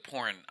jack off to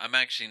porn, I'm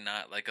actually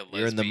not like a lesbian.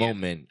 You're in the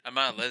moment. I'm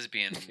not a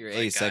lesbian. You're like,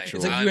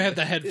 asexual. it's like you have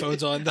the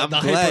headphones on. The, I'm the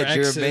glad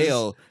you're a HyperXs.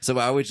 male. So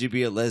why would you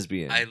be a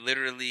lesbian? I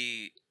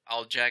literally,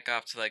 I'll jack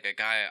off to like a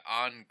guy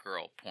on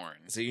girl porn.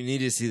 So you need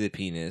to see the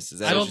penis. Is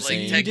that I what don't you're think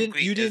saying? you didn't.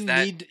 technically, You is didn't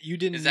that- need. You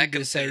didn't is that need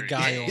to say considered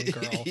guy gay?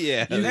 on girl.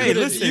 Yeah. You Hey, could've-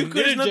 listen, you could've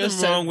there's nothing just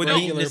said wrong with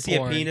needing to regular see a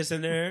porn. penis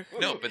in there.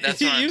 No, but that's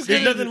what I'm You There's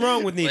saying. nothing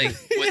wrong with needing.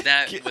 Like with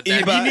that, If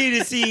that you need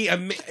to see,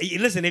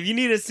 listen. If you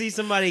need to see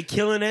somebody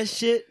killing that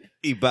shit,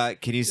 Ebot,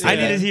 can you say I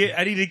that? need to hear.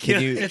 I need to kill.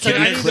 Can you, It's can like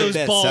you I need clip those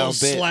that balls sound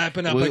bit?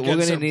 slapping up We're against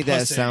gonna her need that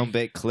pussy. sound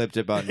bit clipped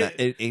about.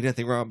 Ain't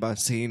nothing wrong about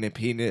seeing a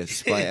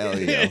penis by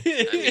Elio.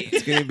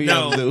 It's gonna be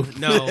No, on loop.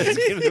 no.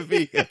 It's gonna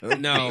be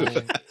on No.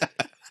 loop.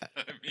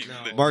 I mean,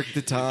 No. Mark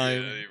the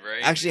time. Yeah,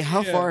 right? Actually,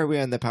 how Yeah. far are we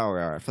on the power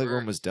hour? I feel like We're- we're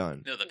almost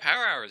done. No, the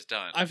power hour is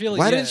done. I feel like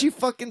Why yeah. didn't you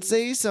fucking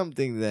say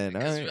something then?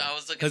 All Because right. I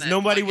was looking Because at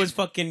nobody fucking was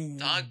fucking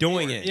dog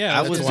doing porn. it. Yeah,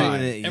 I that's was why.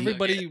 doing it.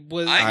 Everybody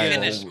was. I Alright.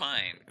 finished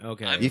mine.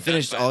 Okay. I'm You done,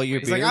 finished by all the your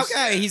way. He's like, beers?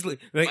 okay. He's like,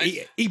 My-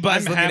 Ebot's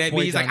I'm looking at me.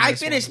 halfway He's like, done I this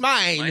finished one.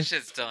 mine. My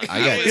shit's done. I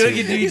got was- two. Look at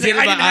He's these like,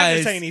 I didn't have to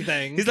eyes. say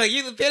anything. He's like,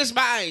 you finished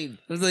mine.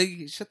 I was like,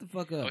 shut the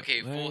fuck up.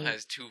 Okay, Fool man.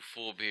 has 2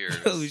 full beers.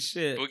 Oh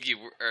shit. Boogie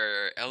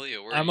or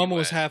Elliot, where are I'm you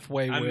almost at?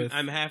 halfway with.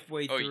 I'm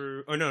halfway Oh,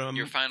 through. Oh no, I'm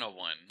Your final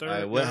one. third. All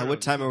right, no,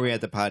 what time are we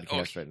at the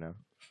podcast Oh. right now?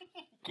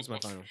 What's my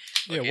final?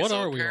 Yeah, Okay, what so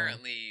are we on?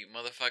 apparently,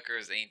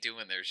 motherfuckers ain't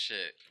doing their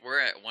shit. We're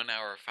at 1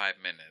 hour 5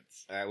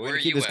 minutes. All right, we're Where gonna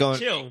are keep you this at? going.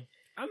 Chill.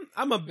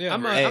 I'm a Yeah,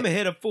 I'm a right. I'm a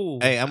hit of fool.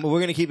 Hey, we're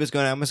gonna keep this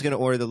going. I'm just gonna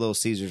order the little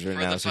Caesars right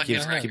For now. the So keep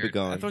fucking keep it record.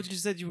 going. I thought you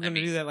said you were I going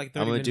to mean, do that like I'm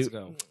 30 gonna minutes do-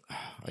 ago. I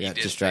You got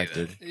did say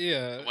distracted. that.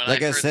 Yeah. When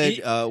Like I first- said,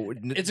 It's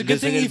there's a good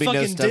thing gonna he be no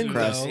fucking stuffed didn't,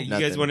 crust. though. You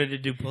nothing. guys wanted to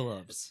do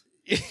pull-ups.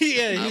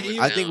 Yeah. would-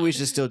 I think No. we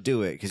should still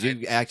do it because you're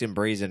acting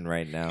brazen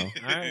right now. All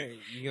right.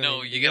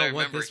 No, you don't gotta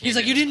want remember this He's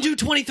one. like, you didn't do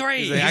 23.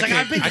 He's He's like, like, I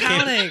I've been can't- I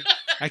can't- counting.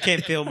 I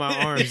can't feel my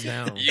arms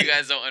now. You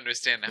guys don't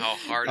understand how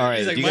hard All it right,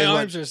 He's is. like, you my guys want-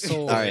 arms are sore.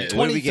 All right,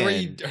 what are we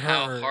 23 getting?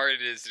 How hurt. hard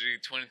it is to do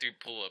 23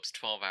 pull-ups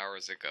 12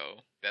 hours ago.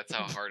 That's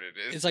how hard it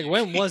is. It's like,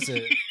 when was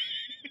it?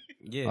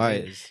 Yeah. All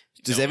right. it is.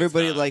 Does No, it's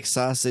everybody not. like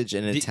sausage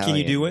and Italian? Can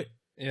you do it?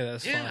 Yeah,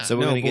 that's Yeah. fine. So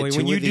we're no, gonna boy. get two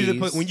when you of do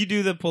these. when you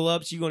do the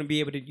pull-ups, you're going to be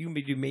able to. You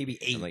can do maybe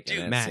 8 Like, Dude,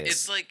 and max. that's it.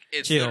 It's like,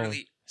 it's Chill.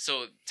 literally...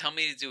 So, tell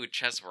me to do a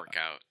chest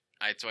workout.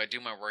 So I do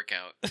my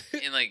workout.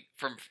 In like,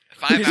 from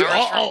 5 He's hours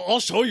like, from... I'll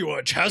show you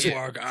a chest Yeah,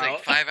 workout.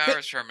 It's like 5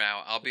 hours from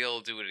now, I'll be able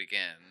to do it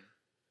again.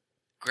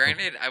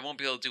 Granted, I won't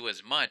be able to do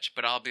as much,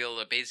 but I'll be able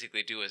to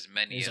basically do as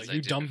many He's as like, I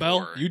you did dumbbell?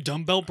 before. You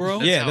dumbbell, bro?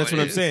 That's Yeah, how that's it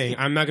what I'm is. saying.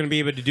 I'm not going to be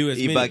able to do as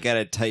many. Ebot got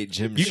a tight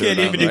gym You shirt can't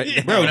on even right do,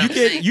 now. bro. What I'm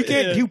saying. You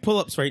can't Yeah. do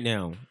pull-ups right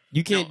now.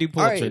 You can't do All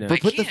pull-ups right, right now. but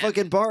put the can't.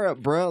 fucking bar up,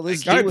 bro.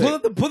 Let's All right, do pull it.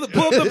 up the pull up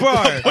the bar.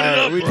 All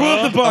right, we- Pull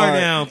up the bar all right.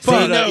 now. Pull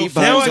Fuck. it up, no, Ebot.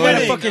 Now I Go gotta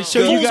ahead. fucking No. show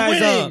you Fool's guys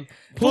winning. up.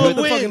 Pull Fool up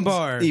the fucking wins.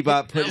 bar.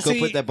 Ebot, go See,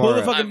 put that Pull bar the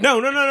up. fucking no.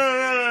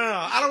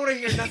 I don't want to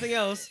hear nothing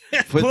else.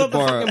 Put pull the up the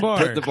bar fucking up. bar.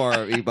 Put the bar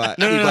up, Ebot.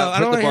 No, Ebot, I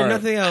don't put the want to hear bar up.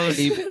 nothing else.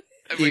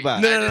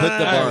 Ebot, No, no, put no, the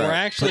no, bar no, up. We're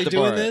actually Put the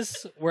doing bar up.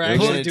 this? We're We're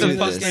actually gonna doing do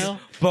this this. now?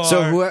 Bar.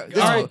 So All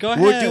right, go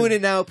we're ahead. doing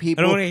it now,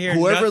 people. I don't wanna hear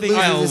Whoever nothing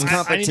loses else. this I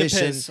need to competition,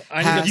 piss. I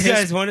need to has- You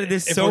guys wanted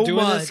this If so we're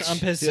doing much. this, I'm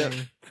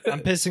pissing. I'm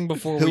pissing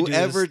before we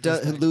whoever do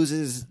this.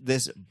 loses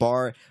this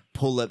bar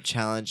pull-up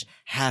challenge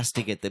has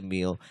to get the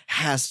meal,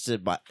 has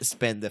to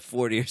spend the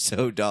 $40 or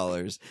so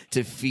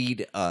to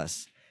feed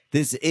us.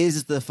 This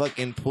is the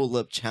fucking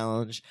pull-up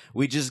challenge.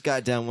 We just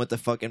got done with the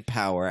fucking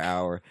power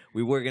hour.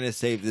 We were gonna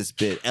save this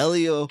bit.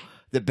 Elio,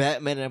 the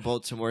Batman in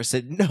Baltimore,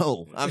 said,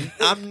 "No,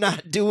 I'm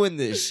not doing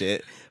this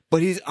shit."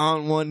 But he's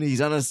on one.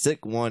 He's on a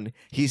sick one.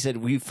 He said,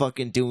 "We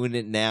fucking doing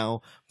it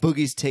now."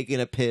 Boogie's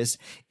taking a piss.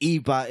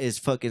 Ebot is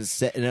fucking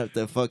setting up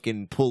the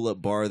fucking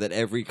pull-up bar that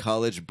every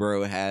college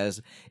bro has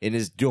in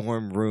his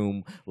dorm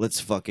room. Let's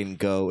fucking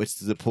go. It's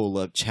the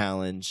pull-up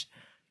challenge.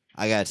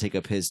 I gotta take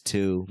a piss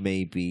too,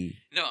 maybe.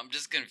 No, I'm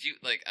just confused.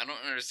 Like, I don't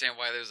understand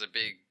why there's a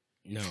big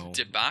No.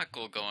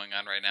 debacle going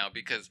on right now,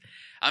 because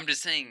I'm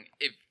just saying,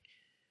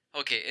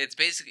 okay, it's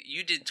basically,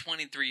 you did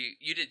 20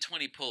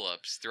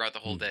 pull-ups throughout the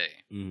whole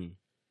day. Mm-hmm.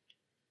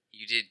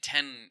 You did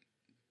 10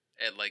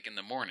 at, like, in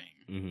the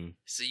morning. Mm-hmm.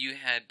 So you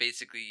had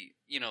basically,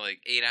 like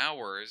 8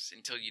 hours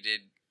until you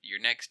did your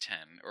next 10,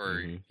 or,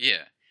 Mhm.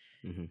 yeah.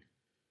 Mhm.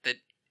 That,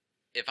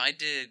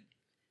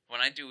 when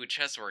I do a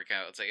chest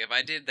workout, it's like, if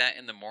I did that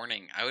in the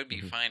morning, I would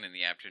be Mhm. fine in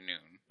the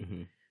afternoon.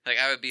 Mhm. Like,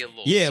 I would be a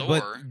little Yeah,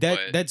 sore,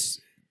 but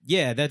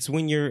that's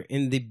when you're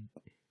in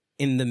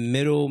the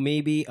middle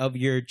maybe of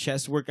your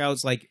chest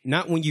workouts, like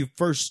not when you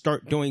first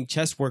start doing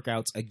chest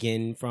workouts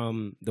again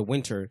from the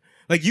winter.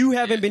 Like you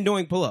haven't been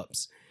doing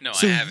pull-ups. No,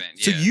 So, I haven't.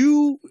 So Yeah.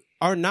 you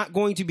are not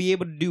going to be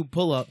able to do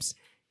pull-ups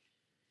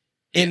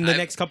in Yeah, the I-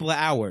 next couple of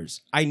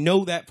hours. I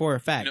know that for a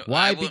fact. No,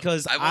 Why? I won't-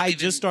 Because I won't I even-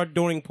 just started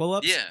doing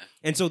pull-ups. Yeah.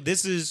 And so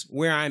this is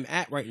where I'm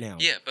at right now.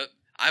 Yeah, but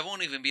I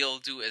won't even be able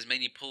to do as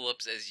many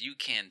pull-ups as you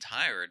can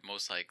tired,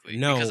 most likely.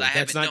 No, because I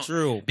that's haven't, not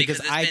true.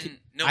 Because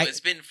it's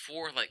been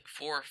 4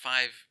 or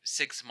 5,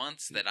 6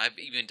 months that I've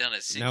even done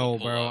a single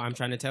no, bro. pull-up. I'm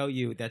trying to tell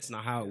you that's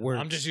not how it works.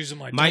 I'm just using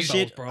my my dumbbells,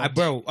 shit, bro.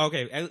 bro.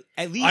 Okay,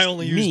 at least I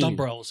only me, use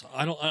dumbbells.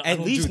 I don't At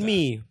least do that.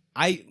 me.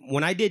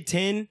 When I did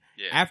 10,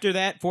 Yeah. after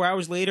that, 4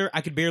 hours later,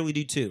 I could barely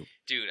do 2.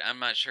 Dude, I'm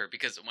not sure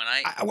because when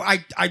I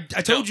I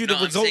told you the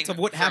I'm results saying of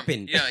what from-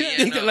 happened. Yeah,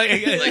 no, like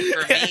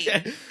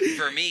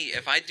for me,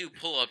 if I do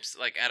pull-ups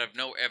like out of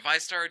nowhere, if I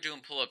start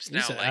doing pull-ups You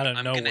now, said like out of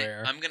I'm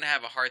nowhere. gonna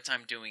have a hard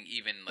time doing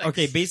even like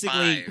Okay,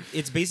 basically, 5.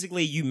 it's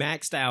basically you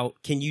maxed out.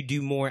 Can you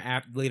do more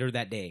later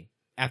that day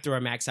after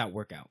a max out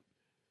workout?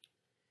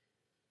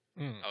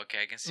 Mm.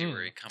 Okay, I can see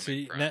where you're coming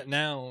See, from,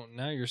 now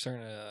you're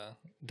starting to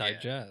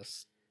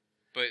digest.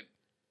 but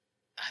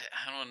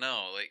I don't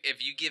know. Like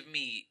if you give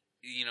me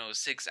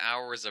 6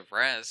 hours of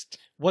rest,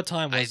 What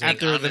time I was it? think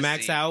After the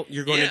max honestly, out,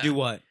 you're going to yeah. do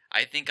what?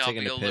 I think I'll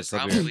Taking be a able piss, to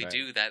I'll be right probably back.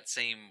 do that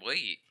same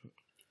weight,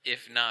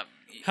 if not.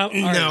 How,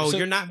 No, all right,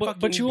 you're not But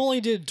fucking- you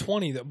only did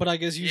 20, though. But I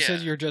guess you said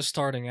Yeah. you're just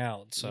starting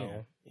out,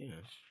 so. Yeah.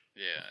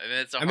 Yeah, and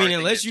it's a I hard mean, thing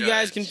unless to you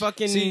guys judge. can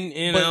fucking,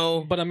 See,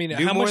 know. But I mean,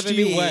 do how more much do than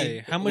you me.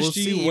 weigh? How much We'll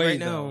do you see weigh right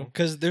though? now.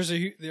 Because there's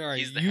a all right,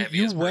 He's the you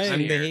heaviest weigh person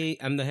here.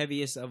 I'm the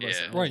heaviest of us.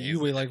 Yeah. all. right. You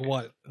weigh like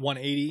what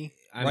 180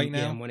 right Yeah,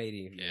 now. I'm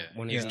 180. Yeah,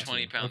 180. he's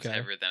 20 pounds Okay.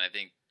 heavier than I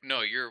think.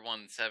 No, you're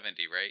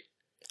 170, right?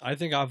 I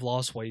think I've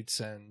lost weight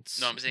since.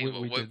 No, I'm saying,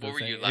 we what did the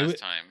were you thing. last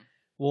time?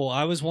 Well,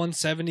 I was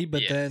 170,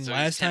 but Yeah, then so he's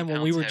last 10 time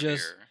when we pounds were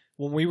just heavier.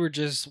 when we were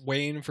just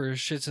weighing for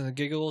shits and the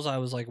giggles, I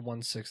was like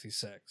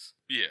 166.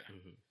 Yeah.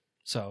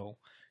 So,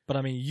 but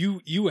I mean,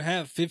 you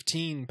have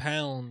 15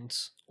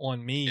 pounds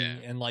on me Yeah.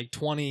 and like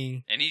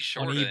 20 And he's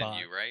shorter than E-bot.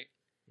 you, right?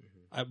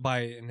 by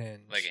an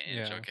inch. Like an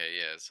inch. Yeah. Okay,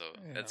 yeah. So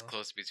that's Yeah.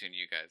 close between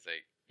you guys.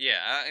 Like,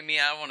 yeah. I mean,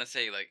 I want to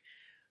say like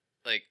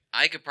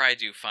I could probably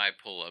do 5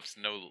 pull-ups.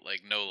 No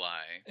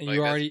lie. And Like,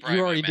 you that's already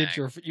probably my did max.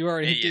 your did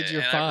your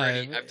Yeah,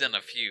 and 5. I've done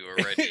a few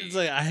already. It's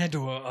like I had to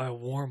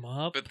warm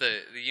up. But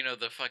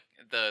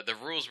the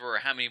rules were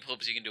how many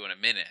pull-ups you can do in a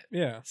minute.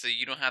 Yeah. So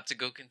you don't have to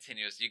go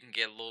continuous. You can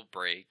get a little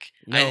break.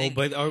 No, I think,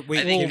 but I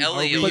wait, think are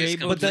Elliot we was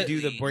able to completely-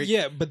 do the break?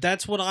 Yeah, but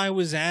that's what I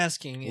was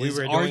asking. We Is,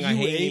 were are doing a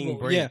you hanging able?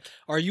 break. Yeah,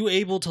 are you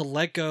able to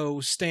let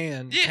go,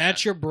 stand, Yeah.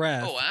 catch your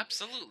breath? Oh,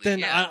 absolutely. then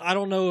yeah. I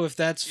don't know if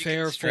that's You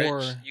fair can stretch,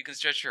 for. You can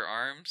stretch your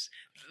arms.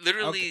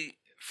 Literally,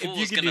 Fool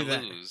you is can gonna do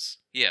that. lose.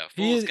 Yeah,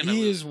 He Fool is is gonna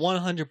he lose. is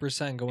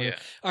 100% going. Yeah.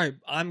 All right,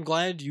 I'm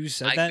glad you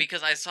said that.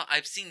 Because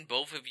I've seen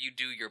both of you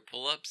do your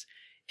pull-ups,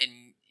 and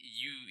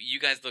you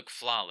guys look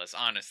flawless.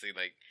 Honestly,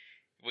 like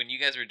when you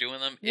guys were doing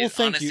them, Well, it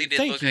thank honestly you. didn't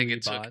Thank look you, like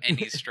it Ebot. took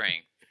any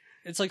strength.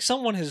 It's like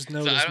someone has So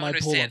noticed I don't my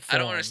understand. pull-up I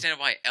don't form. understand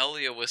why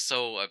Elliot was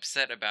so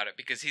upset about it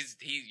because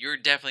you're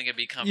definitely gonna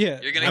become. Yeah.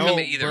 You're gonna No, come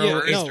in either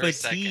bro, first no. or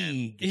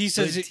second. He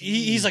says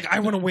he's like I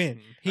want to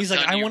win. He's I'm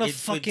like telling I you, want to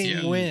it's fucking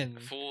fatigue. win.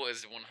 Fool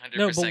is 100%.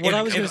 No, but what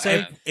I was gonna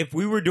say- if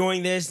we were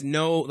doing this,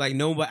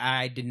 but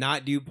I did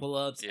not do pull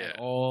ups Yeah. at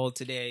all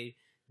today.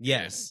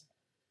 Yes,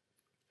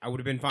 I would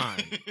have been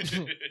fine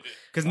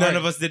because All none right.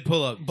 of us did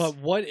pull ups. But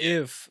what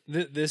if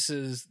this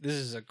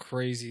is a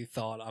crazy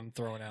thought I'm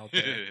throwing out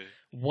there?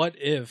 What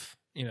if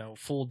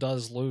Fool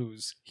does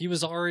lose? He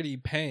was already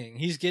paying.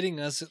 He's getting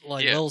us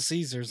like Yeah. Little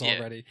Caesars Yeah.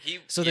 already. He,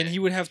 So then he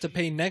would have to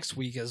pay next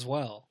week as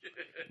well.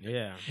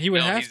 yeah, He would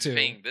no, have he's to.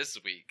 paying this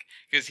week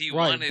because he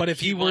Right, wanted. but if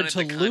he were wanted to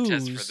the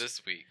contest lose- for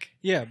this week,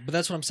 Yeah, but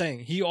that's what I'm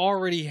saying. He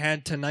already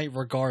had tonight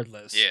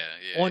regardless.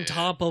 yeah. On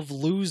top of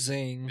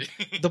losing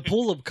the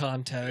pull-up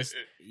contest,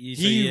 he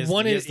he has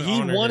wanted. to He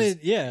honor wanted.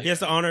 his- Yeah, He has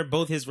to honor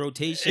both his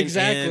rotation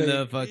Exactly. and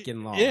the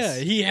fucking loss. yeah.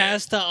 He Yeah.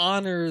 has to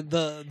honor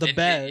the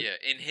bet.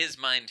 In his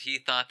mind, he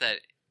thought that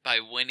by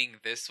winning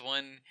this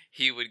one,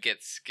 he would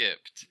get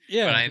skipped.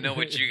 Yeah. But I know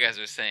what you guys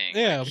are saying.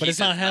 Yeah, Like, but he it's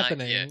not does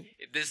happening. yeah.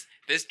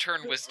 This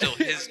turn was still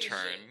his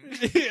turn.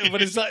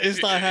 But it's not.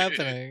 It's not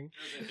happening.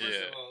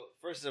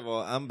 First of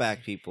all, I'm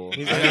back, people.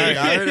 He's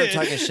I heard him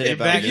talking shit You're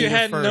about back If me. you in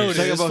hadn't first. noticed,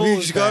 Talking about Fool who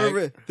is you gotta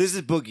back. this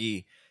is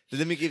Boogie. So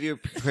let me give you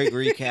a quick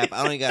recap. I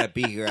don't even gotta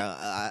be here.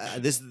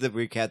 This is the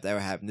recap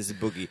that happened. This is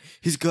Boogie.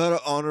 He's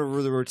gotta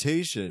honor the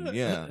rotation.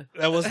 Yeah.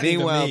 That wasn't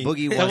Meanwhile, even me.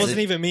 Boogie That wants wasn't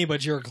it- even me,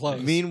 but you're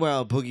close.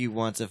 Meanwhile, Boogie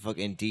wants a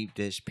fucking deep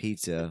dish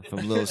pizza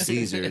from Little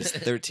Caesars,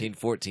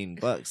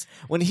 $13-14,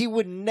 when he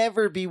would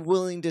never be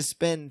willing to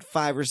spend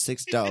 $5 or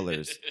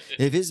 $6.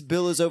 If his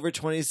bill is over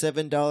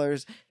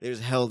 $27, there's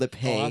hell to Oh,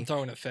 pay. I'm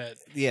throwing a fit.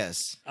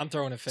 Yes. I'm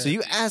throwing a fit. So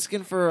you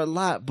asking for a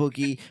lot,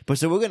 Boogie, but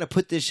so we're gonna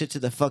put this shit to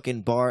the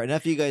fucking bar.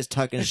 Enough of you guys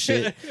talking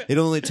shit. It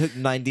only took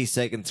 90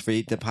 seconds for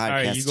the podcast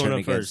right, you to going turn up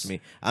against first.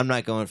 me. I'm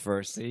not going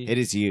first. See? It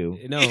is you.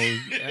 No,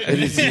 It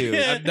is you.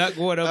 I'm not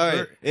going up. All right,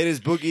 first. it is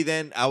Boogie.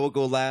 Then I will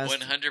go last.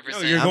 100%. No,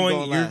 you're I'm going.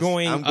 going You're last.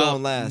 going. I'm going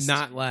up, last.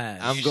 Not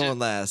last. I'm You going should-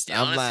 last.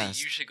 Yeah, I'm honestly,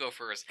 last. you should go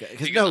first.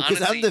 Because I'm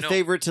honestly, the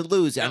favorite to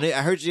lose. No. I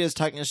heard you guys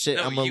talking shit.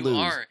 No, I'm gonna you lose.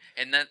 are,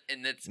 and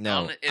it's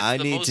No, it's I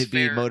the need most to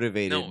be fair-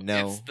 motivated.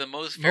 No. it's the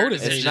most fair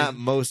Motivated. It's decision not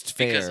most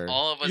because fair.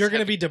 all of us You're gonna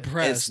have, be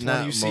depressed It's when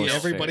not you see most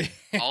everybody.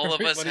 all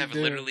of us everybody have do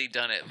it. literally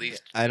done at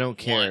least I don't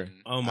care. One.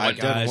 Oh my I've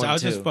done gosh! one, I'll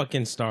just too.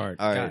 fucking start.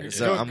 All right, God.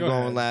 so Go- I'm go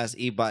going ahead. last.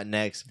 Ebot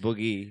next.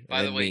 Boogie.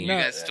 By the and way, me. you No,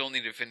 guys still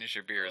need to finish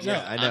your beers.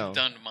 Yeah, I know. I've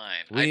done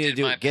mine. We I need to did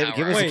do my give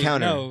power us a Wait,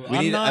 counter. no, we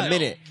I'm need not- a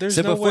minute. there's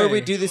So no before we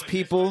way. do this,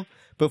 people,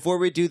 before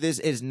we do this,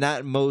 it's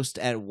not most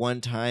at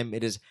one time.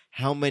 It is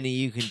how many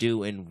you can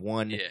do in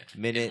 1 Yeah,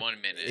 minute. in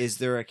 1 minute. Is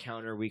there a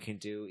counter we can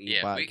do?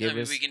 yeah, Ebot, we give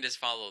us. can just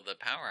follow the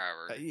Power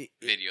Hour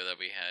video that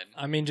we had.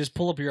 I mean, just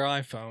pull up your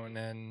iPhone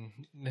and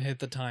hit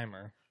the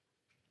timer.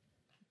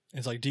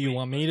 It's like, do you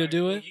want me to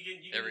do it?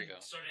 There we go.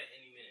 Start at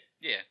any minute.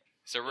 Yeah.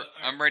 So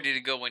I'm ready to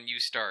go when you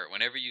start.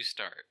 Whenever you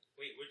start.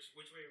 Wait, which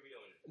way are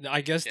we going? I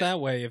guess Yeah. that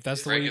way, if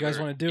that's the way you guys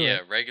want to do Yeah,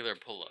 it. regular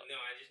pull up. No,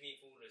 I just need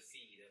fool to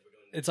see that we're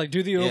doing. It's like,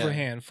 do the Yeah.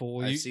 overhand,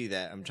 fool. I You, see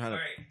that. I'm trying All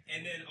to. right,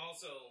 and then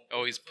also.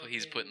 Oh, he's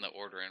putting the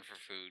order in for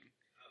food.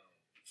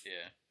 Yeah.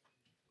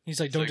 he's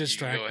like, It's don't like, you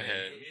distract go me.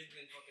 ahead. It's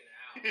been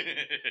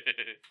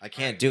fucking out. I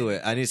can't do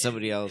it. I need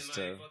somebody else Am I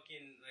to.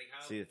 fucking, like,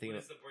 how, see the thing what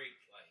of- is the break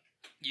like?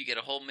 You get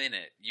a whole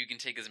minute. You can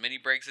take as many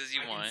breaks as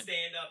you I want. can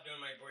stand up during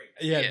my break.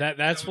 Yeah, Yeah.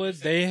 that's Is that what what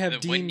you they said? have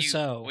Then when deemed you,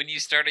 so. When you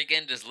start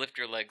again, just lift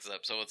your legs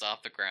up so it's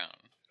off the ground.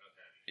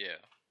 Yeah.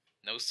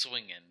 No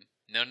swinging.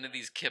 None of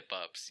these kip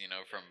ups,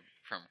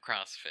 from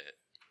CrossFit.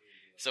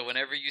 So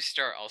whenever you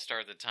start, I'll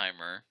start the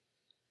timer.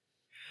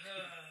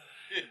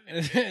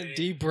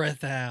 Deep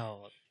breath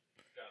out.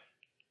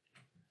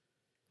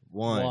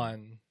 1,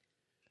 One,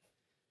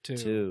 two,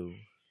 2.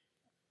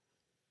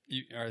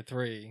 or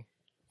 3,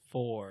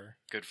 4.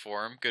 Good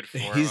form. Good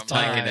form. He's I'm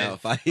tiring liking it. out.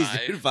 5. He's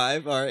doing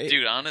 5. All right.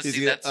 Dude, honestly, He's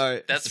good. that's All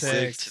right. that's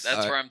 6. that's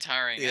All where right. I'm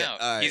tiring Yeah.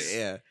 out. All right. He's,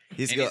 Yeah.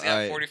 He's and go. he's All got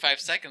right. 45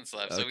 seconds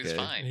left, so he's Okay.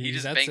 fine. He He's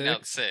just at banged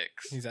out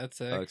 6. 6. He's at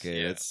 6.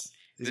 Okay. Yeah. That's.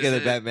 He's This got a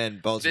is- Batman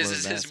Baltimore This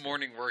is his mask.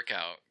 morning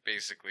workout,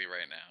 basically,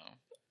 right now.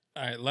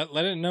 All right,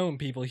 let it known,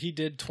 people. He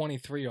did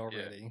 23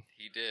 already.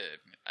 He did.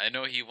 I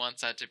know he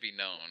wants that to be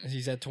known.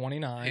 He's at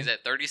 29. He's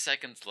at 30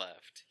 seconds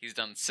left. He's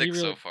done 6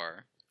 so really-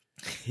 far.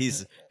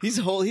 He's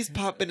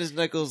popping his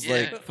knuckles Yeah.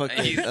 like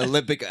fucking He's-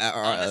 Olympic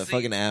Honestly,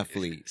 fucking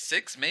athlete.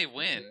 6 may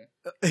win.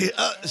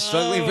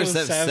 Struggling for Oh,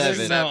 7. No,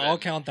 Seven. I'll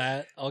count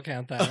that.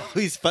 Oh,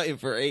 he's fighting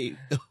for 8.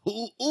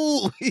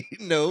 Ooh,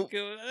 no.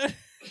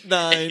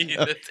 9.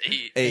 That's 8.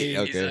 8. Eight. He's,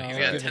 Okay. he's I'll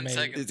got give 10 him eight.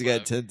 seconds He's got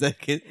left. 10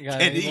 seconds. You got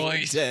Can he any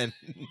eat boys? 10?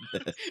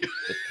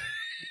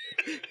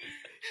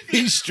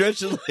 He's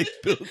stretching like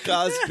Bill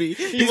Cosby.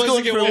 He He's wants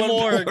going to get for one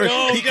more.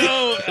 Go, He-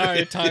 go. All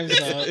right, time's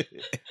up.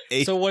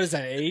 8. So what is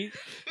that, 8?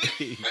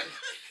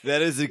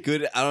 That is a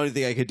good. I don't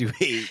think I could do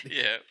 8.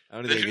 Yeah. I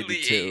don't think I could do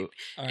Literally 2.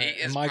 All right, Eight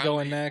is am I probably-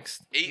 going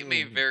next? 8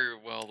 may very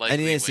well I likely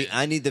need to see. win.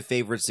 I need the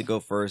favorites to go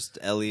first.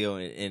 Elio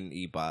and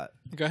Ebot.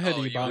 Go ahead,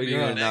 Oh, you Ebot. want We me need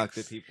You're to up. next?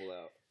 knock the people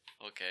out.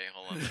 Okay,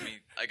 hold on.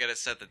 I gotta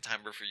set the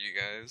timer for you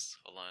guys.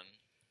 Hold on.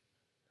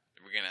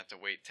 We're gonna have to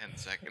wait 10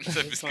 seconds.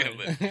 I'm just gonna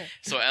live.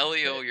 So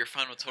Elio, your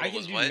final I total can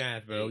was do what?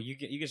 math, bro. You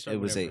can start. It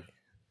was whenever.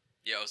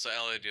 8. Yo, so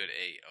Elio do it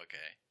 8. Okay.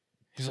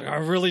 He's like, I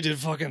really did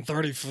fucking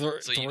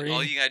 33. So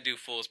all you gotta do,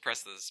 fool, is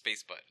press the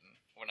space button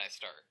when I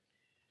start.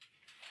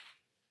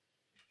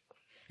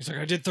 He's like,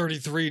 I did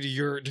 33 to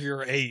your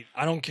 8.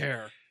 I don't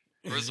care.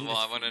 First of all,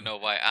 I want to know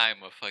why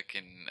I'm a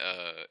fucking,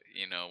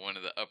 one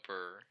of the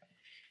upper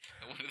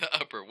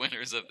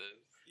winners of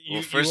this.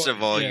 Well, first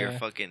of all, you're yeah.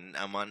 fucking.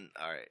 I'm on.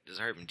 All right,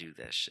 just hurt him do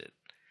that shit.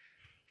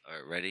 All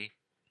right, ready?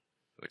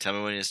 Well, tell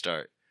me when you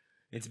start.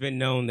 It's been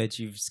known that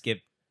you've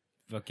skipped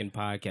fucking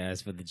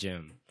podcasts for the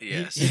gym.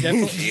 Yes, he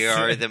definitely- you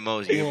are the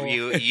most. Well-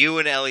 You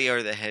and Ellie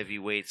are the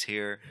heavyweights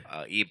here.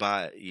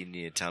 Ebot, you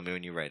need to tell me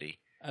when you're ready.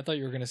 I thought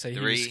you were gonna say he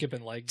 3, was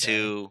skipping leg day.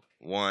 2,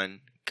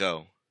 1,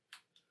 go.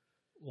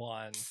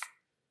 1,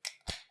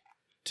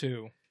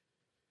 2,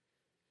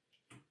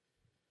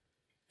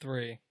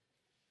 3.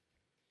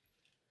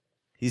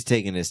 He's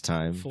taking his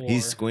time. 4.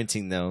 He's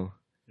squinting though.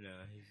 No,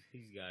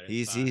 he's got it.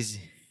 He's Five. he's.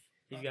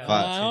 He's got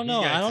Five. I don't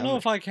know. I don't know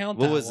if I count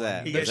What that. was one.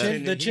 that? He The got chin,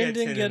 10 the he chin got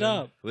didn't 10 get of them.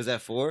 up. Was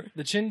that 4?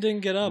 The chin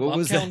didn't get up. What I'm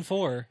was that? counting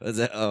 4. Was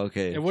that? Oh,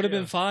 okay. It would have Yeah.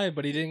 been 5,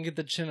 but he didn't get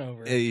the chin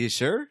over. Are you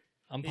sure?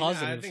 I'm I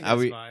positive. think Are that's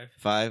we- 5.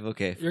 5.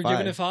 Okay. You're 5.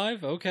 giving it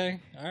 5? Okay.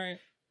 All right.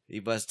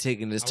 Ebot's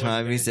taking his I wasn't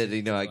time. He paying said,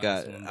 "You know, I attention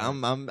got. to the last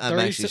one, I'm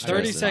 30, actually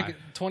 30 stressing. seconds.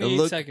 28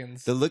 look-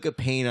 seconds. The look of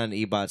pain on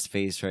Ebot's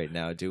face right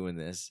now doing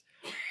this.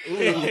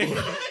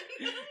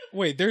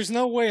 Wait, there's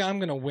no way I'm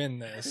going to win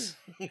this.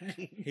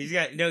 He's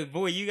got no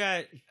boy. You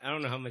got. I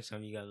don't know how much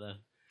time you got left.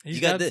 He's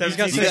You got the- he's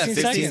got you got 16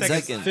 15 seconds.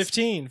 seconds.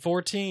 15,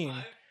 14,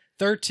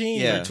 13,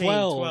 Yeah.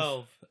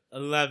 12,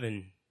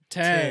 11,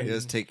 10. He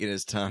was taking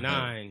his time.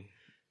 9,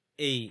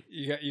 8,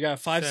 You got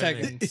 5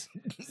 7. seconds.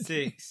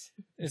 6,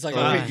 It's like,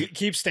 Five. okay,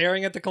 keep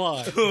staring at the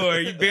clock. 4.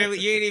 You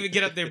ain't even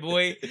get up there,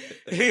 boy.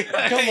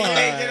 Come on. All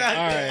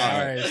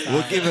right. Stop.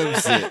 We'll give him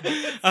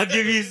 6. I'll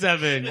give you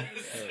 7.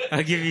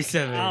 I'll give you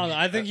 7. I don't know.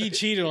 I think he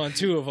cheated on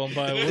 2 of them,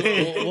 but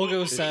we'll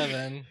go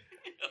 7.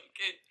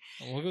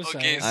 We'll go 7.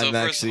 Okay, so I'm first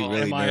actually of all,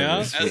 really Am I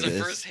nervous up? for as a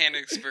this. first-hand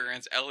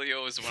experience,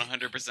 Elio is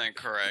 100%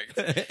 correct.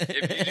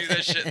 If you do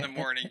that shit in the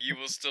morning, you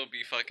will still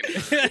be fucking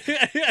hurt.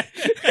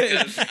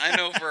 Because I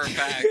know for a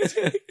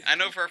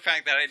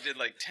fact that I did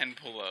like 10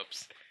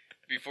 pull-ups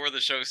before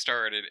the show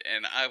started,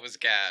 and I was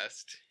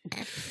gassed.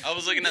 I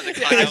was looking at the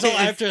clock. I Until was,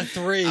 after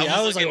 3,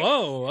 I was like,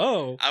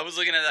 whoa. I was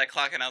looking at that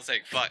clock, and I was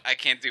like, "Fuck, I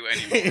can't do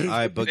any more." All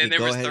right, Boogie, And there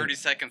go was ahead. 30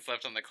 seconds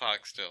left on the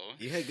clock still.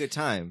 You had a good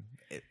time.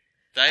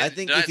 I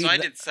think did I, if you so I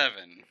le- did 7.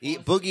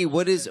 Boogie,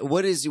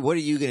 what are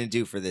you gonna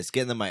do for this?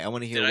 Get in the mic. I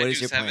want to hear Did I what do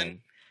is your 7? plan.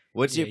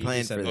 What's Yeah, your you plan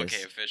did for 7. this?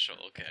 Okay, official.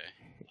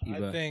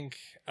 Okay.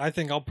 I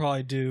think I'll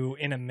probably do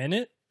in a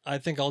minute. I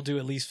think I'll do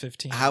at least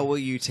 15. How will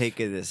you take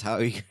this? How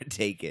are you gonna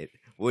take it?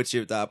 What's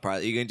your thought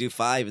process? Are you gonna do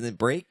 5 and then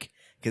break?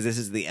 Because this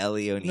is the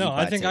Elio and No, Ebot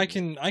I think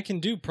technique. I can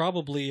do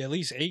probably at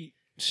least 8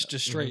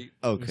 just straight.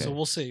 Okay. So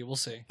we'll see. All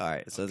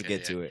right, so let's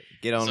get to it.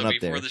 Get on So up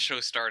before there. the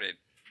show started,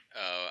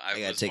 I I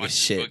gotta was take a watching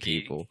shit, Boogie.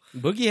 people.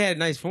 Boogie had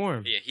nice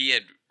form. Yeah, he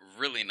had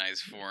really nice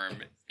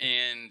form,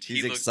 and He's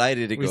he looked.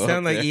 excited to We go.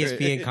 sound up like there.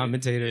 ESPN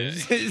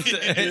commentators. Yeah. He's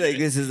like,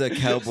 this is a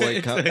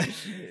cowboy cup.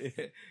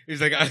 He's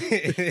like,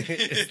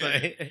 it's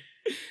like,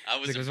 I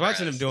was, I was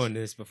watching him impressed. doing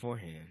this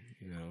beforehand.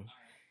 You know,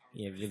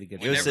 yeah, really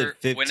good. You said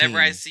Whenever 15.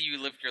 I see you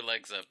lift your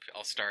legs up,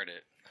 I'll start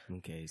it.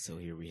 Okay, so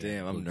here we have.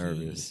 Damn, I'm Boogie,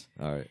 nervous.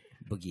 All right,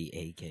 Boogie,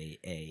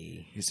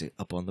 aka he's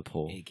up on the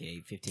pole.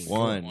 15.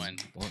 One.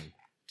 One.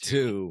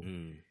 2,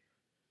 Mm.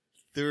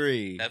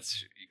 3.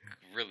 That's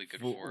really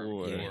good Four.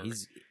 form. Yeah, Four.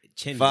 he's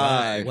chin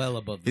 5. well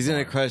above. The He's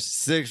gonna bar. crush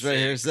 6 right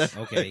here. 6.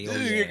 7. Okay, He's oh,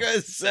 gonna yeah.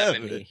 crush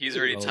 7. 7. He's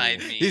already Oh. tied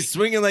me. He's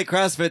swinging like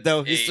CrossFit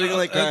though. He's 8. swinging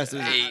like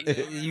CrossFit.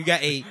 8. You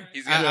got 8.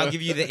 He's gonna- I'll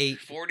give you the 8.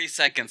 40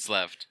 seconds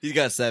left. He's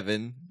got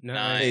 7. No,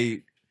 9.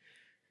 8.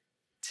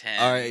 10.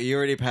 All right, you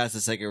already passed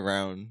the second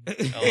round.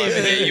 11.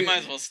 Yeah, you might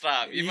as well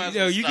stop. You might as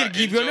well you stop. can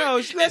keep going. No,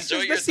 Enjoy let's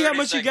your see how 30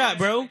 much you got, seconds.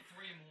 bro.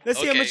 Let's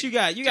see how Okay. much you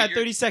got. You Do got your-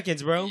 30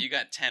 seconds, bro. You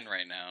got 10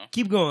 right now.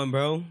 Keep going,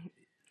 bro.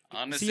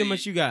 Honestly, See how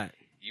much you got.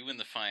 you win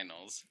the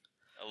finals.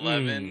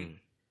 11.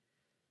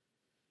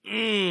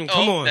 Come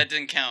Oh, on. that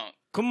didn't count.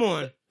 Come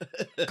on.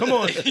 Come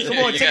on. Yeah, Come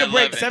on. you Take a got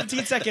break. 11.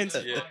 17 seconds.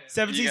 Yeah.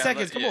 17 You got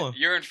seconds. 11. Come Yeah, on.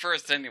 You're in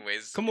first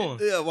anyways. Come on.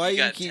 Yeah, why You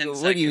you got keep? 10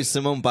 What are you, seconds.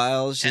 Simone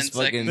Biles? 10 Just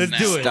fucking seconds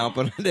Let's do it.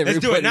 stomping on everybody Let's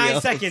do it. 9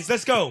 else? seconds.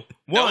 Let's go.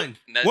 Nope, One.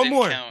 that One didn't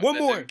more. count. One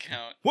That more. didn't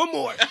count. One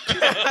more.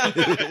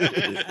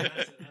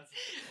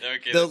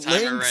 Okay, The the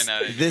timer lengths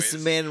ran out. this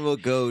anyways. man will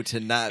go to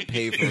not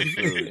pay for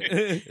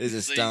food is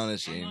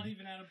astonishing.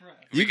 even out of breath.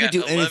 We You can got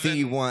do anything 11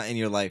 you want in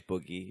your life,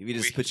 Boogie. If you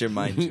just We- put your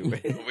mind to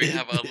it. We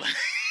have a. Was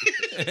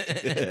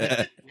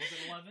it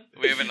 11?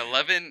 We have an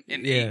 11,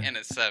 an Yeah. 8, and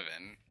a 7.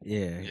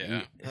 Yeah.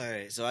 Yeah. All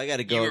right, so I got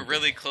to go. You were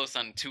really close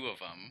on 2 of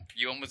them.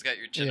 You almost got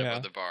your chin Yeah.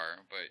 above the bar,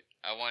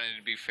 but I wanted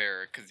to be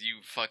fair because you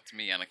fucked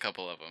me on a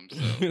couple of them. So,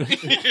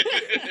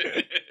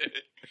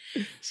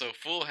 so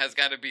Fool has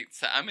got to be.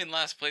 So I'm in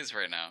last place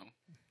right now.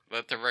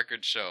 Let the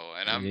record show,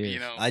 and I'm, It is. you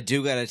know, I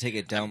do got to take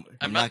it down.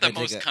 I'm not the gonna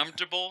most take a-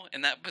 comfortable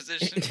in that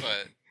position,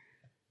 but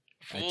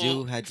I Fool,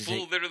 do had to Fool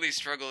take- literally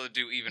struggled to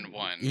do even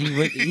one.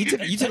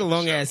 You took a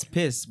long ass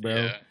piss, bro.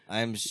 Yeah.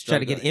 I'm Try to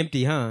struggling. get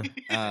empty, huh?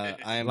 I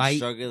am Light.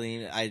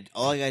 struggling.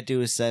 All I gotta do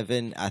is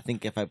 7. I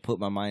think if I put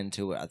my mind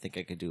to it, I think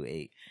I could do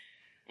 8.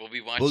 We'll be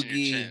watching your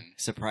Boogie chin.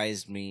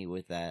 surprised me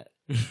with that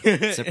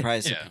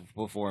surprise Yeah.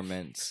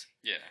 performance.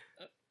 Yeah.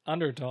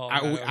 Underdog.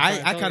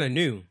 I kind of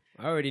knew.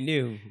 I already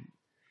knew.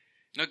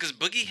 No, because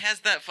Boogie has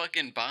that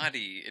fucking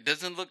body. It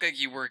doesn't look like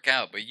you work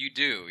out, but you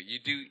do. You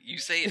do. You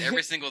say it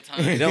every single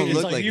time. It don't He's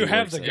look like, like you he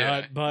have works the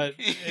out. gut, but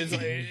it's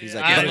like, He's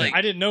like, yeah, like-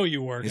 I didn't know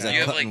you worked He's out. like, You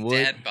have like cutting wood.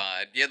 dad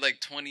bod. You had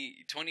like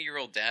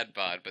 20-year-old dad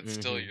bod, but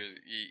still, Mhm.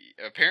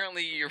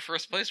 apparently you're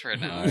first place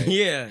right now. All right.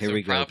 Yeah. Here So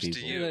we go, props to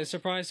people. you. You're like,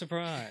 surprise,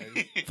 surprise.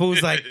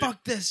 Fool's like,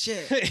 fuck this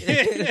shit.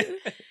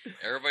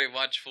 Everybody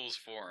watch Fool's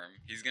form.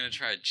 He's gonna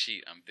try to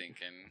cheat. I'm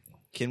thinking.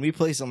 Can we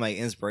play some like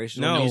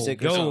inspirational No,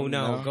 music? Or go, something?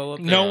 no, go up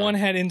there. No one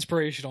had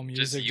inspirational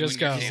Just music. you Just and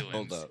go. your feelings.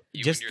 Hold up.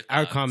 You Just and your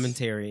our thoughts.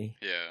 commentary.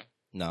 Yeah.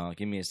 No,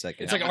 give me a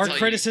second. It's like I'm our gonna tell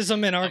you-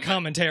 criticism and our I'm gonna-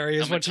 commentary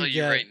is I'm gonna what tell you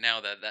you get. right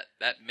now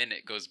that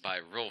minute goes by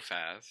real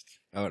fast.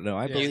 Oh no,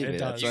 I Yeah, believe it it.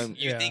 That's does. why I'm-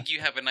 You Yeah. think you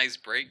have a nice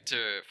break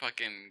to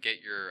fucking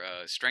get your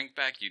strength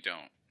back? You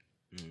don't.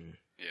 Mm.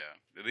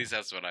 Yeah. At least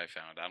that's what I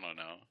found. I don't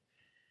know.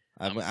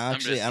 I'm I'm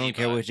actually. just I don't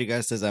care Ebot. what you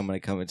guys says. I'm gonna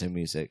come into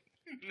music.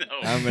 No.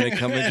 I'm gonna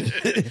come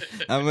into.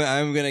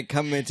 I'm gonna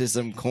come into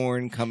some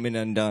corn coming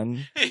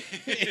undone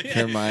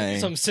for my.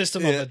 Some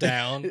System of Yeah. a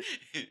Down. If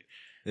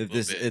little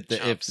this bit if the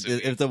chop if the,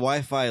 suey. if the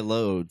Wi-Fi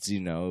loads, you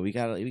know, we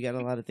got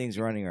a lot of things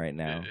running right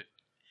now.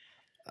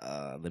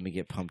 Let me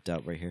get pumped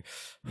up right here.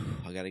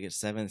 I gotta get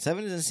 7.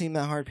 7 doesn't seem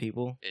that hard,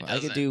 people. It I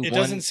could doesn't. do It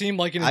one. doesn't seem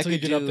like it I until you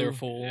could get up do- there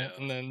full, Yeah.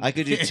 and then I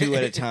could do 2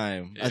 at a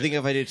time. I think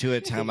if I do 2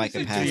 at a time, I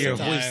could pass You're it.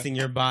 Time. hoisting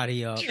your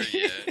body up.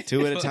 Yeah.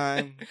 2 at a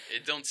time.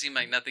 It don't seem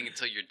like nothing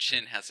until your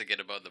chin has to get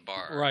above the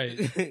bar. right.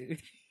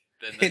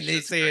 Then And they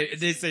say it.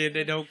 They say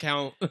they don't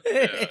count.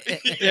 Yeah.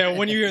 Yeah,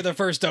 when you hear the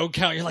first don't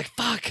count, you're like,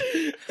 "Fuck!"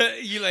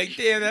 You like,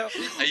 damn that.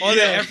 Yeah. All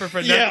that effort for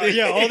Yeah, nothing.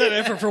 yeah, all that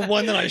effort for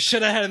one that I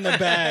should have had in the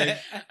bag.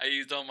 I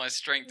used all my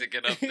strength to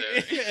get up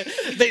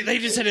there. they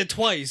just hit it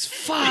twice.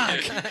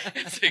 Fuck!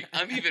 It's like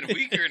I'm even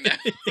weaker now.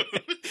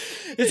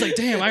 It's like,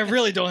 damn, I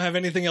really don't have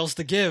anything else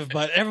to give,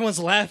 but everyone's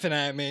laughing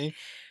at me.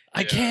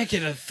 I can't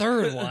get a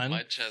third one.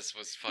 My chest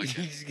was You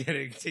fucking. just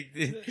gotta take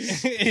the. You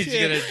just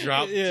gotta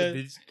drop Yeah.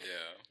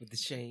 with the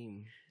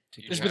shame.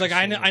 Take Just the be like,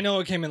 I shame. know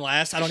it came in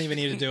last. I don't even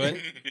need to do it.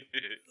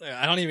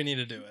 I don't even need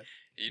to do it.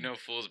 You know,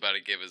 Fool's about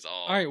to give his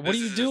all. All right, what This are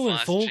you is his doing,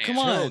 last Fool? chance. Come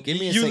on. Bro, give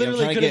me a You second.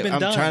 literally could have been I'm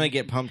done. trying to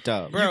get pumped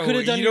up. Bro, could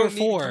have done you your don't need-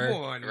 4. Come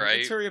on, Right?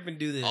 Let's hurry up and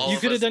do this. All You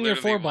of could have us done your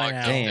literally 4 by walked now.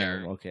 up there.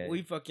 Damn. Okay.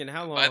 We fucking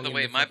how long? By the in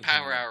way, my fucking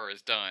power time? hour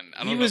is done. I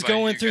don't He know was about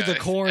going you through the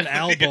guys. Korn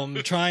album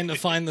trying to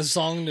find the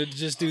song to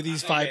just do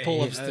these 5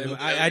 pull-ups to.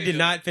 I did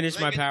not finish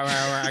my power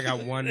hour. I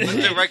got one. Let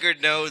the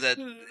record know that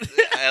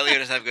Elliot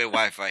doesn't have good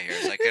Wi-Fi here,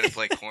 so I couldn't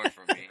play Corn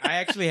for me. I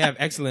actually have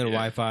excellent Yeah.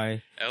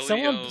 Wi-Fi.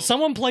 Elio,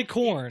 Someone play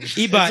Korn.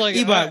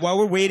 Ebot, while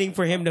we're waiting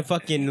for him to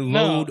fucking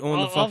load on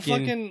the I'll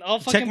fucking, I'll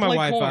check my play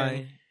Wi-Fi.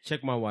 Korn.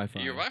 Check my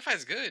Wi-Fi. your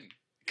Wi-Fi's good.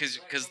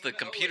 Because the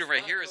computer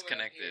right here is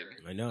connected.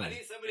 I know.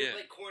 somebody Yeah.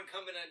 play Corn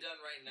Coming Undone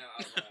right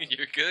now.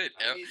 You're good.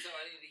 I need to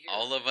hear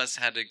All of us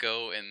had to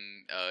go and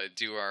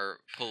do our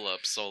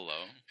pull-up solo.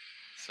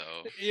 So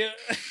Yeah.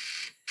 All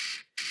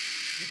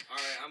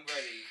right, I'm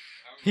ready.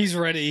 He's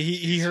ready. He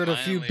He's heard a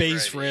few finally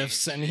bass ready.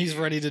 riffs, and he's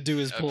ready to do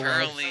his pull-up.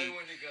 apparently,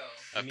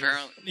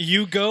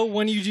 You go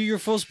when you do your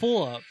first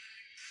pull-up.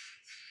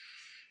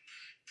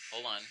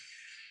 hold on.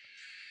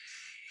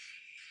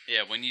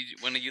 Yeah, when you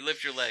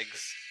lift your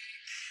legs,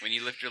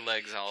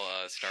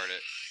 I'll start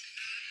it.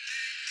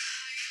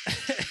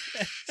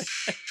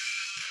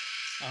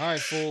 All right,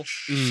 fool.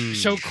 Mm.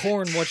 Show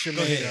Korn what you're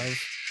Go made ahead. of.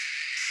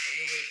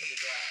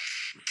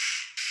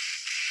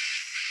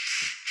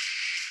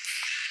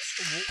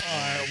 All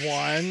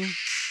right, 1,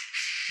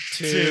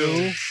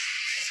 2.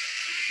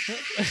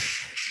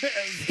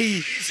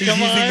 He's Come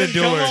using on, the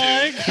door. come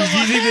on, come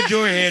He's using the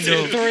door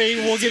handle. 3.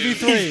 We'll give you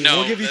 3. No,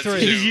 we'll give you that's 3.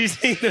 He's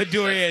using the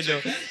door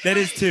handle. That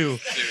is 2.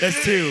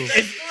 That's 2.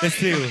 That's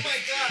 2.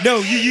 No,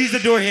 you use the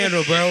door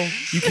handle, bro.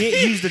 You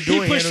can't use the He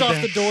door pushed handle.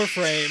 off the door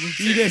frame.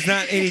 He does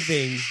not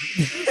anything.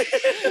 He's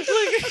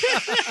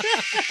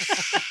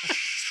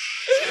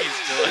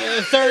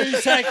doing 30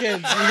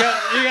 seconds.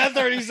 You got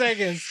 30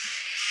 seconds.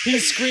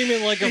 He's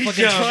screaming like a He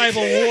fucking jumped.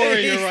 tribal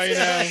warrior right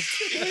now. He's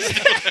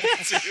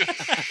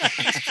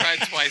tried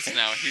twice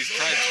now. He's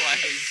tried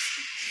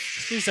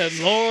twice. He said,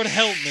 "Lord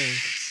help me,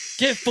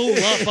 get fool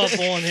up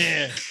on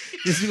here."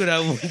 This is what I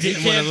didn't want to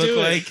can't look do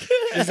it. like.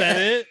 Is that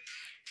it?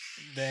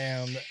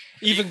 Damn.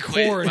 Even He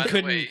quit, Korn by the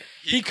couldn't. way.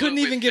 He quit couldn't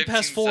with even get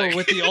past 15 4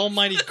 with the seconds.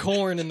 almighty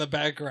Korn in the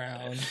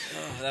background.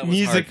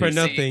 Music for hard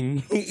to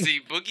nothing. See,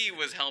 Boogie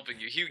was helping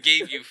you. He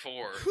gave you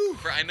 4.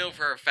 I know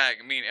for a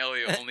fact, me and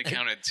Elliot only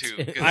counted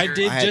 2. 'cause I you're-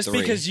 did I had just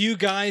 3. because you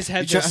guys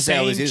had You the trying to say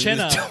I was same using chin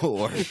the up.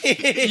 door?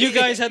 You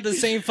guys had the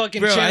same fucking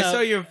Bro, chin I up. saw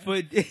your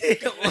foot on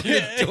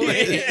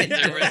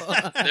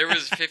the door. There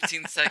was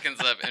 15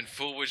 seconds left, and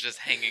Fool was just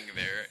hanging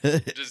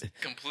there, just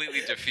completely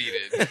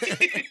defeated.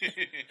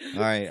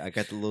 All right, I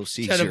got the little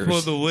Trying seizures. to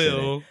pull the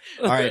wheel.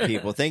 All right,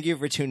 people. Thank you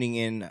for tuning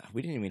in.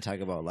 We didn't even talk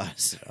about a lot of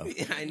stuff.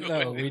 I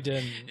No, we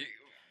didn't.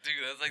 Dude,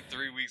 that's like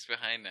 3 weeks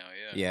behind now.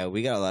 Yeah. Yeah,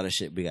 we got a lot of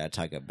shit we got to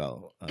talk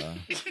about.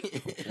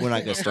 We're not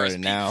gonna First start it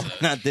now.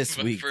 pizza. Not this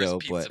But week first though,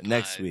 pizza but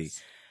next pies. week.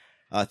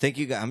 Thank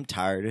you guys. I'm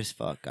tired as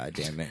fuck. God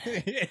damn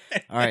it.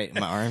 All right,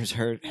 my arms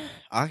hurt.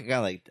 I got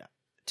like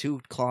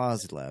 2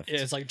 claws left. Yeah,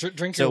 it's like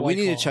drink So your we White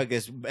need to Claw. chug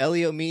this.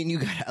 Elio, me and you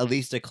got at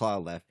least a claw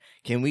left.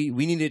 Can we?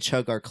 We need to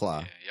chug our claw.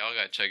 Yeah, y'all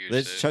gotta chug your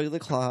Let's shit. chug the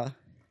claw.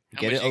 How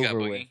Get much it you got,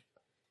 over Boogie? with.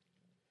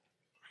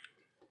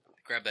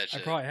 Grab that I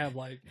shit. probably have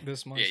like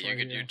this much. Yeah, you're right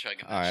good. here. You're chugging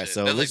that All right, shit.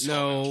 so that's let's- like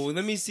 12 No, ounces.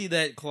 let me see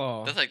that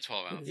claw. That's like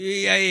 12 ounces.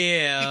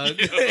 Yeah.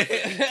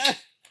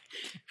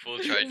 Full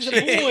try cheese.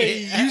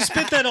 Boy, you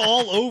spit that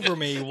all over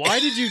me. Why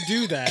did you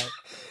do that?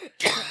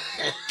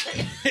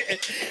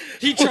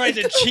 He tried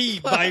to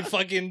cheat by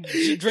fucking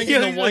drinking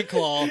Yo, the he's White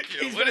Claw.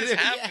 Yo, what is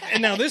happening?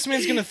 And now this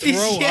man's gonna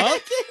throw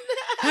up?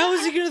 How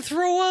is he gonna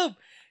throw up?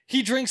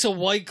 He drinks a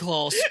White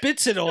Claw,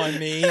 spits it on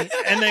me,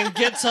 and then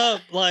gets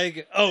up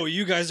like, "Oh,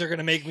 you guys are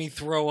gonna make me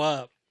throw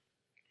up."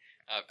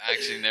 I've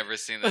actually never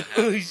seen that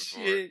happen Oh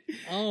before. shit!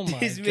 Oh my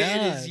This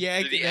man is god.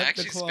 yakking Did he up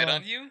actually the claw. spit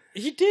on you?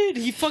 He did.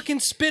 He fucking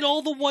spit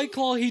all the White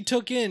Claw he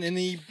took in, and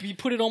he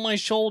put it on my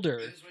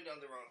shoulder.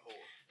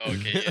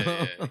 Okay,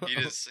 yeah.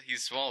 He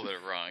swallowed it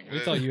wrong. We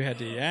thought you had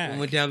to One yak.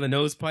 went down the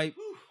nose pipe.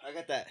 I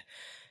got that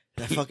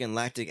fucking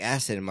lactic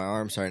acid in my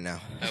arms right now.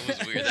 That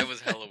was weird. That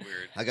was hella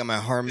weird. I got my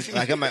arms.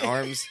 I got my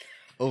arms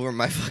over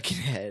my fucking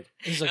head.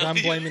 He's like, I'm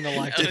blaming the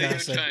lactic Elliot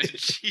acid. trying to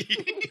cheat.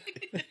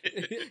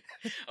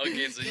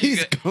 Okay, so you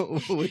He's got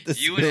going with the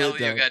you and spill Elliot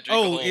down. got drink a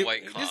Oh, whole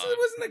White Claw. this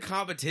wasn't a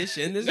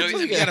competition. This No, is you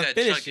you gotta gotta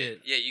finish chug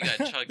it. Yeah, you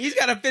gotta chug He's it.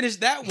 got to finish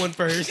that one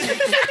first.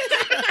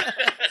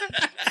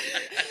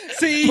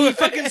 See, he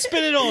fucking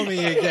spit it on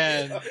me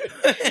again.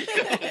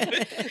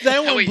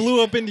 That one wait,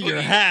 blew up into your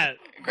Boogie. hat.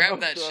 Grab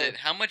that shit.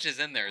 How much is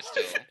in there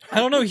still? I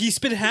don't know. He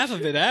spit half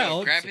of it No,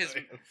 out. grab his.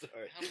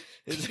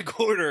 It's a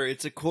quarter.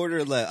 It's a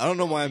quarter left. I don't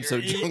know why I'm so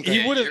drunk.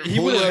 He would have. He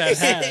Pull would have ups.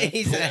 had.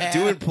 He's a half.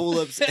 Doing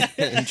pull-ups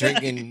and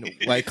drinking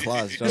White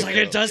Claws. It's like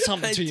it does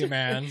something to you,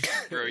 man.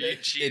 Bro, you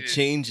cheated. It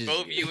changes.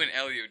 Both you and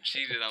Elio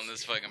cheated on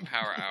this fucking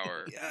power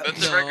hour. Yeah, Let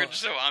the no. record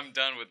show I'm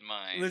done with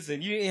mine.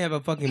 Listen, you didn't have a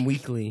fucking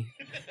weekly.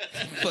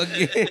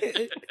 Fucking-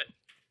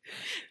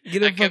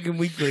 Get a I kept- fucking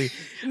weekly.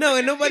 No,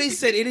 and nobody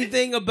said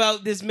anything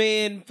about this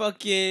man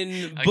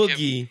fucking I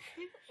Boogie.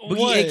 Boogie,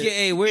 What?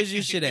 AKA, where's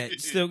your shit at?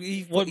 Still,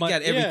 he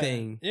got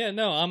everything. Yeah,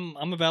 no,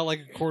 I'm about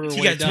like a quarter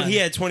He way done. he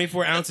had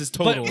 24 ounces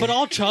total. but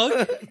I'll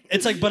chug.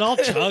 It's like, but I'll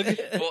chug.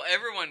 Well,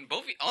 everyone,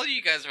 all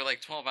you guys are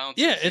like 12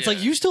 ounces. Yeah, it's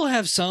like you still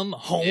have some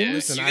home. Yeah.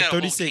 Listen, You I got a whole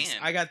 36.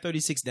 can. I got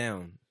 36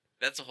 down.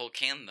 That's a whole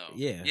can, though.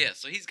 Yeah. Yeah,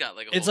 so he's got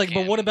like a It's whole like,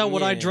 can. but what about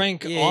what I Yeah.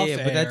 drank yeah, off yeah,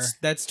 air? but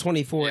that's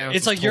 24 Yeah. ounces.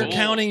 It's like you're total.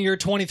 counting your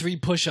 23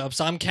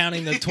 push-ups. I'm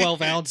counting the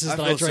 12 ounces I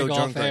that I feel so drank off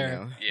drunk right air.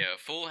 now. Yeah,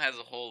 Fool has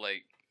a whole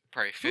like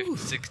probably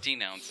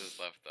 16 ounces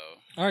left, though.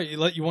 All right,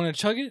 you want to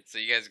chug it? So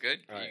you guys good?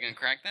 All You right. gonna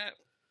crack that?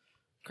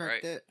 Crack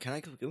Right. that.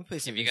 Can we play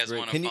some If you guys inspira-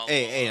 wanna Can you? follow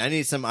Hey, along. I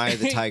need some Eye of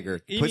the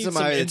Tiger. You Put need some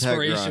some Eye of the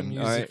Tiger inspiration on.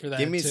 music All right, for that,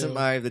 give me too. some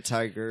Eye of the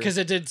Tiger. Because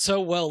it did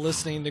so well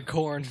listening to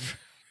Korn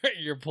for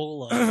your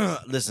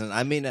pull-up. Listen,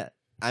 I may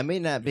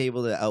not be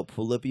able to out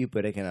pull up you,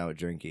 but I can out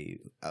drink you.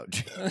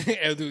 Excuse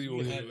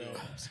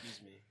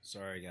me.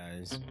 Sorry,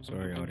 guys.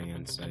 Sorry,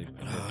 audience.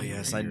 Oh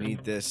yes, I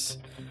need this.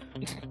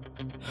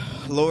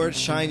 Lord,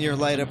 shine your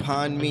light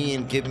upon me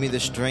and give me the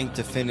strength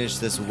to finish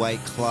this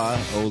White Claw.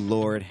 Oh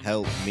Lord,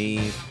 help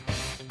me.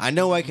 I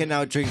know I can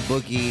outdrink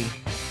Boogie.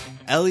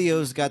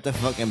 Elio's got the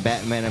fucking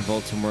Batman and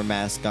Baltimore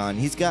mask on.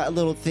 He's got a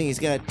little thing. He's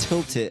got to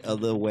tilt it a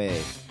little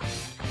way.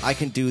 I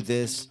can do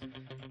this.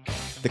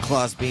 The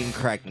claw's being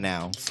cracked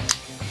now.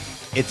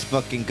 It's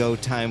fucking go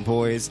time,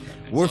 boys.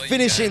 We're Oh, you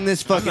finishing got it.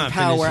 this I'm fucking not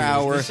power finishing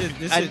hour.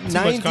 This at is too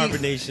 90 much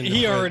carbonation.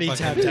 He for already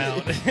fucking- tapped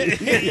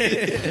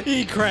out.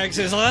 He cracks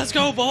his, let's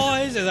go,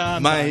 boys. And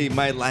I'm done.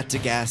 my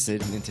lactic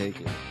acid and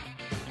take it.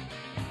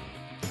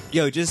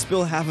 Yo, just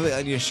spill half of it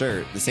on your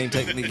shirt. The same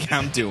technique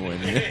I'm doing.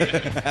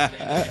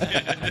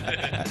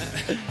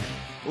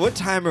 What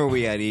time are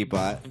we at,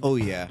 Ebot? Oh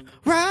yeah,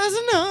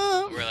 rising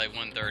up. We're like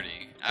 1:30,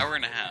 hour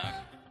and a half.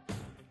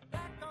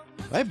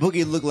 My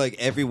Boogie look like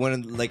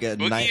everyone like a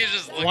Boogie night. is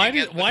just looking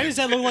Why does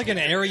that look like an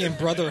Aryan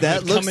Brotherhood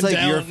That looks coming like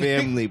down? your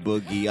family,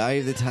 Boogie. Eye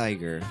of the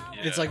Tiger.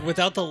 It's like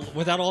without all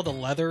the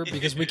leather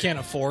because we can't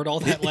afford all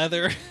that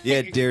leather.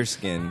 Yeah, deer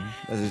skin.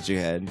 That's what you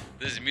had.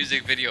 This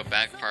music video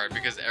backfired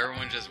because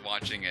everyone's just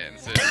watching it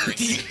instead of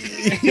drinking.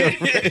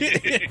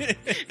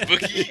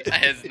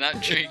 Boogie is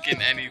not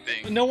drinking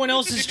anything. No one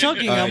else is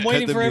chugging. All right, I'm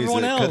waiting cut the for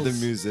everyone music, else. Cut the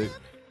music.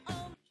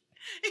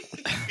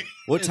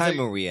 What It's time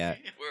like- are we at?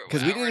 We're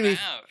 'Cause hour we didn't and a even-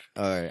 half.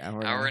 All right,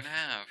 Hour and a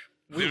half.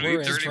 We Literally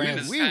were 30 in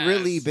minutes We past.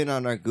 really been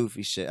on our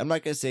goofy shit. I'm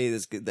not gonna say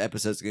the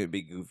episode's gonna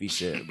be goofy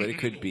shit, but it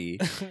could be.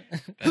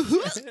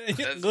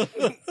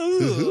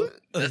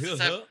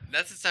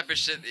 That's the type of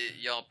shit that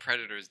y'all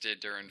predators did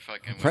during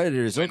fucking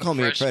Predators, don't when call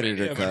me a freshmen-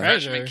 predator, Yeah, when cuz.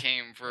 predator. freshmen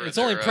came for It's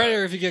their, only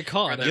predator if you get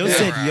caught. for their You power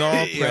said hour.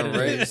 y'all Yeah,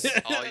 predators.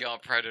 right. All y'all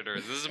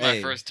predators. This is my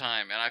Hey. first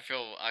time, and I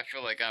feel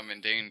like I'm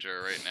in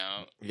danger right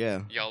now.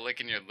 Yeah. Y'all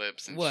licking your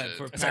lips and What shit.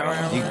 for Is that power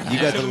right? hour? You got the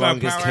Talking about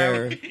longest power hair.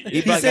 hour? Ebot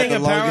You got saying the a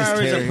power longest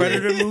hour is hair. a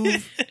predator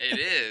move? It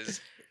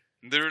is.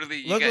 Literally,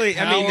 you Luckily,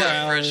 got, I mean, you got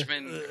Power hour.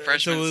 freshman,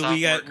 So sophomore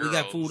we got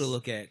girls. food to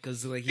look at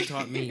because like he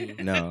taught me.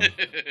 No.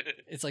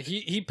 It's like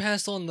he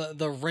passed on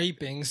the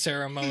raping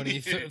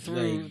ceremony through Like,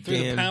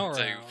 the damn. power It's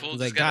like, hour. Fool Like,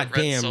 just got a red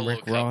goddamn, Solo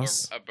Rick cup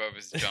Ross. above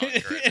his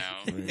junk right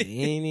now.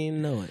 He ain't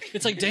even know it.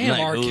 It's like, damn,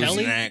 R.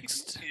 Kelly.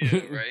 next? Yeah,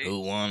 right? Who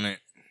won it?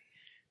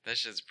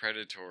 That's just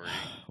predatory.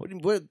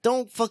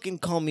 Don't fucking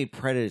call me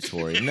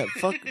predatory. No,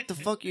 what the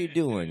fuck you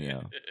doing,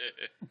 yo?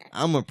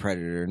 I'm a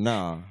predator.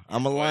 Nah.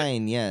 I'm a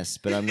lion, yes,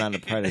 but I'm not a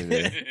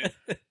predator.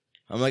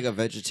 I'm like a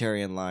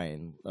vegetarian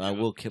lion. I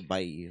will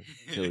bite you,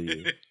 kill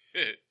you.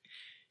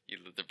 You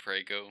let the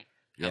prey go.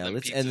 How Yeah, them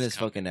let's pizzas end this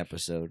come. fucking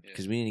episode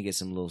because we need to get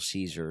some little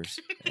seizures.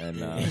 And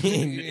You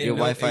your know,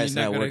 Wi-Fi is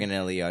you're not not gonna- working,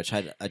 Elio.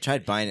 I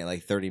tried buying it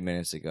like 30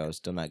 minutes ago.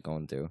 Still not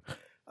going through.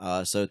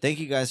 So thank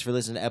you guys for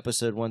listening to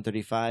episode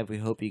 135. We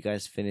hope you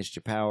guys finished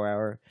your power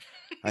hour.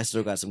 I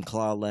still got some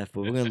claw left,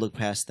 but we're gonna look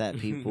past that,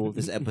 people.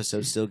 This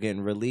episode's still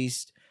getting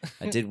released.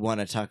 I did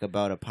want to talk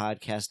about a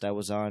podcast I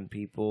was on,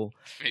 people.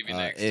 Maybe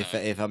next If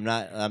time. I'm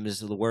not, I'm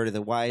just the word of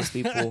the wise,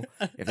 people.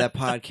 If that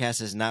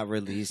podcast is not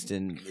released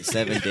in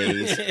 7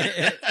 days,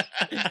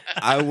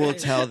 I will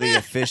tell the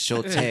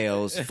official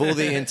tales. Full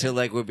the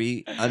intellect will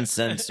be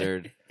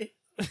uncensored.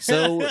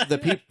 So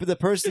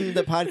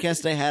the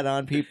podcast I had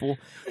on, people,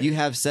 you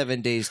have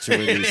 7 days to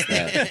release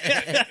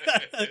that.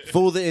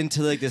 Full the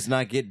intellect does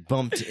not get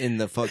bumped in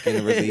the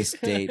fucking release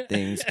date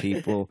things,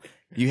 people.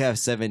 You have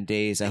 7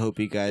 days. I hope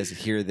you guys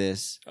hear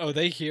this. Oh,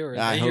 they hear it.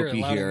 I They hope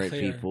you loud hear and it,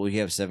 clear. people. You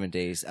have 7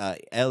 days.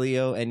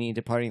 Elio, any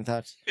departing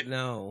thoughts?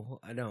 No,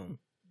 I don't.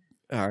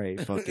 All right,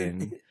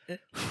 fucking.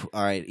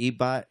 All right,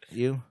 Ebot,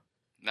 you?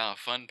 Nah,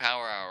 fun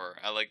power hour.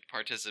 I like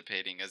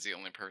participating as the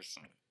only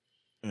person.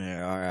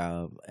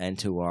 And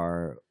to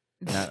our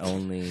not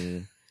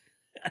only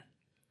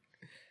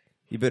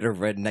You better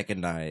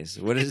redneckanize.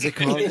 What is it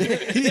called?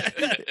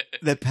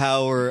 The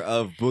power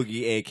of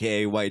Boogie,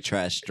 aka White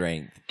Trash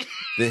strength.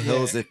 The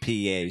hills of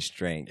PA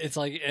strength. It's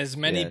like as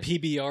many Yeah.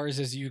 PBRs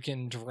as you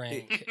can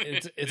drink.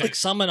 It's like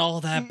summon all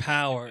that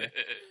power.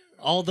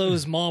 All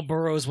those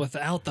Marlboros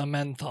without the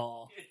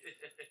menthol.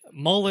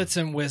 Mullets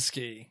and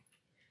whiskey.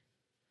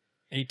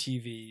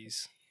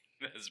 ATVs.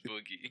 That's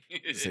Boogie.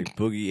 It's like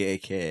Boogie,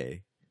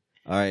 aka.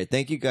 All right,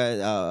 thank you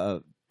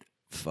guys.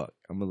 Fuck,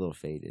 I'm a little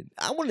faded.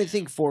 I want to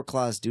think 4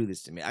 claws do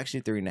this to me.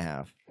 Actually,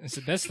 3.5.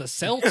 That's the I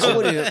seltzer.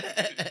 would've-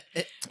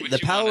 Would the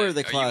you power wanna- of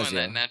the are claws, you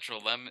on yeah. that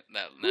natural lemon,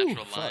 that Ooh,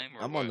 natural fuck. lime?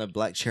 Or I'm what? on the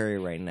black cherry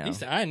right now. He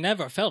said, I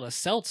never felt a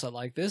seltzer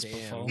like this Damn,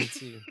 before. me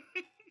too.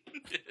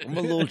 I'm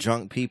a little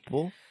drunk,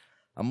 people.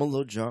 I'm a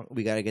little drunk.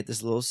 We got to get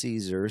this Little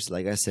Caesars.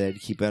 Like I said,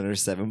 keep it under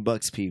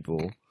 $7,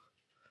 people.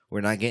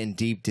 We're not getting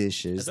deep I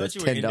dishes. thought That's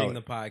you were ending $10.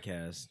 the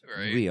podcast.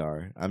 Right. We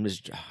are. I'm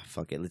just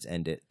fuck it. Let's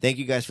end it. Thank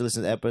you guys for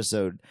listening to the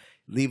episode.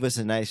 Leave us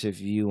a nice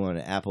review on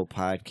Apple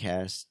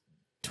Podcasts,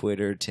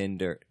 Twitter,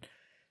 Tinder.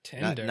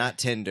 Tinder. Not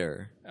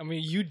Tinder. I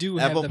mean, you do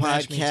have Apple the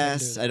Match Me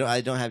Podcasts. Tinder.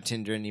 I don't have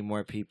Tinder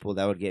anymore, people.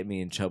 That would get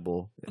me in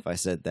trouble if I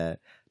said that.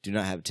 Do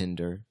not have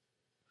Tinder.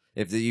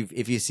 If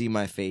you see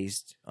my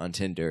face on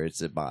Tinder,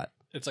 it's a bot.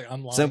 It's like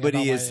I'm lying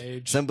Somebody about is my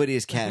age.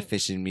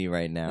 catfishing me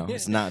right now.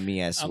 It's not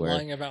me, I I'm swear.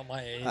 lying about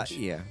my age.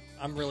 Yeah.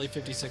 I'm really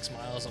 56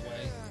 miles away.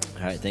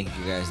 All right. Thank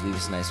you guys. Leave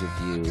us a nice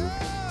review.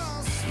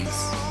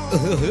 Peace.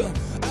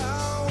 I